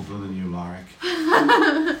older than you, Lorik.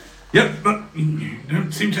 Yep, but you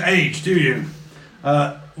don't seem to age, do you?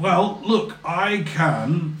 Well, look, I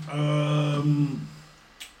can.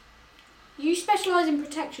 You specialise in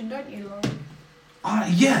protection, don't you,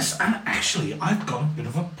 Lauren? Yes, and actually, I've got a bit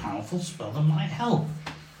of a powerful spell that might help.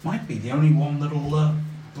 Might be the only one that'll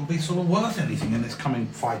be sort of worth anything in this coming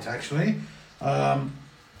fight, actually.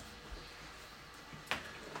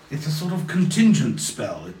 It's a sort of contingent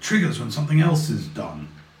spell. It triggers when something else is done.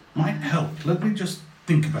 Might help. Let me just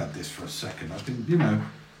think about this for a second. I think,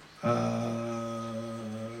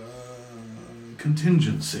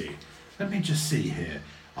 contingency. Let me just see here.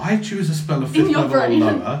 I choose a spell of 5th level or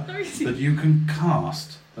lower that you can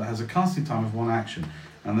cast, that has a casting time of 1 action,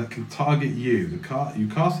 and that can target you. You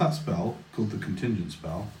cast that spell, called the contingent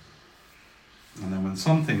spell, and then when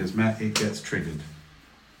something is met, it gets triggered.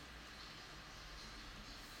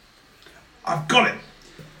 I've got it!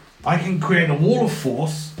 I can create a wall of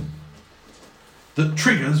force that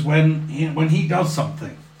triggers when he does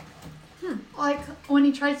something. Like when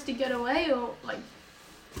he tries to get away, or like.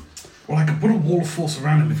 Well, I could put a wall of force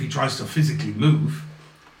around him if he tries to physically move.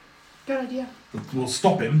 Good idea. That will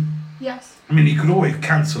stop him. Yes. I mean, he could always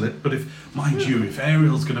cancel it, but mind you, if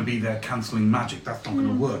Ariel's going to be there cancelling magic, that's not going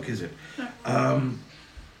to work, is it? No.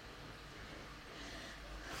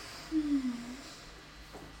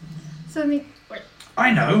 So I mean, wait.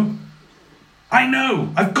 I know!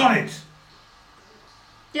 I've got it!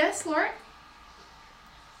 Yes, Laura?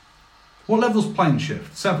 What level's plane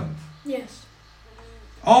shift? 7th? Yes.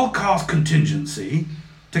 I'll cast contingency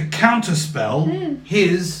to counterspell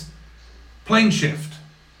his plane shift.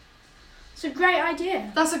 It's a great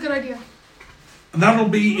idea. That's a good idea. And that'll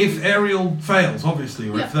be if Ariel fails, obviously,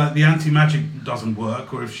 or if Yeah. the anti-magic doesn't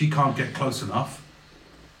work, or if she can't get close enough.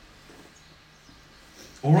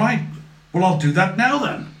 All right. Well, I'll do that now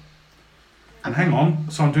then. And hang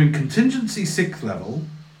on. So I'm doing contingency 6th level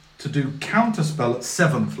to do counterspell at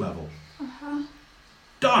 7th level.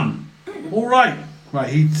 Done. All right. Right.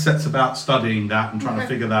 He sets about studying that and trying to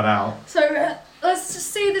Okay. figure that out. So let's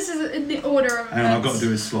just see this is in the order of And I've got to events. do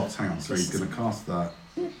his slots. Hang on. So he's going to cast that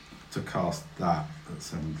at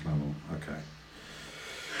 7th level. Okay.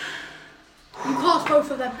 You cast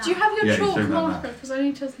both of them now. Do you have your Yeah, he's chalk doing that now. marker? Because I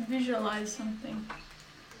need to visualize something.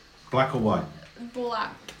 Black or white?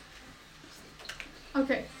 Black.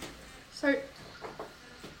 Okay. So,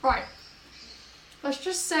 right. Let's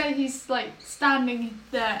just say he's like standing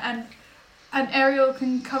there, and Ariel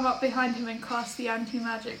can come up behind him and cast the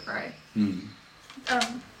anti-magic ray.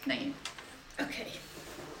 Name. Okay.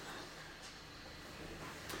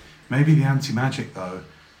 Maybe the anti-magic, though,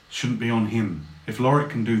 shouldn't be on him. If Lorik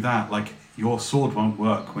can do that, like, your sword won't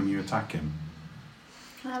work when you attack him.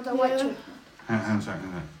 Can I have that white chalk? Hang on a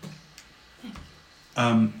second.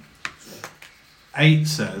 8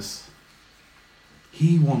 says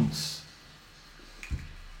he wants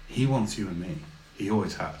you and me. He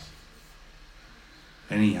always has.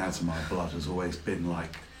 Any Azamar blood has always been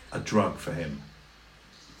like a drug for him.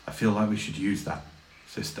 I feel like we should use that,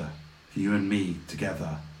 sister. You and me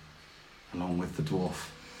together, along with the dwarf.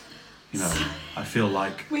 You know, I feel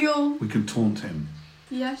like We can taunt him.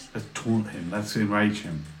 yes. Let's taunt him. Let's enrage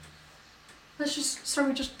him. Let's just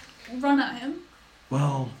we just run at him.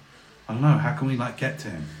 Well, I don't know. How can we get to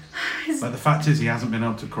him? But the fact is, he hasn't been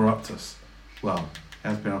able to corrupt us. Well, he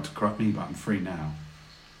has been able to corrupt me, but I'm free now.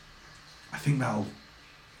 I think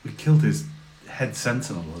we killed his head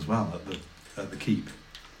sentinel as well at the keep.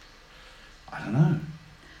 I don't know.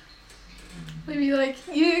 Maybe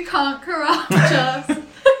you can't corrupt us.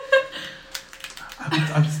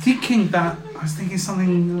 I was thinking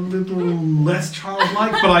something a little less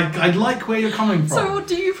childlike, but I like where you're coming from. So what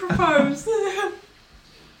do you propose?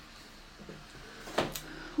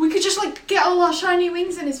 We could just get all our shiny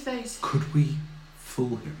wings in his face. Could we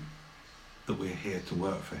fool him that we're here to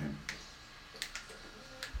work for him?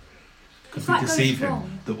 Could If we that goes deceive him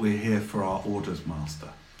wrong- that we're here for our orders, master?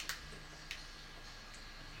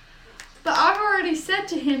 But I've already said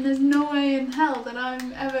to him, there's no way in hell that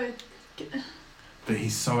I'm ever. But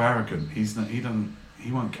he's so arrogant. He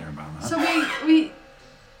won't care about that.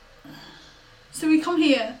 So we come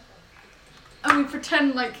here, and we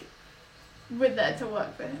pretend like we're there to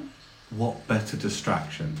work for him. What better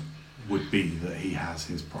distraction would be that he has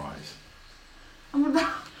his prize? And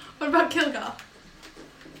what about Kilgar?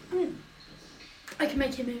 I can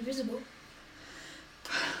make him invisible.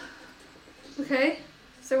 Okay,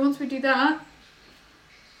 so once we do that,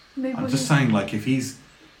 maybe I'm we just saying, if he's...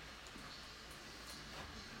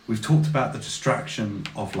 We've talked about the distraction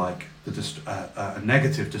of, a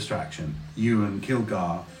negative distraction, you and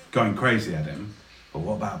Kilgar going crazy at him, but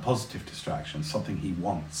what about a positive distraction, something he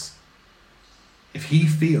wants? If he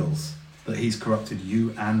feels that he's corrupted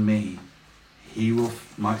you and me, he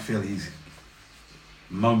might feel he's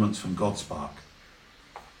moments from Godspark.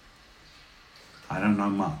 I don't know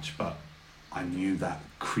much, but I knew that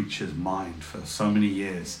creature's mind for so many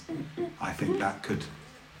years. I think that could...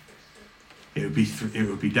 It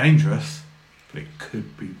would be dangerous, but it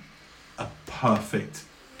could be a perfect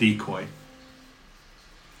decoy.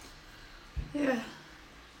 Yeah.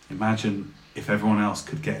 Imagine if everyone else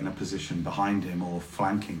could get in a position behind him or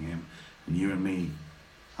flanking him, and you and me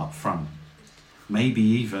up front. Maybe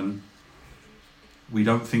even we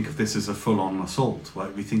don't think of this as a full-on assault.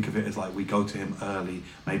 We think of it as we go to him early,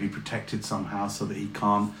 maybe protected somehow so that he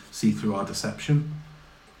can't see through our deception.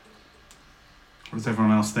 What does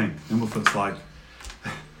everyone else think? Nimblefoot's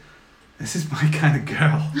this is my kind of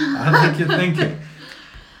girl. I don't think you're thinking.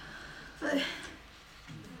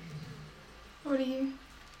 What are you?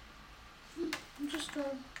 I'm just the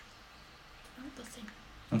thing.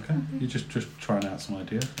 Okay, you're just trying out some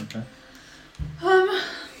ideas. Okay.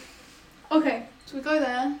 Okay, so we go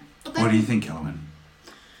there. But then What do you think, Elwyn?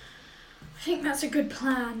 I think that's a good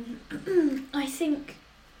plan. I think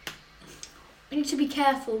we need to be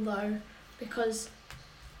careful though, because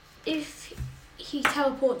if he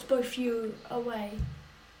teleports both you away.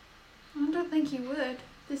 I don't think he would.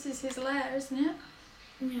 This is his lair, isn't it?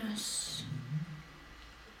 Yes.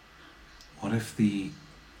 What if the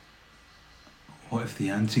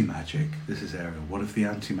anti-magic, this is Ariel, what if the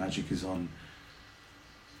anti-magic is on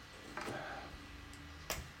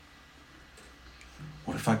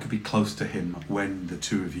if I could be close to him when the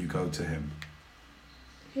two of you go to him?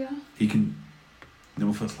 Yeah. He can...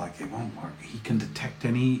 Nimblefoot's like, it won't work. He can detect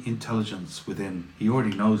any intelligence within. He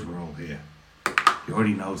already knows we're all here. He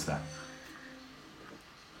already knows that.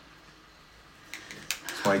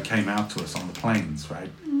 That's why he came out to us on the plains,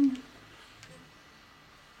 right?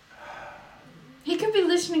 He could be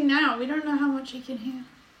listening now. We don't know how much he can hear.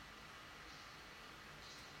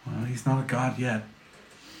 Well, he's not a god yet.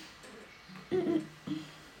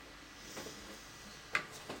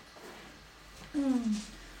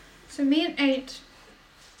 So me and 8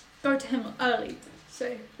 go to him early.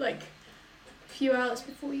 So, like, a few hours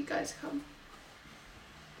before you guys come.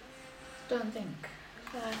 Don't think.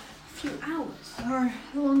 A few hours. Or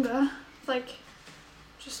longer. Like,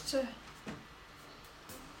 just to...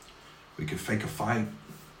 We could fake a fight.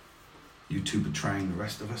 You two betraying the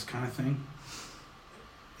rest of us kind of thing.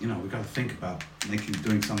 You know, we got to think about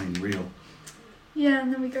doing something real. Yeah,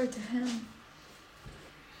 and then we go to him.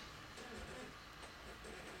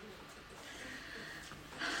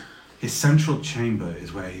 His central chamber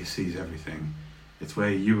is where he sees everything. It's where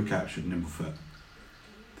you were captured, Nimblefoot.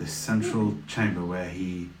 This central chamber where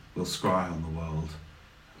he will scry on the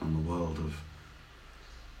world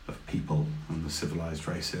of people and the civilized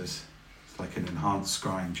races. It's like an enhanced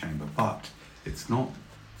scrying chamber, but it's not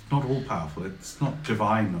all powerful. It's not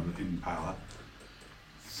divine in power.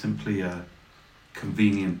 It's simply a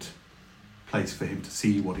convenient place for him to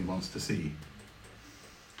see what he wants to see.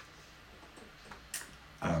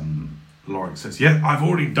 Lorik says, "Yeah, I've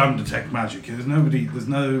already done detect magic. There's nobody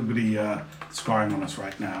scrying on us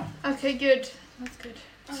right now." Okay, good. That's good.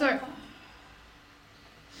 So,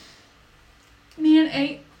 me and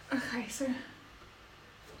 8. Okay, so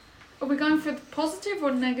are we going for the positive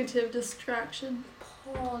or negative distraction?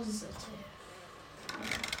 Positive.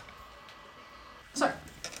 So,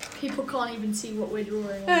 People can't even see what we're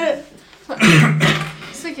drawing.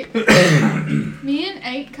 so me and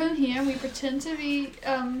 8 come here. We pretend to be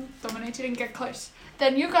dominated and get close.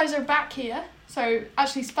 Then you guys are back here. So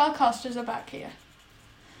actually, spellcasters are back here.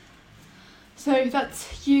 So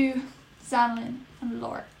that's you, Zanlin, and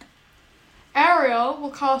Lorik. Ariel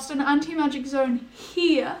will cast an anti-magic zone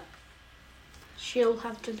here She'll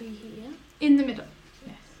have to be here. in the middle.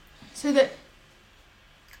 Yes. So that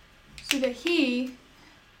he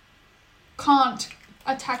can't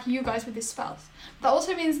attack you guys with his spells. That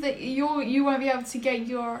also means that you won't be able to get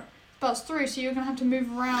your spells through, so you're gonna have to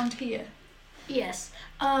move around here. Yes.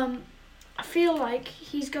 I feel like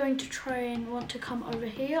he's going to try and want to come over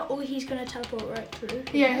here, or he's going to teleport right through.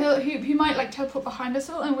 Yeah, he might like teleport behind us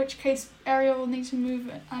all, in which case Ariel will need to move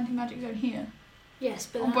anti-magic zone here. Yes,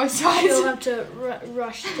 but on both sides. He'll have to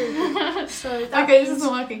rush through. So that okay, this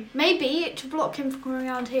isn't working. Maybe to block him from coming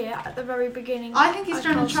around here at the very beginning. I think he's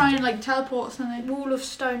trying to like teleport something. Wall of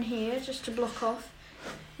stone here, just to block off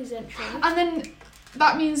his entry. And then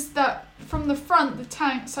that means that from the front, the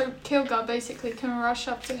tank, so Kilgar basically can rush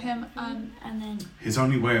up to him and then... His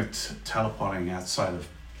only way of teleporting outside of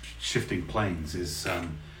shifting planes is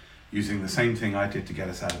using the same thing I did to get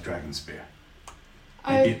us out of Dragonspear.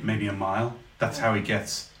 Maybe a mile. That's how he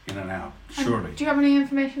gets in and out, surely. Do you have any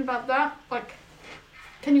information about that? Like,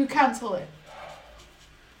 can you cancel it?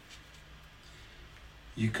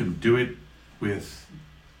 You can do it with...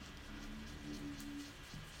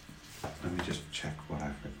 Let me just check what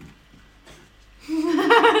I've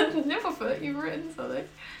written. Nimblefoot, you've written something.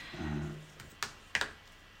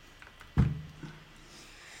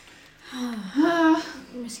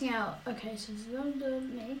 Missing out. Okay, so Zelda,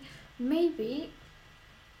 me. Maybe...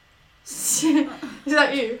 Is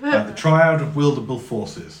that you? The triad of wieldable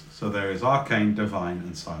forces. So there is arcane, divine,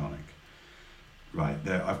 and psionic. Right,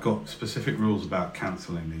 there. I've got specific rules about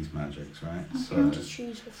cancelling these magics, right? Okay.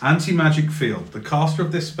 So, anti-magic field. The caster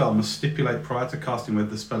of this spell must stipulate prior to casting whether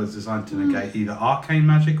the spell is designed to negate either arcane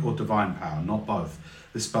magic or divine power, not both.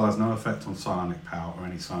 This spell has no effect on psionic power or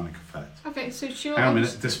any psionic effect. Okay, so she'll... Hang on a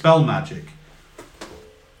minute. Dispel magic.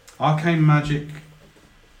 Arcane magic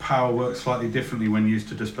power works slightly differently when used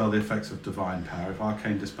to dispel the effects of divine power. If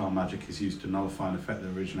arcane dispel magic is used to nullify an effect that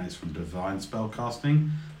originates from divine spell casting,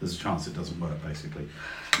 there's a chance it doesn't work, basically.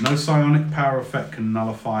 No psionic power effect can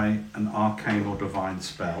nullify an arcane or divine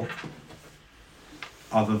spell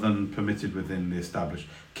other than permitted within the established.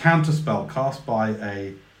 Counterspell cast by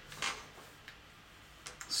a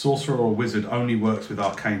sorcerer or wizard only works with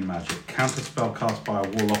arcane magic. Counterspell cast by a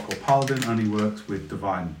warlock or paladin only works with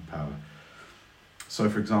divine power. So,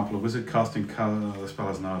 for example, a wizard casting the spell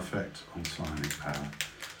has no effect on psionic power.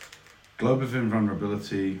 Globe of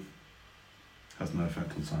Invulnerability has no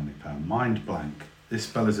effect on psionic power. Mind Blank. This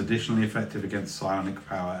spell is additionally effective against psionic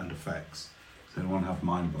power and effects. Does anyone have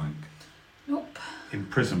mind blank? Nope.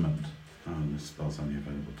 Imprisonment. Oh, this spell's only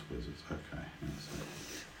available to wizards.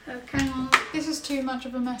 Okay. Okay. Hang on. This is too much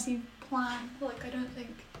of a messy plan. Like, I don't think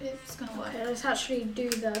it's gonna work. Okay, let's actually do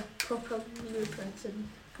the proper blueprints and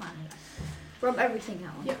plan it out. Rub everything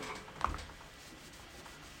out. Yep.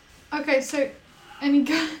 Okay, so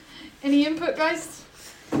any input, guys?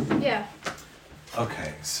 Yeah.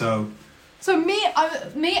 Okay, so So me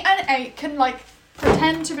and 8 can like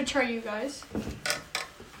pretend to betray you guys.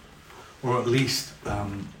 or at least,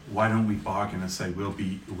 why don't we bargain and say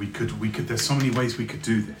we could. There's so many ways we could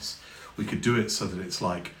do this. We could do it so that it's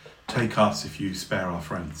like, take us if you spare our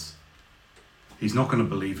friends. He's not going to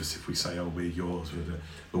believe us if we say, oh, we're yours,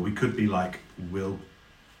 but we could be like, we'll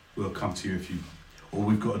come to you if you. All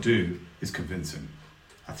we've got to do is convince him.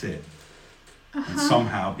 That's it. And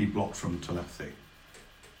somehow be blocked from telepathy.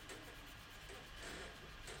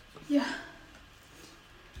 Yeah.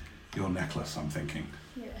 Your necklace, I'm thinking.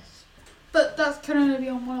 Yes. But that can only be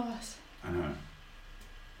on one of us. I know.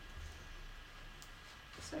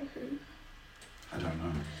 So who? I don't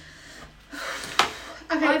know.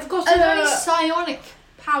 Okay, I've got are there a- any psionic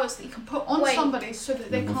powers that you can put on Wait. somebody so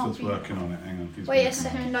that they can't Wolford's be... working on it. Hang on. He's Wait a working on it.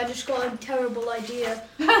 second, I just got a terrible idea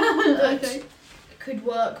that Okay. could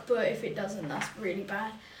work, but if it doesn't, that's really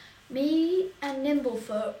bad. Me and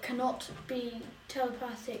Nimblefoot cannot be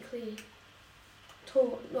telepathically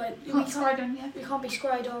taught. Like You can't stride on, yeah. we can't be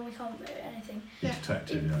scried on. We can't do anything. Yeah.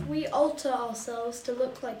 Detected, If yeah. we alter ourselves to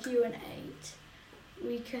look like you and 8,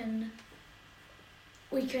 we can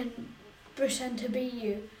pretend to be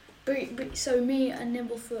you. So me and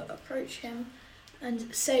Nimblefoot approach him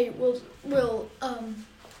and say we'll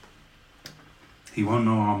He won't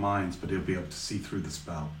know our minds, but he'll be able to see through the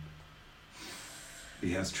spell.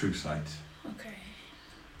 He has true sight. okay.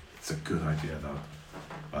 It's a good idea, though.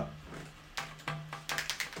 But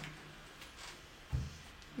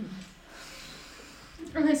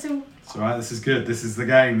Okay, so it's alright, this is good. This is the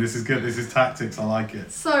game. This is good. This is tactics. I like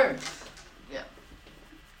it. yeah.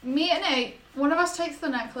 Me and 8, one of us takes the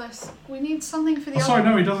necklace. We need something for the Oh, other. sorry,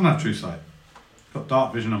 no, he doesn't have true sight. He's got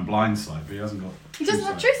dark vision and blind sight, but he hasn't got. He doesn't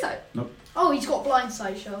have true sight. Oh, he's got blind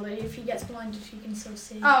sight, Shirley. If he gets blinded, he can still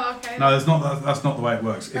see. Oh, okay. No, that's not the way it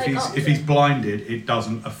works. If Like if he's blinded, it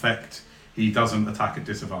doesn't affect. He doesn't attack at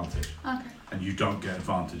disadvantage, Okay. and you don't get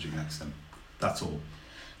advantage against him. That's all.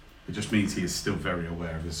 It just means he is still very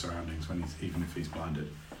aware of his surroundings even if he's blinded.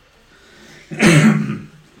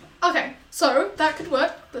 Okay, so that could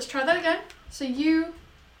work. Let's try that again. So you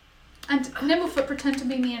and Nimblefoot pretend to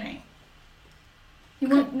be me and 8. He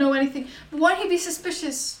won't know anything. But won't he be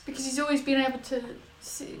suspicious because he's always been able to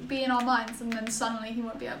be in our minds and then suddenly he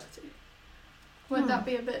won't be able to? Won't that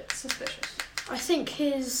be a bit suspicious? I think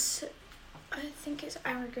it's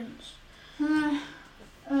arrogance.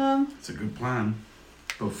 It's a good plan,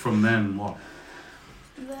 but from then what?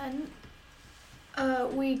 Then,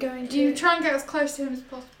 we're going to. You try and get as close to him as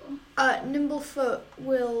possible. Nimblefoot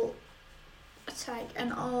will attack,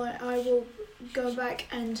 and I will go back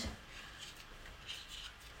and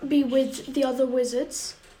be with the other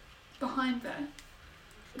wizards Behind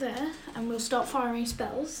there. and we'll start firing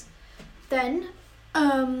spells. Then,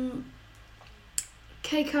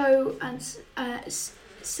 Keiko and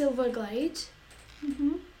Silverglade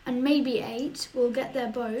Mm-hmm. and maybe 8 will get their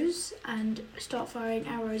bows and start firing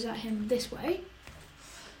arrows at him this way.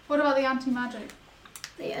 What about the anti-magic?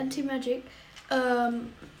 The anti-magic, I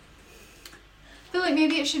feel like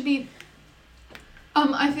maybe it should be...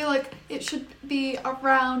 I feel like it should be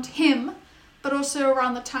around him, but also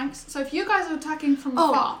around the tanks. So if you guys are attacking from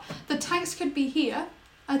afar, the tanks could be here,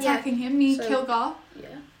 attacking him, me, So- Kilgar.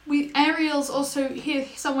 yeah. Ariel's also here,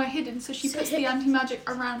 somewhere hidden, so she So puts hit- the anti-magic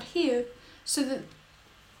around here, so that...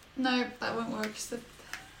 No, that won't work,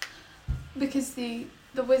 because the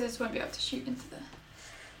wizards won't be able to shoot into there.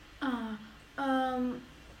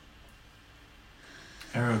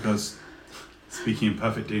 Ariel goes, speaking in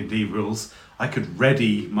perfect D&D rules, I could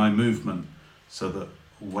ready my movement so that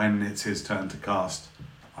when it's his turn to cast,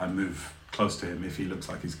 I move close to him if he looks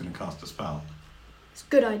like he's going to cast a spell. It's a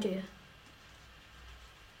good idea.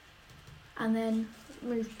 And then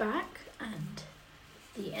move back, and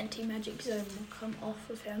the anti-magic zone will come off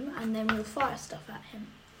of him, and then we'll fire stuff at him.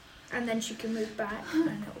 And then she can move back,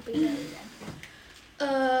 and it will be there again.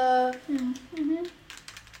 Mm-hmm.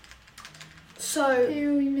 So,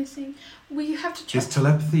 Who are we missing? We have to check. His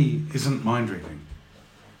telepathy isn't mind reading.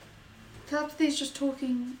 Telepathy's just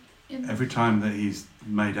talking in... Every time that he's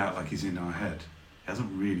made out like he's in our head, he hasn't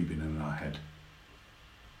really been in our head.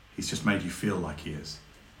 He's just made you feel like he is.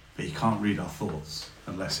 But he can't read our thoughts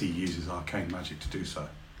unless he uses arcane magic to do so.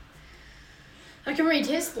 I can read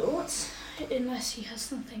his thoughts. unless he has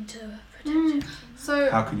something to protect him. So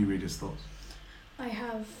How can you read his thoughts? I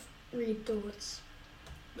have read thoughts.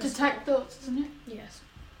 detect thoughts, isn't it? Yes.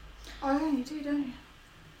 Oh, yeah, you do, don't you?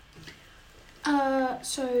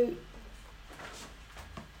 So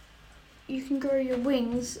you can grow your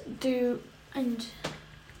wings, and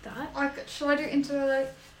that Shall I do into the light?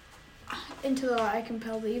 into the light. I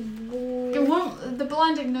compel thee. It won't. The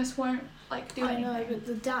blindingness won't like do I anything. know,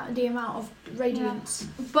 but the amount of radiance.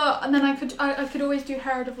 But and then I could always do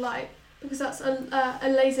Herald of Light because that's a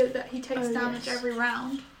laser that he takes damage yes. every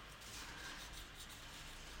round.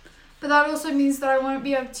 But that also means that I won't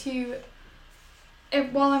be able to.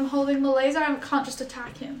 While I'm holding the laser, I can't just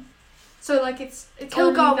attack him. So like it's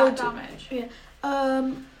only that damage.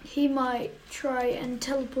 He might try and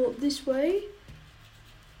teleport this way.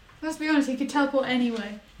 Let's be honest, he could teleport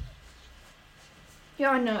anyway. Yeah,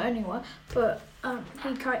 I know, anyway. But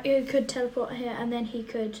he could teleport here, and then he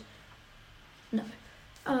could. No.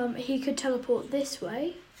 He could teleport this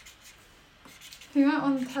way. He might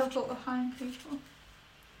want to teleport behind people.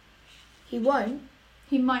 He won't.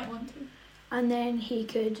 He might want to. And then he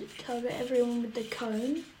could target everyone with the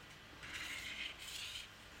cone.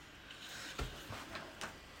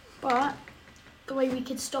 But the way we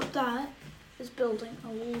could stop that is building a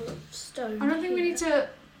wall of stone. I don't think we need to.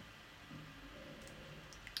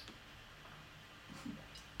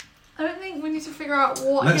 I don't think we need to figure out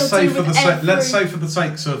what Let's he'll say do for with the every... let's say for the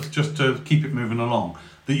sakes of just to keep it moving along,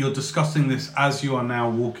 that you're discussing this as you are now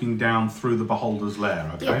walking down through the Beholder's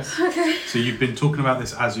Lair. Okay. Yes. Okay. So you've been talking about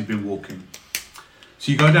this as you've been walking.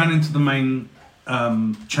 So you go down into the main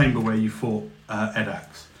chamber where you fought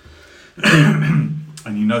Edax,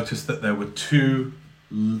 and you notice that there were two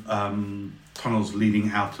tunnels leading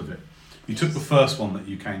out of it. You took the first one that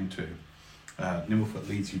you came to. Nimblefoot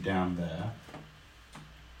leads you down there.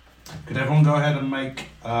 Could everyone go ahead and make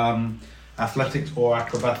athletics or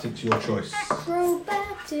acrobatics your choice?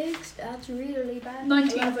 Acrobatics, that's really bad.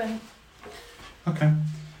 19. 11. Okay.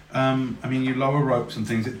 I mean, you lower ropes and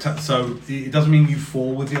things. So it doesn't mean you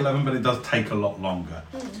fall with the 11, but it does take a lot longer.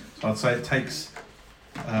 So I'd say it takes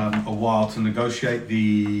a while to negotiate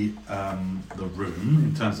the room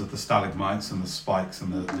in terms of the stalagmites and the spikes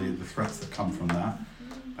and the threats that come from that.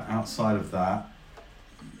 But outside of that,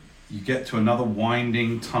 you get to another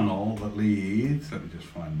winding tunnel that leads. Let me just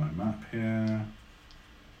find my map here.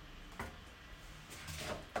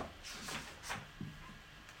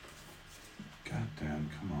 God damn,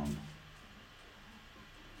 come on.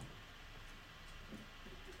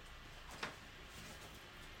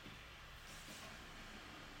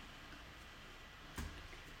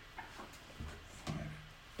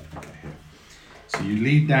 Okay, here. So you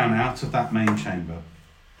lead down out of that main chamber,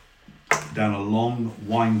 down a long,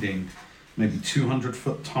 winding, maybe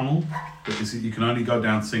 200-foot tunnel. But you can only go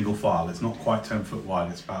down single file. It's not quite 10 foot wide.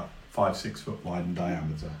 It's about 5-6 foot wide in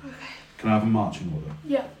diameter. Okay. Can I have a marching order?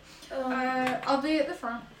 Yeah. I'll be at the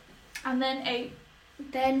front, and then 8.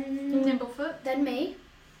 Then Nimblefoot. Then me.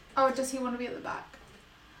 Oh, does he want to be at the back?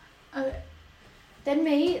 Okay. Then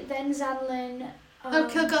me. Then Zanlin.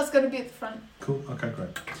 Kilgar's going to be at the front. Cool. Okay,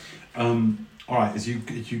 great. All right. As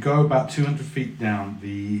you go about 200 feet down,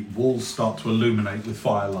 the walls start to illuminate with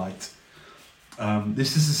firelight.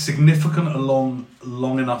 This is a significant, long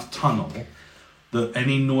enough tunnel that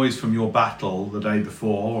any noise from your battle the day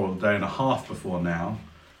before or the day and a half before now,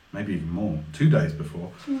 maybe even more, 2 days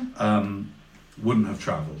before, wouldn't have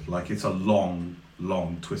travelled. Like, it's a long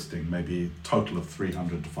twisting, maybe a total of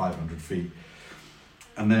 300 to 500 feet.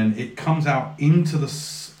 And then it comes out into the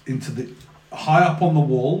high up on the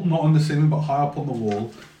wall, not on the ceiling, but high up on the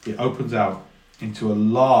wall. It opens out into a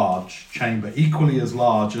large chamber, equally as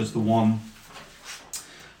large as the one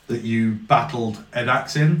that you battled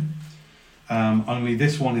Edax in. Only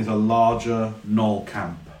this one is a larger gnoll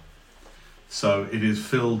camp. So it is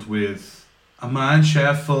filled with a mine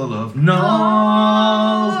shaft full of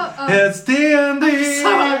gnolls. It's D&D.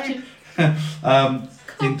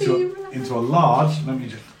 Into a large. Let me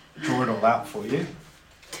just draw it all out for you.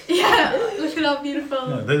 Yeah, look at how beautiful.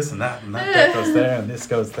 Yeah, this and that goes there, and this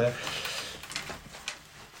goes there.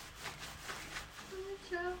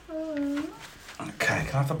 Okay,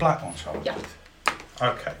 can I have the black one, Charlotte? Yeah.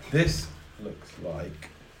 Okay, this looks like.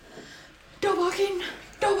 Dobakin,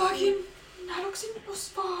 Naloxin plus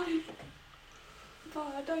Farin.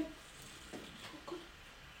 Vardag.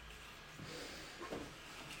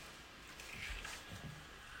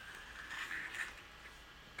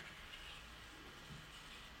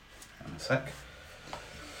 Hang on a sec.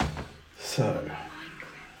 So,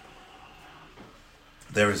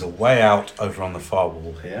 there is a way out over on the far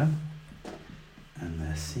wall here, and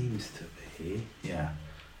there seems to be,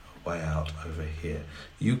 way out over here.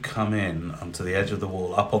 You come in onto the edge of the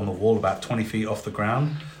wall, up on the wall about 20 feet off the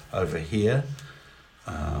ground, over here.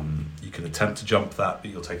 You can attempt to jump that,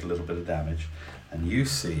 but you'll take a little bit of damage. And you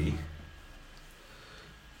see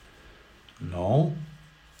Noel.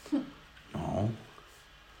 Noel.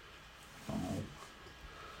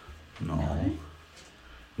 Noel.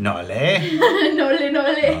 Nolly. Nolly.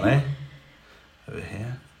 Nolly. Over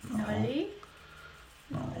here. Nolly.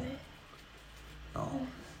 No. No.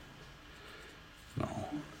 No.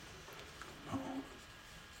 No.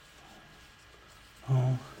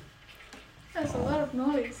 No. That's a lot of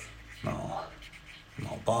noise. No.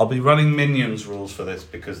 No. But I'll be running minions rules for this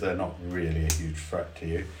because they're not really a huge threat to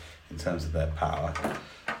you in terms of their power.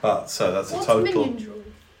 But so that's What's a total. minions rule?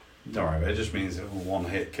 Don't worry, it just means it will one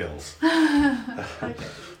hit kills. Okay.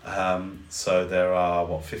 So there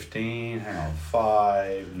are 15? Hang on,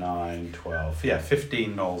 5, 9, 12. Yeah,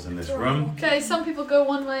 15 Knolls in this room. Okay, some people go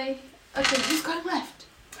one way. Okay, who's going left?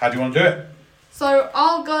 How do you want to do it? So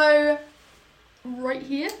I'll go right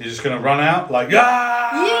here. You're just going to run out like,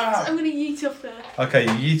 ah! Yeet! I'm gonna yeet off there. Okay,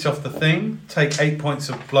 you yeet off the thing. Take 8 points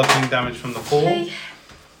of bludgeoning damage from the fall. Okay.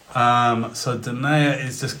 So Danae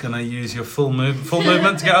is just going to use your full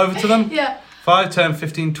movement to get over to them. Yeah. 5, 10,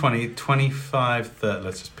 15, 20, 25, 30.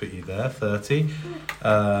 Let's just put you there. 30.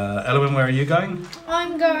 Elwyn, where are you going?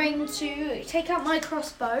 I'm going to take out my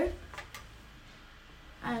crossbow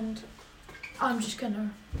and I'm just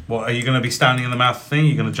gonna. What, are you going to be standing in the mouth of the thing?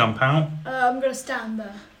 You're going to jump out? I'm gonna stand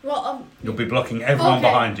there. Well, You'll be blocking everyone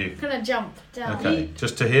behind you. I'm gonna jump down. Okay,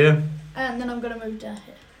 just to here? And then I'm gonna move down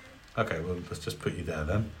here. Okay, well, let's just put you there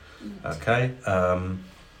then. Okay.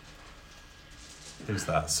 Who's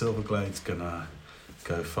that? Silverglade's gonna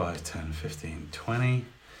go 5, 10, 15, 20.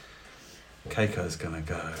 Keiko's gonna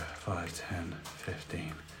go 5, 10,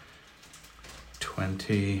 15,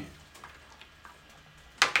 20.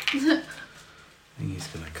 He's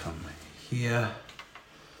gonna come here.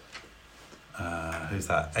 Who's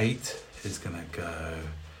that? 8 is gonna go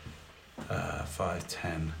 5,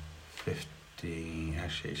 10, 15.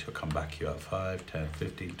 Actually, she'll come back you up. 5, 10,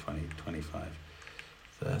 15, 20, 25,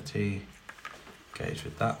 30. Engage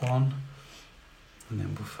with that one. And then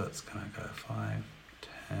Nimblefoot's gonna go 5,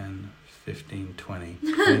 10, 15, 20,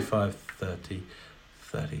 25, 30,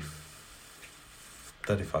 30,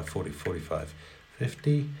 35, 40, 45,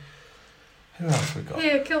 50. Who else we got?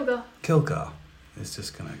 Here, Kilgar. Kilgar is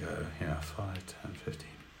just gonna go here. 5, 10, 15,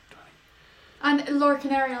 20. And Lorik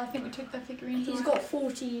and Ariel, I think we took their figurines. He's away. got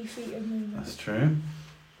 40 feet of movement. That's true.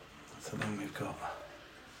 So then we've got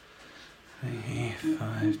 3,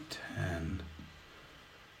 5, 10.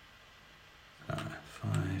 5,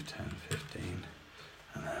 10, 15,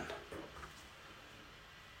 and then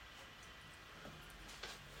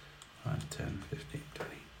 5, 10, 15,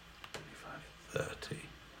 20, 25, 30.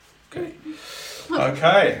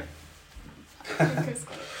 Okay.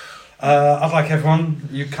 I'd like everyone,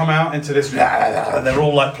 you come out into this, and they're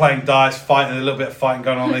all like playing dice, fighting, a little bit of fighting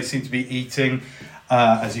going on. They seem to be eating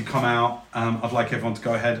as you come out. I'd like everyone to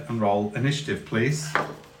go ahead and roll initiative, please.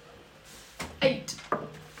 8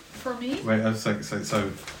 for me. Wait, so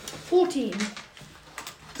 14.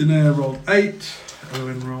 Danae rolled 8,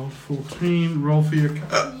 Owen rolled 14. Roll for your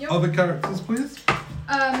Yep. other characters, please.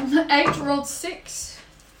 8 rolled 6.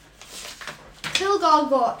 Kilgar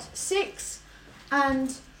got 6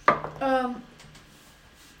 and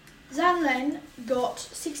Zanlen got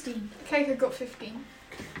 16. Keiko got 15.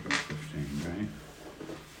 Okay, 15, right.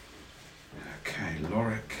 Okay,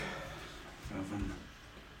 Lorik, Velven,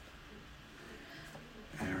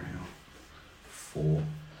 Ariel, 4.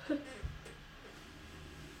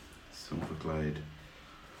 Silverglade,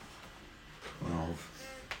 12.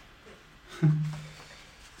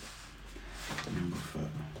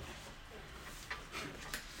 Nimblefoot,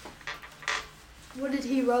 What did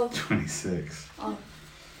he roll? 26. Oh.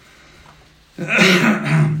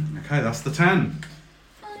 Okay, that's the 10.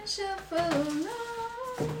 I shall follow.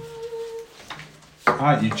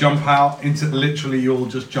 Alright, you jump out into, literally you'll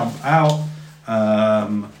just jump out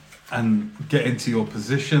and get into your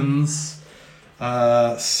positions.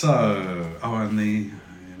 And the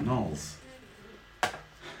Knolls.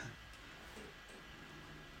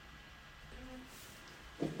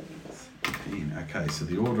 Okay, so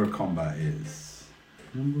the order of combat is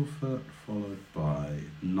Nimblefoot followed by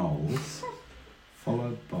Knolls,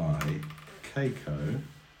 followed by Keiko,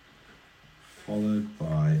 followed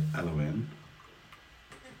by Elwyn,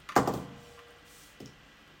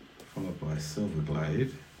 followed by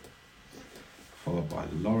Silverglade, followed by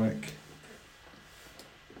Lorik.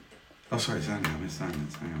 Oh, sorry, Zanlin. I missed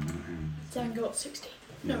Zanlin. Hang on. Zan got 16.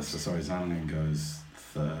 Yeah, so sorry, Zanlin goes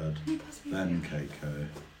third, then Keiko,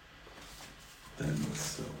 then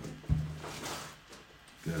Silver,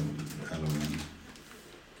 then Elwyn,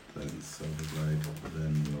 then Silverglade,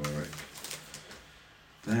 then Lorik.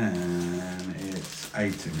 Then it's 8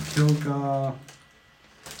 in Kilgar.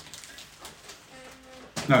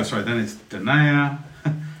 No, sorry, then it's Danae.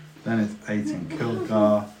 Then it's 8 in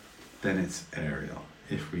Kilgar. Then it's Ariel,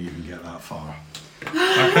 if we even get that far.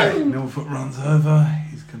 Okay, Nilfoot runs over.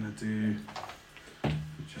 He's going to do...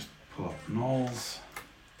 Just pull up Knowles.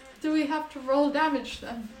 Do we have to roll damage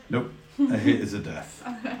then? Nope, a hit is a death.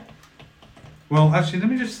 Okay. Well, actually, let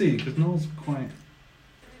me just see, because Knowles are quite...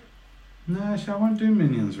 No, actually, I won't do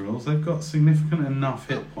minions rules. They've got significant enough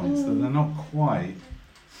hit points that they're not quite...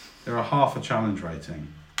 They're a half a challenge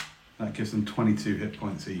rating. That gives them 22 hit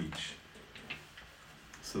points each.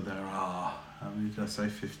 So there are, how many did I say?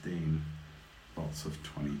 15 lots of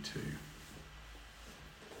 22.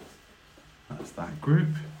 That's that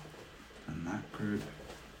group. And that group.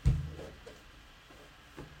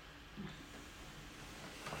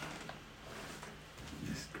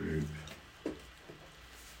 This group.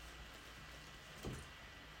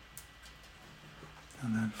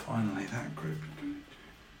 And then finally that group.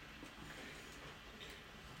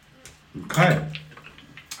 Okay.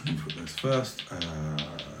 I'll put those first.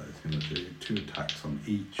 It's going to do 2 attacks on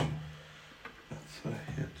each. That's a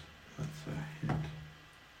hit. That's a hit.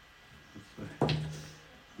 That's a hit.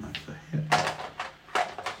 And that's a hit.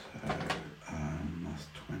 So that's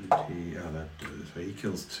 20. Oh, that does. So he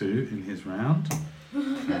kills 2 in his round.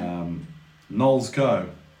 Knowles go.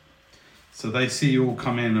 So they see you all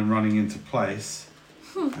come in and running into place.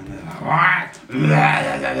 And they're like, what?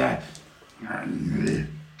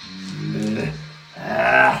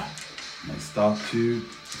 They start to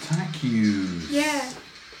attack you. Yeah.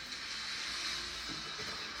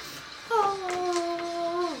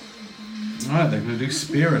 Alright, they're going to do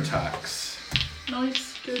spear attacks.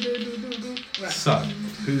 Nice. So,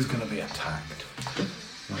 who's going to be attacked?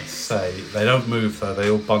 Let's say, they don't move though, they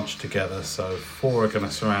all bunch together. So 4 are going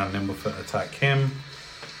to surround Nimbleford, attack him.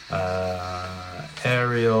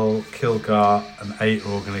 Ariel, Kilgar, and 8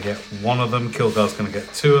 are all going to get 1 of them. Kilgar's going to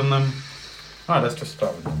get 2 of them. Alright, let's just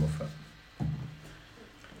start with Nimbleford.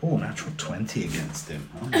 Oh, natural 20 against him.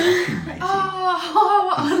 Oh, lucky matey.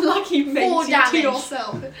 Oh, unlucky mate. 4 To damage.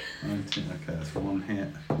 yourself. 19, okay, that's 1 hit.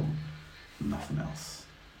 Nothing else.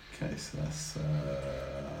 Okay, so that's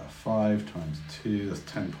 5 times 2, that's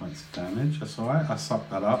 10 points of damage. That's alright, I sucked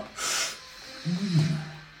that up.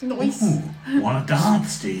 Nice. Ooh, wanna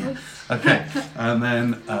dance, do you? Okay, and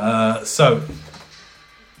then, so,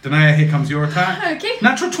 Danae, here comes your attack. Okay.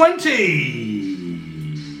 Natural 20!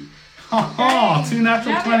 Ha ha, 2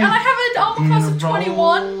 natural Yeah, 20. and I have an armor class of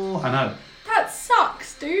 21. I know. That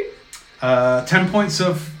sucks, dude. 10 points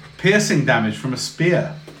of piercing damage from a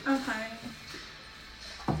spear. Okay.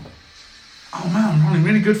 Oh man, I'm rolling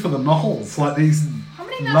really good for the Knolls. Like these How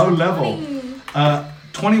many low natural level.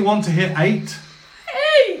 21 to hit 8.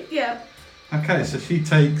 Hey! Yeah. Okay, so she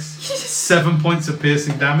takes 7 points of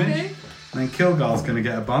piercing damage. Okay. And then Kilgar's going to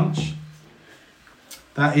get a bunch.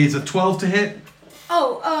 That is a 12 to hit.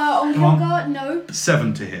 Oh, on Come on. Kilgar, no.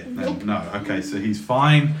 7 to hit. Then. No, okay, so he's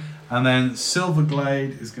fine. And then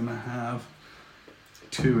Silverglade is going to have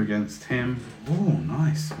 2 against him. Oh,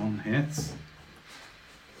 nice. 1 hits.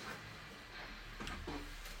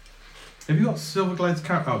 Have you got Silverglade's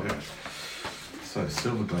character? Oh, here. So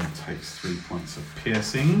Silverglade takes 3 points of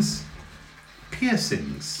piercings.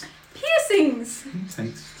 Piercings. Piercings. He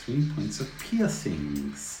takes 3 points of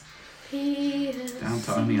piercings. Piercing. Down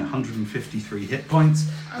to only 153 hit points.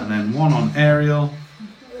 And then 1 on Ariel.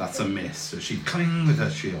 That's a miss. So she cling with her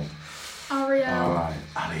shield. Ariel. Alright,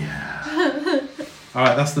 Ariel.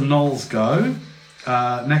 Alright, that's the Knolls go.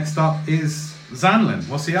 Next up is Zanlin.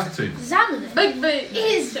 What's he up to? Zanlin Big big.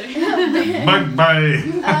 is Big Bay.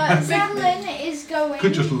 Zanlin is going.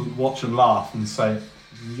 Could just watch and laugh and say,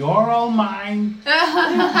 "You're all mine."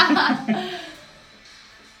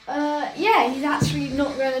 Yeah, he's actually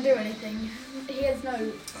not going to do anything. He has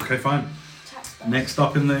no Okay, fine. attack spell. Next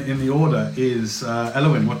up in the order is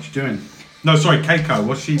Elwyn. What you doing? No, sorry, Keiko.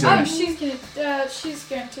 What's she doing? Oh, she's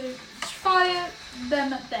going to fire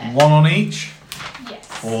them there. 1 on each,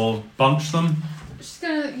 Yes. or bunch them. She's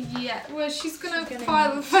gonna she's gonna She's gonna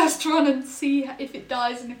fire the first one and see if it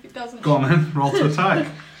dies and if it doesn't. Go on then, roll to attack.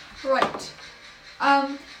 Right.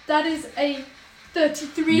 That is a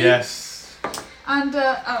 33. Yes, And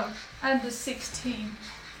a 16.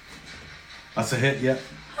 that's a hit. Yep.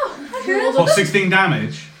 Okay. What? 16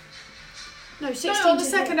 damage. No, 16. No, on the to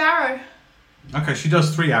second hit. arrow. Okay, she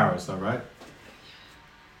does 3 arrows though, right?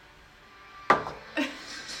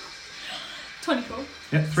 24.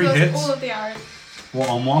 Yep, 3 So that's hits. all of the arrows. What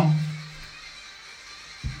on 1?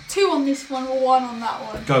 2 on this one, 1 on that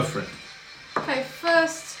one. Go for it. Okay,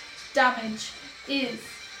 first damage is...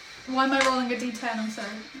 Why am I rolling a d10? I'm sorry.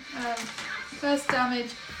 First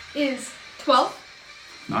damage is 12.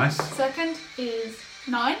 Nice. Second is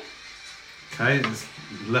 9. Okay, it's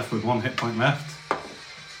left with 1 hit point left.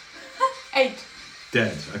 8.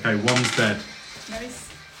 Dead. Okay, 1's dead. Nice.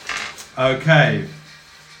 Okay.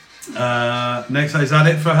 Next, is that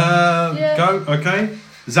it for her? Yeah. Go. Okay.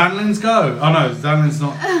 Zanlin's go. Oh no, Zanlin's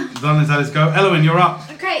not. Zanlin's had his go. Eloin, you're up.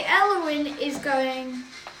 Okay, Eloin is going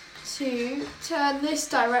to turn this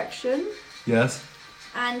direction Yes.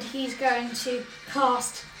 and he's going to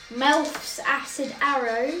cast Melf's Acid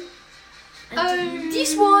Arrow. And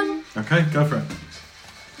this one. Okay, go for it.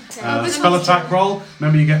 Okay. this Spell one's attack turn. roll.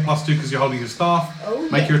 Remember, you get +2 because you're holding your staff. Oh,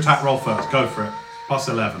 Make your yes. attack roll first. Go for it.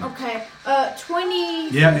 +11. Okay, 20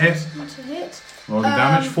 Yeah, hit. to hit. Rolling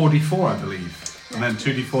damage 44, I believe, and then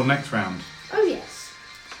 2d4 next round. Oh, yes.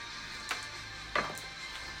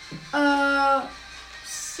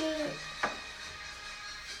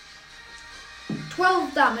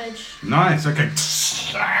 12 damage. Nice. Okay.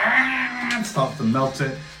 Starts to melt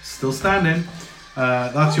it. Still standing.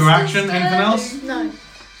 That's your action. Anything else? No,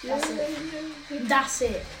 that's it. That's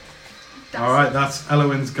it. All right. That's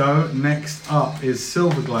Eloin's go. Next up is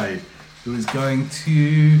Silverglade, who is going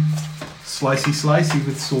to slicey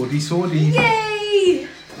with swordy. Yay!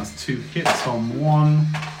 That's 2 hits on 1.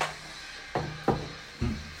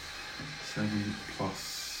 7 plus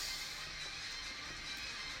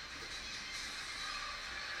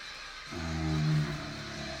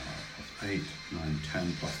 8, 9,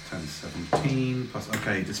 10 plus 10, 17 plus.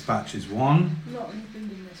 Okay, dispatches 1. Not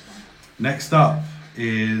including this one. Next up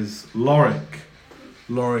is Lorik.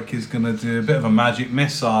 Lorik is going to do a bit of a magic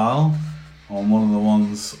missile on one of the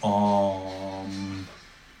ones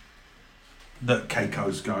that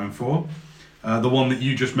Keiko's going for. The one that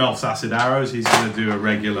you just Melf's Acid Arrows, he's going to do a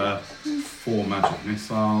regular 4 magic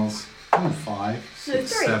missiles. 5,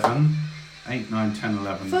 6, So 3. 7, 8, 9, 10,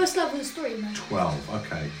 11, First level is 3, man. 12.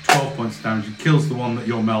 Okay, 12 points of damage. He kills the one that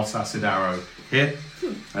your Melf's Acid Arrow hit,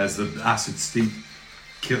 as the acid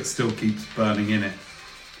still keeps burning in it.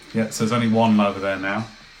 Yeah, so there's only 1 over there now.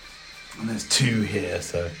 And there's 2 here,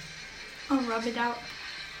 so I'll rub it out.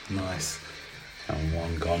 nice. And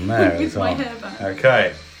 1 gone there With as well. my hair back.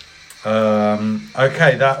 Okay.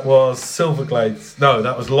 Okay, that was Silverglade's. No,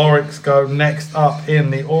 that was Lorik's go. Next up in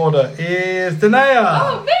the order is Danae.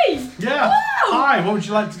 Oh, me! Yeah. Wow. Hi, what would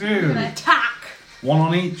you like to I'm gonna do? attack. 1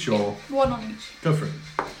 on each or? 1 on each. Go for it.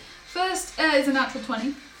 First is a natural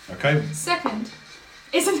 20. Okay. Second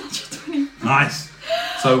is a natural 20. Nice.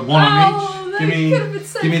 So 1 on each. That could have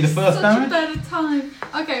been Give me the first such damage. a better time.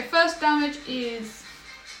 Okay, first damage is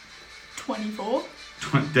 24.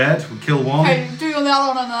 Dead. We'll kill 1. Okay, do on the other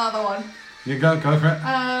one and another one. You go for it.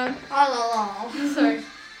 So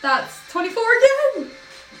that's 24 again.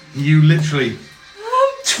 You literally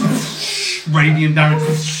radiant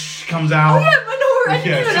damage comes out. Oh yeah, Manora, I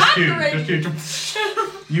Yeah, didn't just you. even activate. Just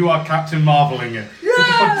you. You are Captain Marveling it.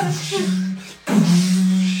 Yeah.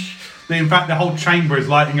 In fact, the whole chamber is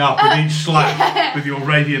lighting up with each slap with your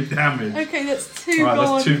radiant damage. Okay, that's 2 Right,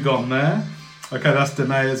 gone. that's 2 gone there. Okay, that's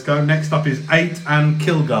Danae's go. Next up is 8 and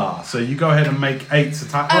Kilgar. So you go ahead and make 8's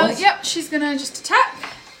attack rolls. Yep, she's gonna just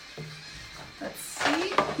attack. Let's see.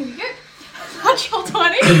 Here we go. Natural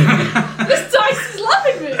 20. This dice is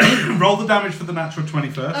loving me. Roll the damage for the natural 20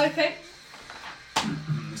 first. Okay.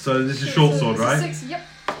 So this is Okay, short so sword, this is right? 6, yep.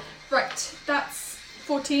 Right, that's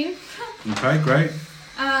 14. Okay, great.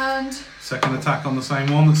 And Second attack on the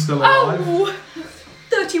same one that's still alive.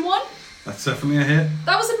 31. That's definitely a hit.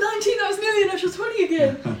 That was a 19. That was nearly a natural 20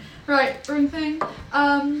 again. Right, ring thing.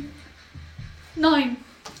 9.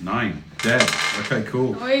 9. Dead. Okay,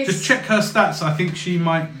 cool. Nice. Just check her stats. I think she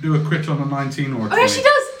might do a crit on a 19 or a 20. Oh yeah, she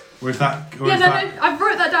does. Or is that... Or Yeah, is no, that... no. I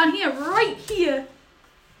wrote that down here. Right here.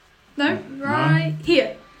 No, right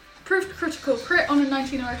here. Proved critical. Crit on a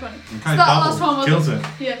 19 or a 20. Okay, So that double. last one was Kills it.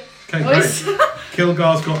 Yeah. Okay, Nice. great.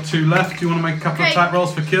 Kilgar's got 2 left. Do you want to make a couple of Okay. attack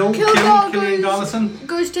rolls for Kill? Kilgar Killian goes- Garlison?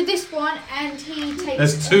 Goes to this one and he takes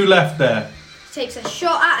There's 2 left there. takes a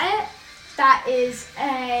shot at it. That is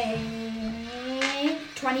a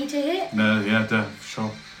 20 to hit. No, yeah,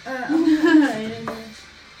 sure.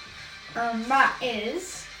 That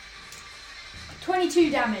is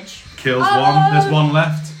 22 damage. Kills 1. There's 1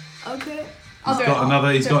 left. Okay. He's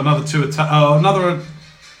got another 2 attack. Oh, another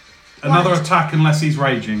attack unless he's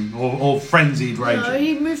raging or frenzied raging. No,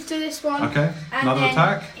 he moves to this one. Okay, And another then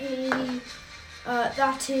attack.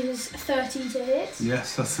 That is 30 to hit.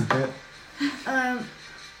 Yes, that's a hit.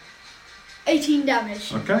 18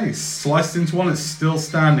 damage. Okay, sliced into one. It's still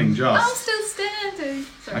standing, I'm just. still standing.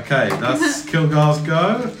 Sorry. Okay, that's Kilgar's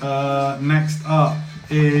go. Next up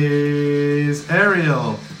is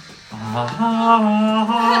Ariel.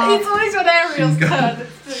 It's always when Ariel's turn.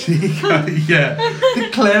 Yeah, the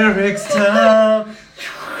cleric's turn.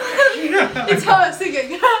 It's her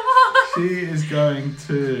singing. She is going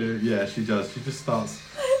to. Yeah, she does. She just starts.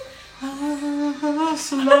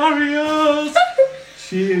 Solarius.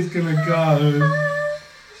 She is gonna go.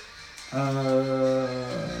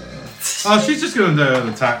 Oh, she's just gonna do an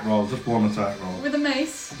attack roll, just one attack roll. With a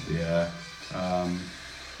mace. Yeah.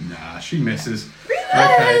 Nah, she misses.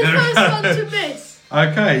 Hey, first one to miss.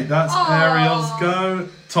 Okay, that's Aww. Ariel's go.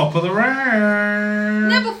 Top of the round.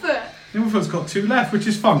 Nibblefoot. Nimblefoot's got 2 left, which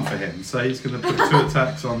is fun for him. So he's going to put 2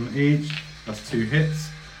 attacks on each. That's 2 hits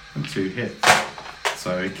and 2 hits.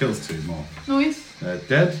 So he kills 2 more. Noise. They're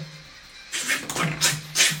dead.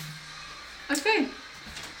 Okay.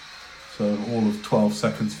 So all of 12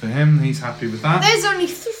 seconds for him. He's happy with that. There's only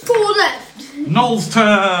 4 left. Noel's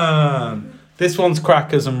turn. This one's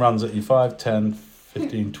crackers and runs at you. 5, 10,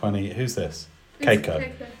 15, 20. Who's this? Keiko.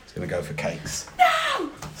 He's going to go for cakes. No!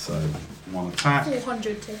 So 1 attack.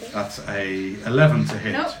 400 to hit. That's a 11 to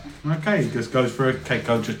hit. Nope. Okay, he just goes for it.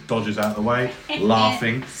 Keiko just dodges out of the way,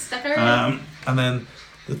 laughing. Stucker. And then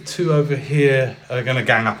the 2 over here are going to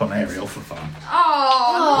gang up on Ariel for fun.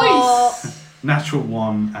 Oh, nice. Natural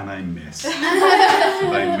 1 and a miss. So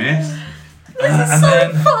they miss. This is and so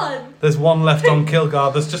then fun. there's 1 left on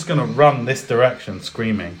Kilgar that's just going to run this direction,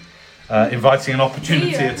 screaming, inviting an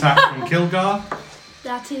opportunity Here. attack from Kilgar.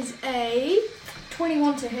 That is a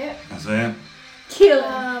 21 to hit. That's it. Kill.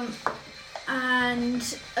 And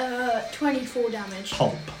 24 damage.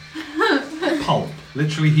 Pulp. Pulp.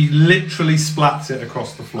 Literally, he literally splats it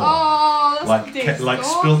across the floor. Oh, that's like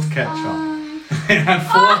spilt ketchup. It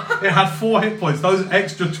had 4 hit points. Those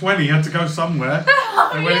extra 20 had to go somewhere.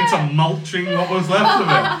 They went into mulching what was left of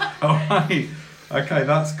it. Alright. Okay,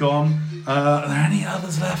 that's gone. Are there any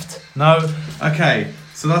others left? No. Okay,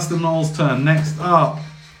 so that's the Noel's turn. Next up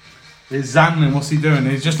is Zamlin. What's he doing?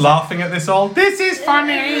 He's just laughing at this old. This is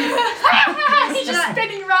funny! He's just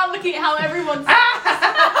spinning around looking at how everyone's.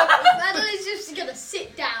 Madeline is just gonna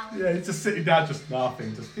sit down. Yeah, he's just sitting down, just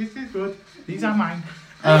laughing. Just, this is good. These are mine.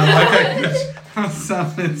 Okay, that's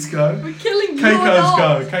Zamlin's go. We're killing Keiko's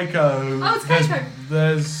go. your Keiko. Oh, it's Keiko.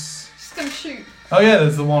 There's. She's gonna shoot. Oh yeah,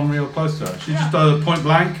 there's the one real close to her. She just does a point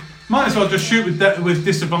blank. Might as well just shoot with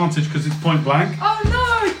disadvantage because it's point blank. Oh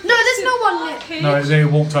no! No, there's no one near. No, they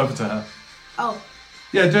walked over to her. Oh.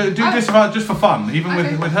 Yeah, do disadvantage just for fun, even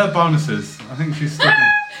Okay. with her bonuses. I think she's sticking.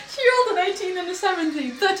 She rolled an 18 and a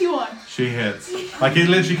 17. 31. She hits. Like it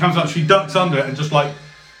literally comes up, she ducks under it and just like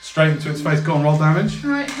straight into its face. Go on, roll damage.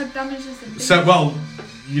 Alright, her damage is the biggest. So well,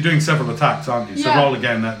 you're doing several attacks, aren't you? So Yeah. roll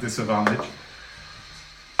again at disadvantage.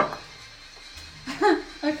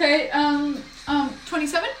 Okay,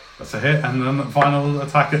 27? That's a hit, and then the final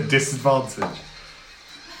attack at disadvantage.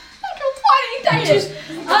 Natural 20, dang it!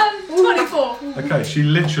 24. Okay,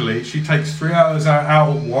 she takes 3 hours out at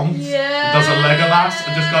once. Yeah. Does a Legolas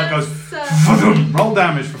and just like goes. Roll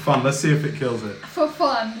damage for fun. Let's see if it kills it. For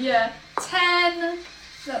fun, yeah. 10,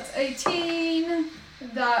 that's 18,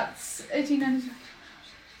 that's 18 and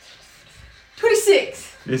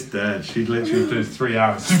 26. It's dead. She literally does 3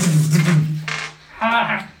 hours.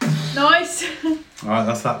 Nice. Alright,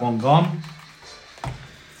 that's that one gone.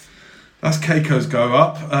 That's Keiko's go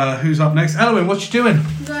up. Who's up next? Elwyn, what you doing?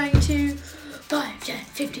 I'm going to 5, 10,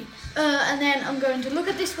 15. And then I'm going to look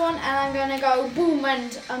at this one and I'm going to go boom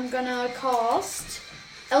and I'm going to cast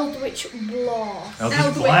Eldritch Blast.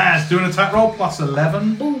 Eldritch Blast. Do an attack roll plus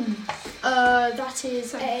 11. Boom. That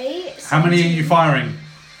is a... How many are you firing?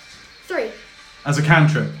 3. As a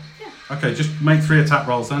cantrip? Yeah. Okay, just make 3 attack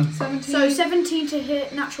rolls then. 17. So 17 to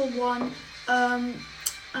hit, natural 1,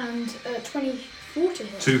 and 24 to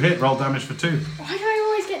hit. 2 hit, roll damage for 2. Why do I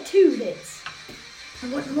always get 2 hits? I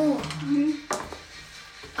want more.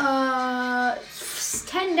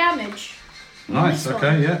 10 damage. Nice, This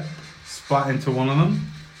okay, one. yeah. Splat into one of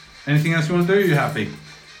them. Anything else you want to do? You happy?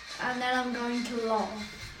 And then I'm going to laugh.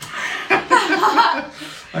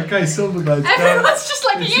 Okay, Silverglade. Everyone's just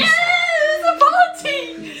like, It's yeah, just- there's a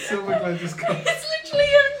party! Silverglade just goes. It's literally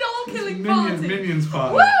a doll killing party. Minions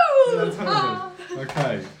party. Woo! Yeah, totally. Ah.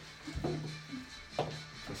 Okay.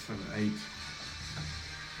 That's an 8.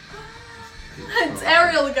 It's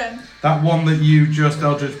Ariel again. That one that you just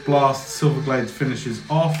Eldritch Blast Silverglade finishes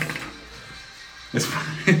off. It's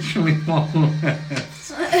literally one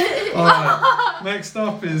left. Alright. Next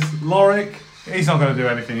up is Lorik. He's not going to do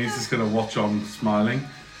anything, he's just going to watch on smiling.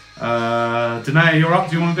 Danae, you're up.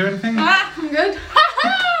 Do you want to do anything?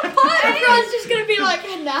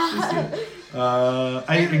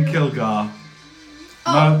 8 in Kilgar.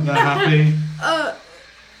 No, they're happy.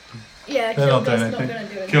 Yeah, They're not doing Kilgar's not anything. going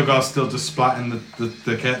to do anything. Kilgar's still just splatting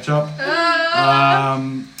the ketchup.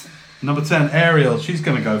 Number 10, Ariel. She's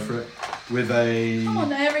going to go for it with a... Come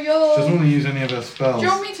on, Ariel. She doesn't want to use any of her spells. Do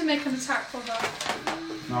you want me to make an attack for her?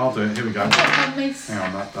 No, I'll do it. Here we go. I've got my mace.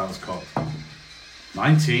 Hang on, that was cocked.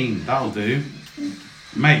 19, that'll do.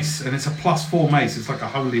 Mace, and it's a +4 mace. It's like a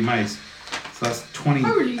holy mace. So that's 28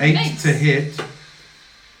 Holy mace. to hit.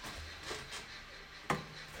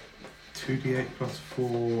 2d8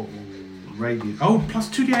 +4 radiant. Oh, plus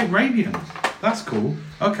 2d8 radiant. That's cool.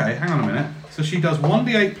 Okay, hang on a minute. So she does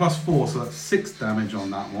 1d8 +4, so that's 6 damage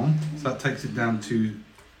on that one. So that takes it down to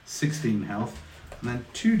 16 health. And then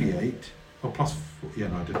 2d8, or +4, yeah,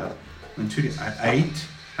 no, I did that. And then 2d8, 8,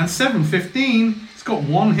 and 7, 15. It's got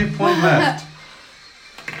 1 hit point left.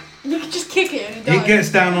 You can just kick it and it It dies. gets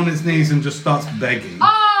down on its knees and just starts begging.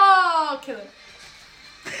 Oh, kill it.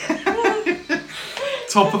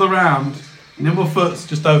 Top of the round. Nimblefoot's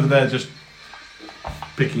just over there, just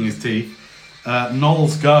picking his teeth.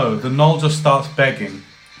 Knoll's go. The Knoll just starts begging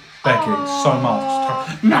so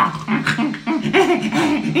much. No.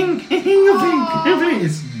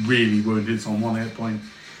 It's really wounded. It's on 1 hit point.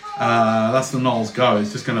 That's the Knoll's go.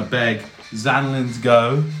 It's just going to beg. Zanlin's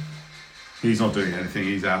go. He's not doing anything.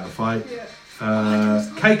 He's out of the fight. Yeah.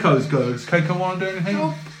 Keiko's go. Does Keiko want to do anything?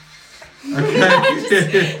 Nope.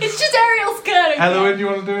 Okay. It's just Ariel's skirting. Eloin, do you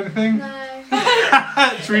want to do anything? No.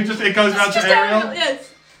 Should we just, it goes round It's to just Ariel? yes.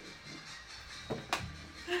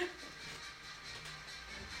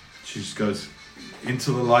 She just goes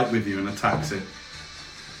into the light with you and attacks it.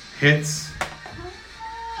 Hits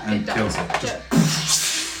and It kills does. it.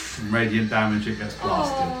 Just radiant damage, it gets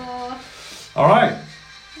blasted. Aww. Alright.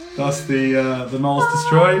 That's the Knoll's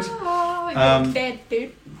destroyed. Oh, Um, you're dead,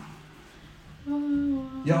 dude.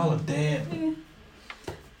 Y'all are dead.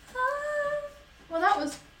 Well, that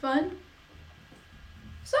was fun.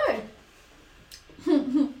 So,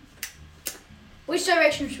 which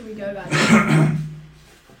direction should we go back? That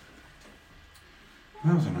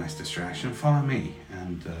was a nice distraction. Follow me.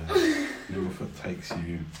 And Nimblefoot takes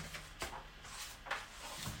you.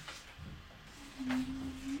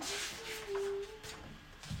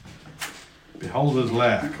 Beholder's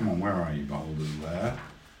Lair. Come on, where are you, Beholder's Lair?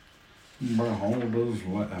 Beholder's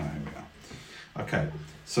Lair. Oh, here we go. Okay,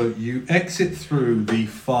 so you exit through the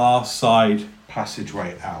far side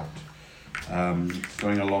passageway out,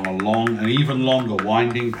 going along a long and even longer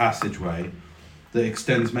winding passageway that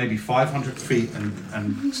extends maybe 500 feet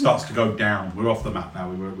and starts to go down. We're off the map now.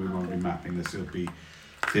 We won't be mapping this. It'll be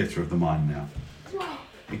Theatre of the Mind now.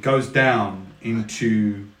 It goes down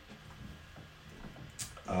into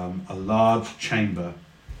a large chamber.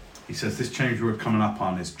 He says, this chamber we're coming up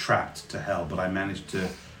on is trapped to hell, but I managed to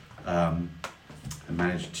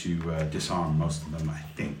disarm most of them, I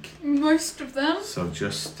think. Most of them. So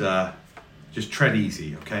just tread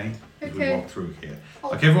easy, okay? As we Okay. walk through here.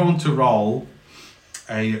 Like everyone to roll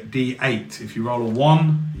a d8. If you roll a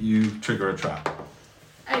 1, you trigger a trap.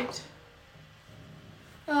 8.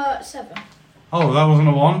 7. Oh, that wasn't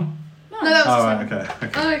a 1? No, that was Oh, a right, 7.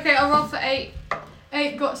 okay. Oh, okay, I'll roll for 8.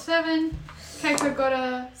 8 got 7. Keiko got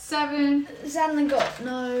a 7. Zanlin got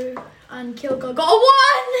no, and Kilgar got a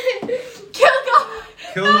 1! Kilgar!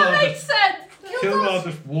 Kilgar That makes sense! Kilgar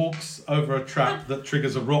just walks over a trap that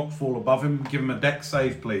triggers a rock fall above him. Give him a dex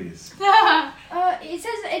save, please. It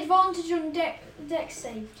says advantage on dex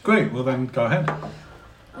save. Great, well then go ahead.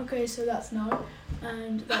 Okay, so that's no.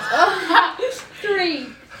 And that's 3. He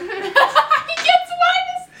gets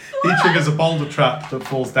He -1! triggers a boulder trap that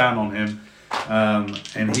falls down on him,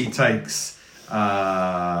 and he takes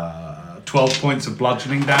 12 points of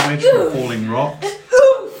bludgeoning damage from falling rocks.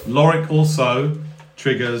 Lorik also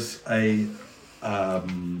triggers a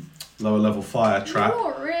lower level fire trap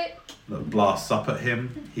Lorik. that blasts up at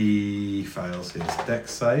him. He fails his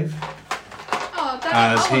dex save Oh,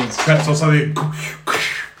 damn. as he treads on something.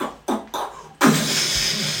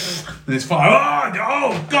 And it's fire.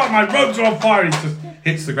 Oh god, my robes are on fire! He just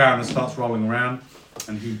hits the ground and starts rolling around,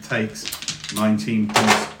 and he takes 19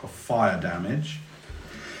 points of fire damage.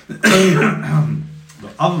 But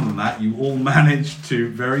other than that, you all manage to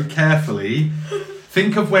very carefully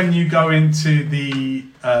think of when you go into the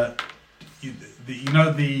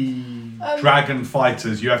dragon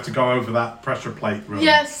fighters. You have to go over that pressure plate room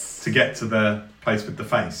Yes. to get to the place with the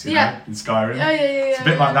face. You Yeah. know, in Skyrim. Yeah. It's a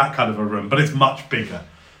bit like that kind of a room, but it's much bigger.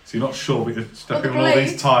 So you're not sure, but you're stepping on all these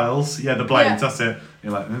blades. tiles. Yeah, the blades, Yeah. that's it.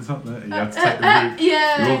 You're like, it's not there. You have to take the route.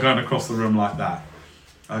 Yeah. You're all going across the room like that.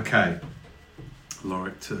 Okay.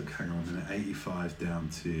 Lorik took, hang on a minute, 85 down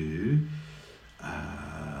to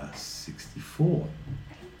 64.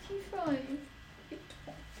 85.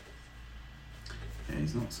 Yeah,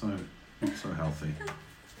 he's not so healthy.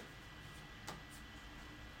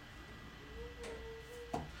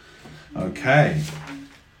 Okay.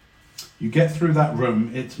 You get through that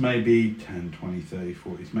room, it's maybe 10, 20, 30,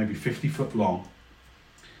 40, it's maybe 50 foot long.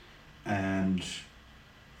 And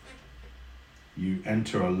you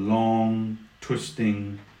enter a long,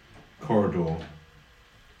 twisting corridor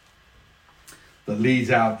that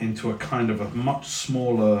leads out into a kind of a much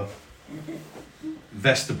smaller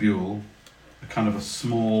vestibule, a kind of a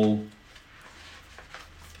small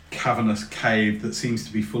cavernous cave that seems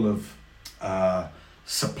to be full of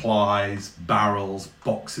supplies, barrels,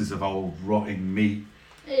 boxes of old rotting meat,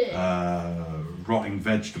 rotting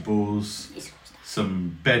vegetables,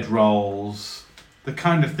 some bedrolls, the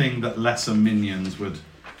kind of thing that lesser minions would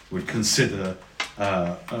consider,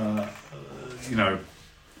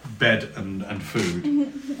 bed and food.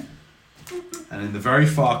 And in the very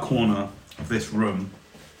far corner of this room,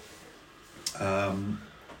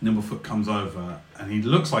 Nimblefoot comes over, and he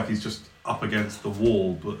looks like he's just up against the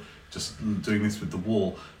wall, but just doing this with the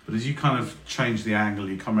wall. But as you kind of change the angle,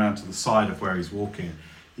 you come around to the side of where he's walking,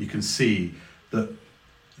 you can see that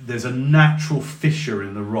there's a natural fissure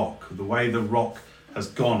in the rock. The way the rock has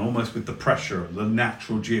gone, almost with the pressure, the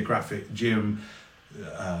natural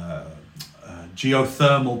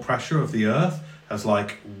geothermal pressure of the earth has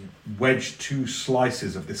like wedged two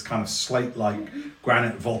slices of this kind of slate-like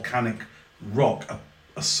granite volcanic rock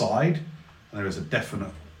aside, and there is a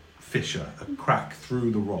definite fissure, a crack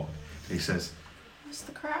through the rock. He says, What's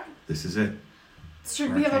the crack? "This is it."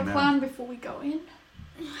 Should we have a plan before we go in?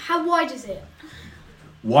 How wide is it?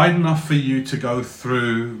 Wide enough for you to go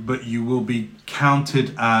through, but you will be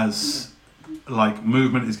counted as, like,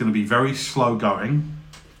 movement is going to be very slow going.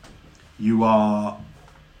 You are,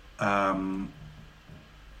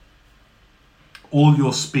 all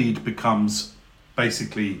your speed becomes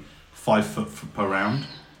basically 5 foot per round.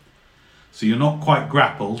 So you're not quite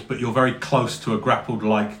grappled, but you're very close to a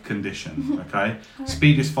grappled-like condition, okay?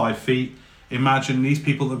 Speed is 5 feet. Imagine these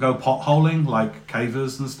people that go potholing, like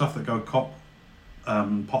cavers and stuff that go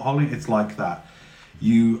potholing, it's like that.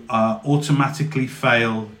 You automatically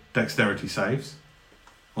fail dexterity saves.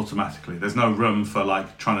 Automatically. There's no room for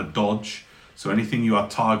like trying to dodge. So anything you are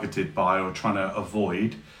targeted by or trying to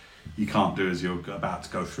avoid, you can't do as you're about to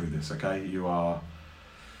go through this, okay? You are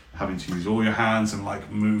having to use all your hands and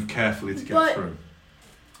like move carefully to get through.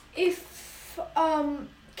 If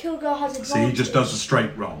Kilgar has advantage... So he just does a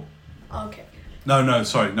straight roll. Okay. No,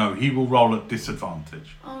 he will roll at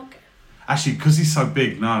disadvantage. Okay. Actually, because he's so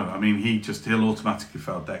big, no. I mean, he'll automatically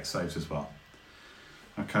fail dex saves as well.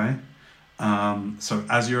 Okay? So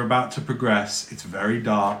as you're about to progress, it's very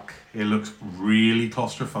dark. It looks really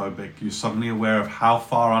claustrophobic. You're suddenly aware of how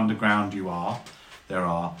far underground you are. There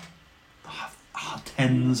are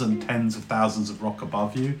tens and tens of thousands of rock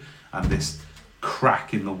above you, and this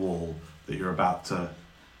crack in the wall that you're about to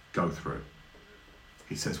go through.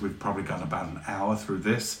 He says, we've probably got about an hour through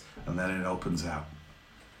this, and then it opens out.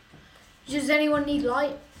 Does anyone need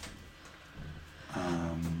light?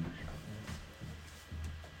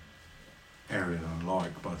 Ariel and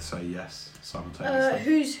Lorik both say yes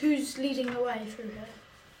simultaneously. Who's leading the way through here?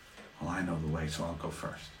 Well, I know the way, so I'll go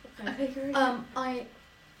first. Okay.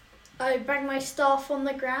 I bang my staff on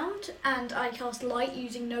the ground and I cast light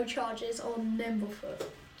using no charges on Nimblefoot.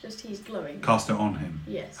 Just he's glowing. Cast it on him.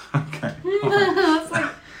 Yes. Okay. It's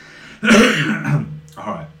like,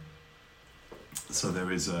 All right. So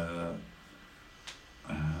there is a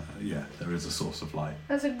source of light.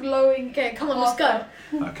 there's a glowing. Okay, come on, let's go.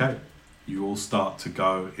 Okay. You all start to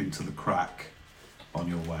go into the crack on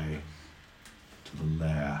your way to the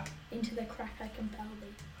lair. Into the crack I compel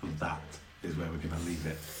thee. And that is where we're going to leave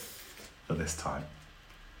it for this time.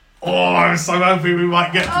 Oh, I'm so hoping we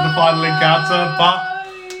might get to the final encounter, but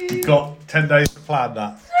you've got 10 days to plan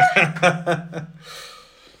that.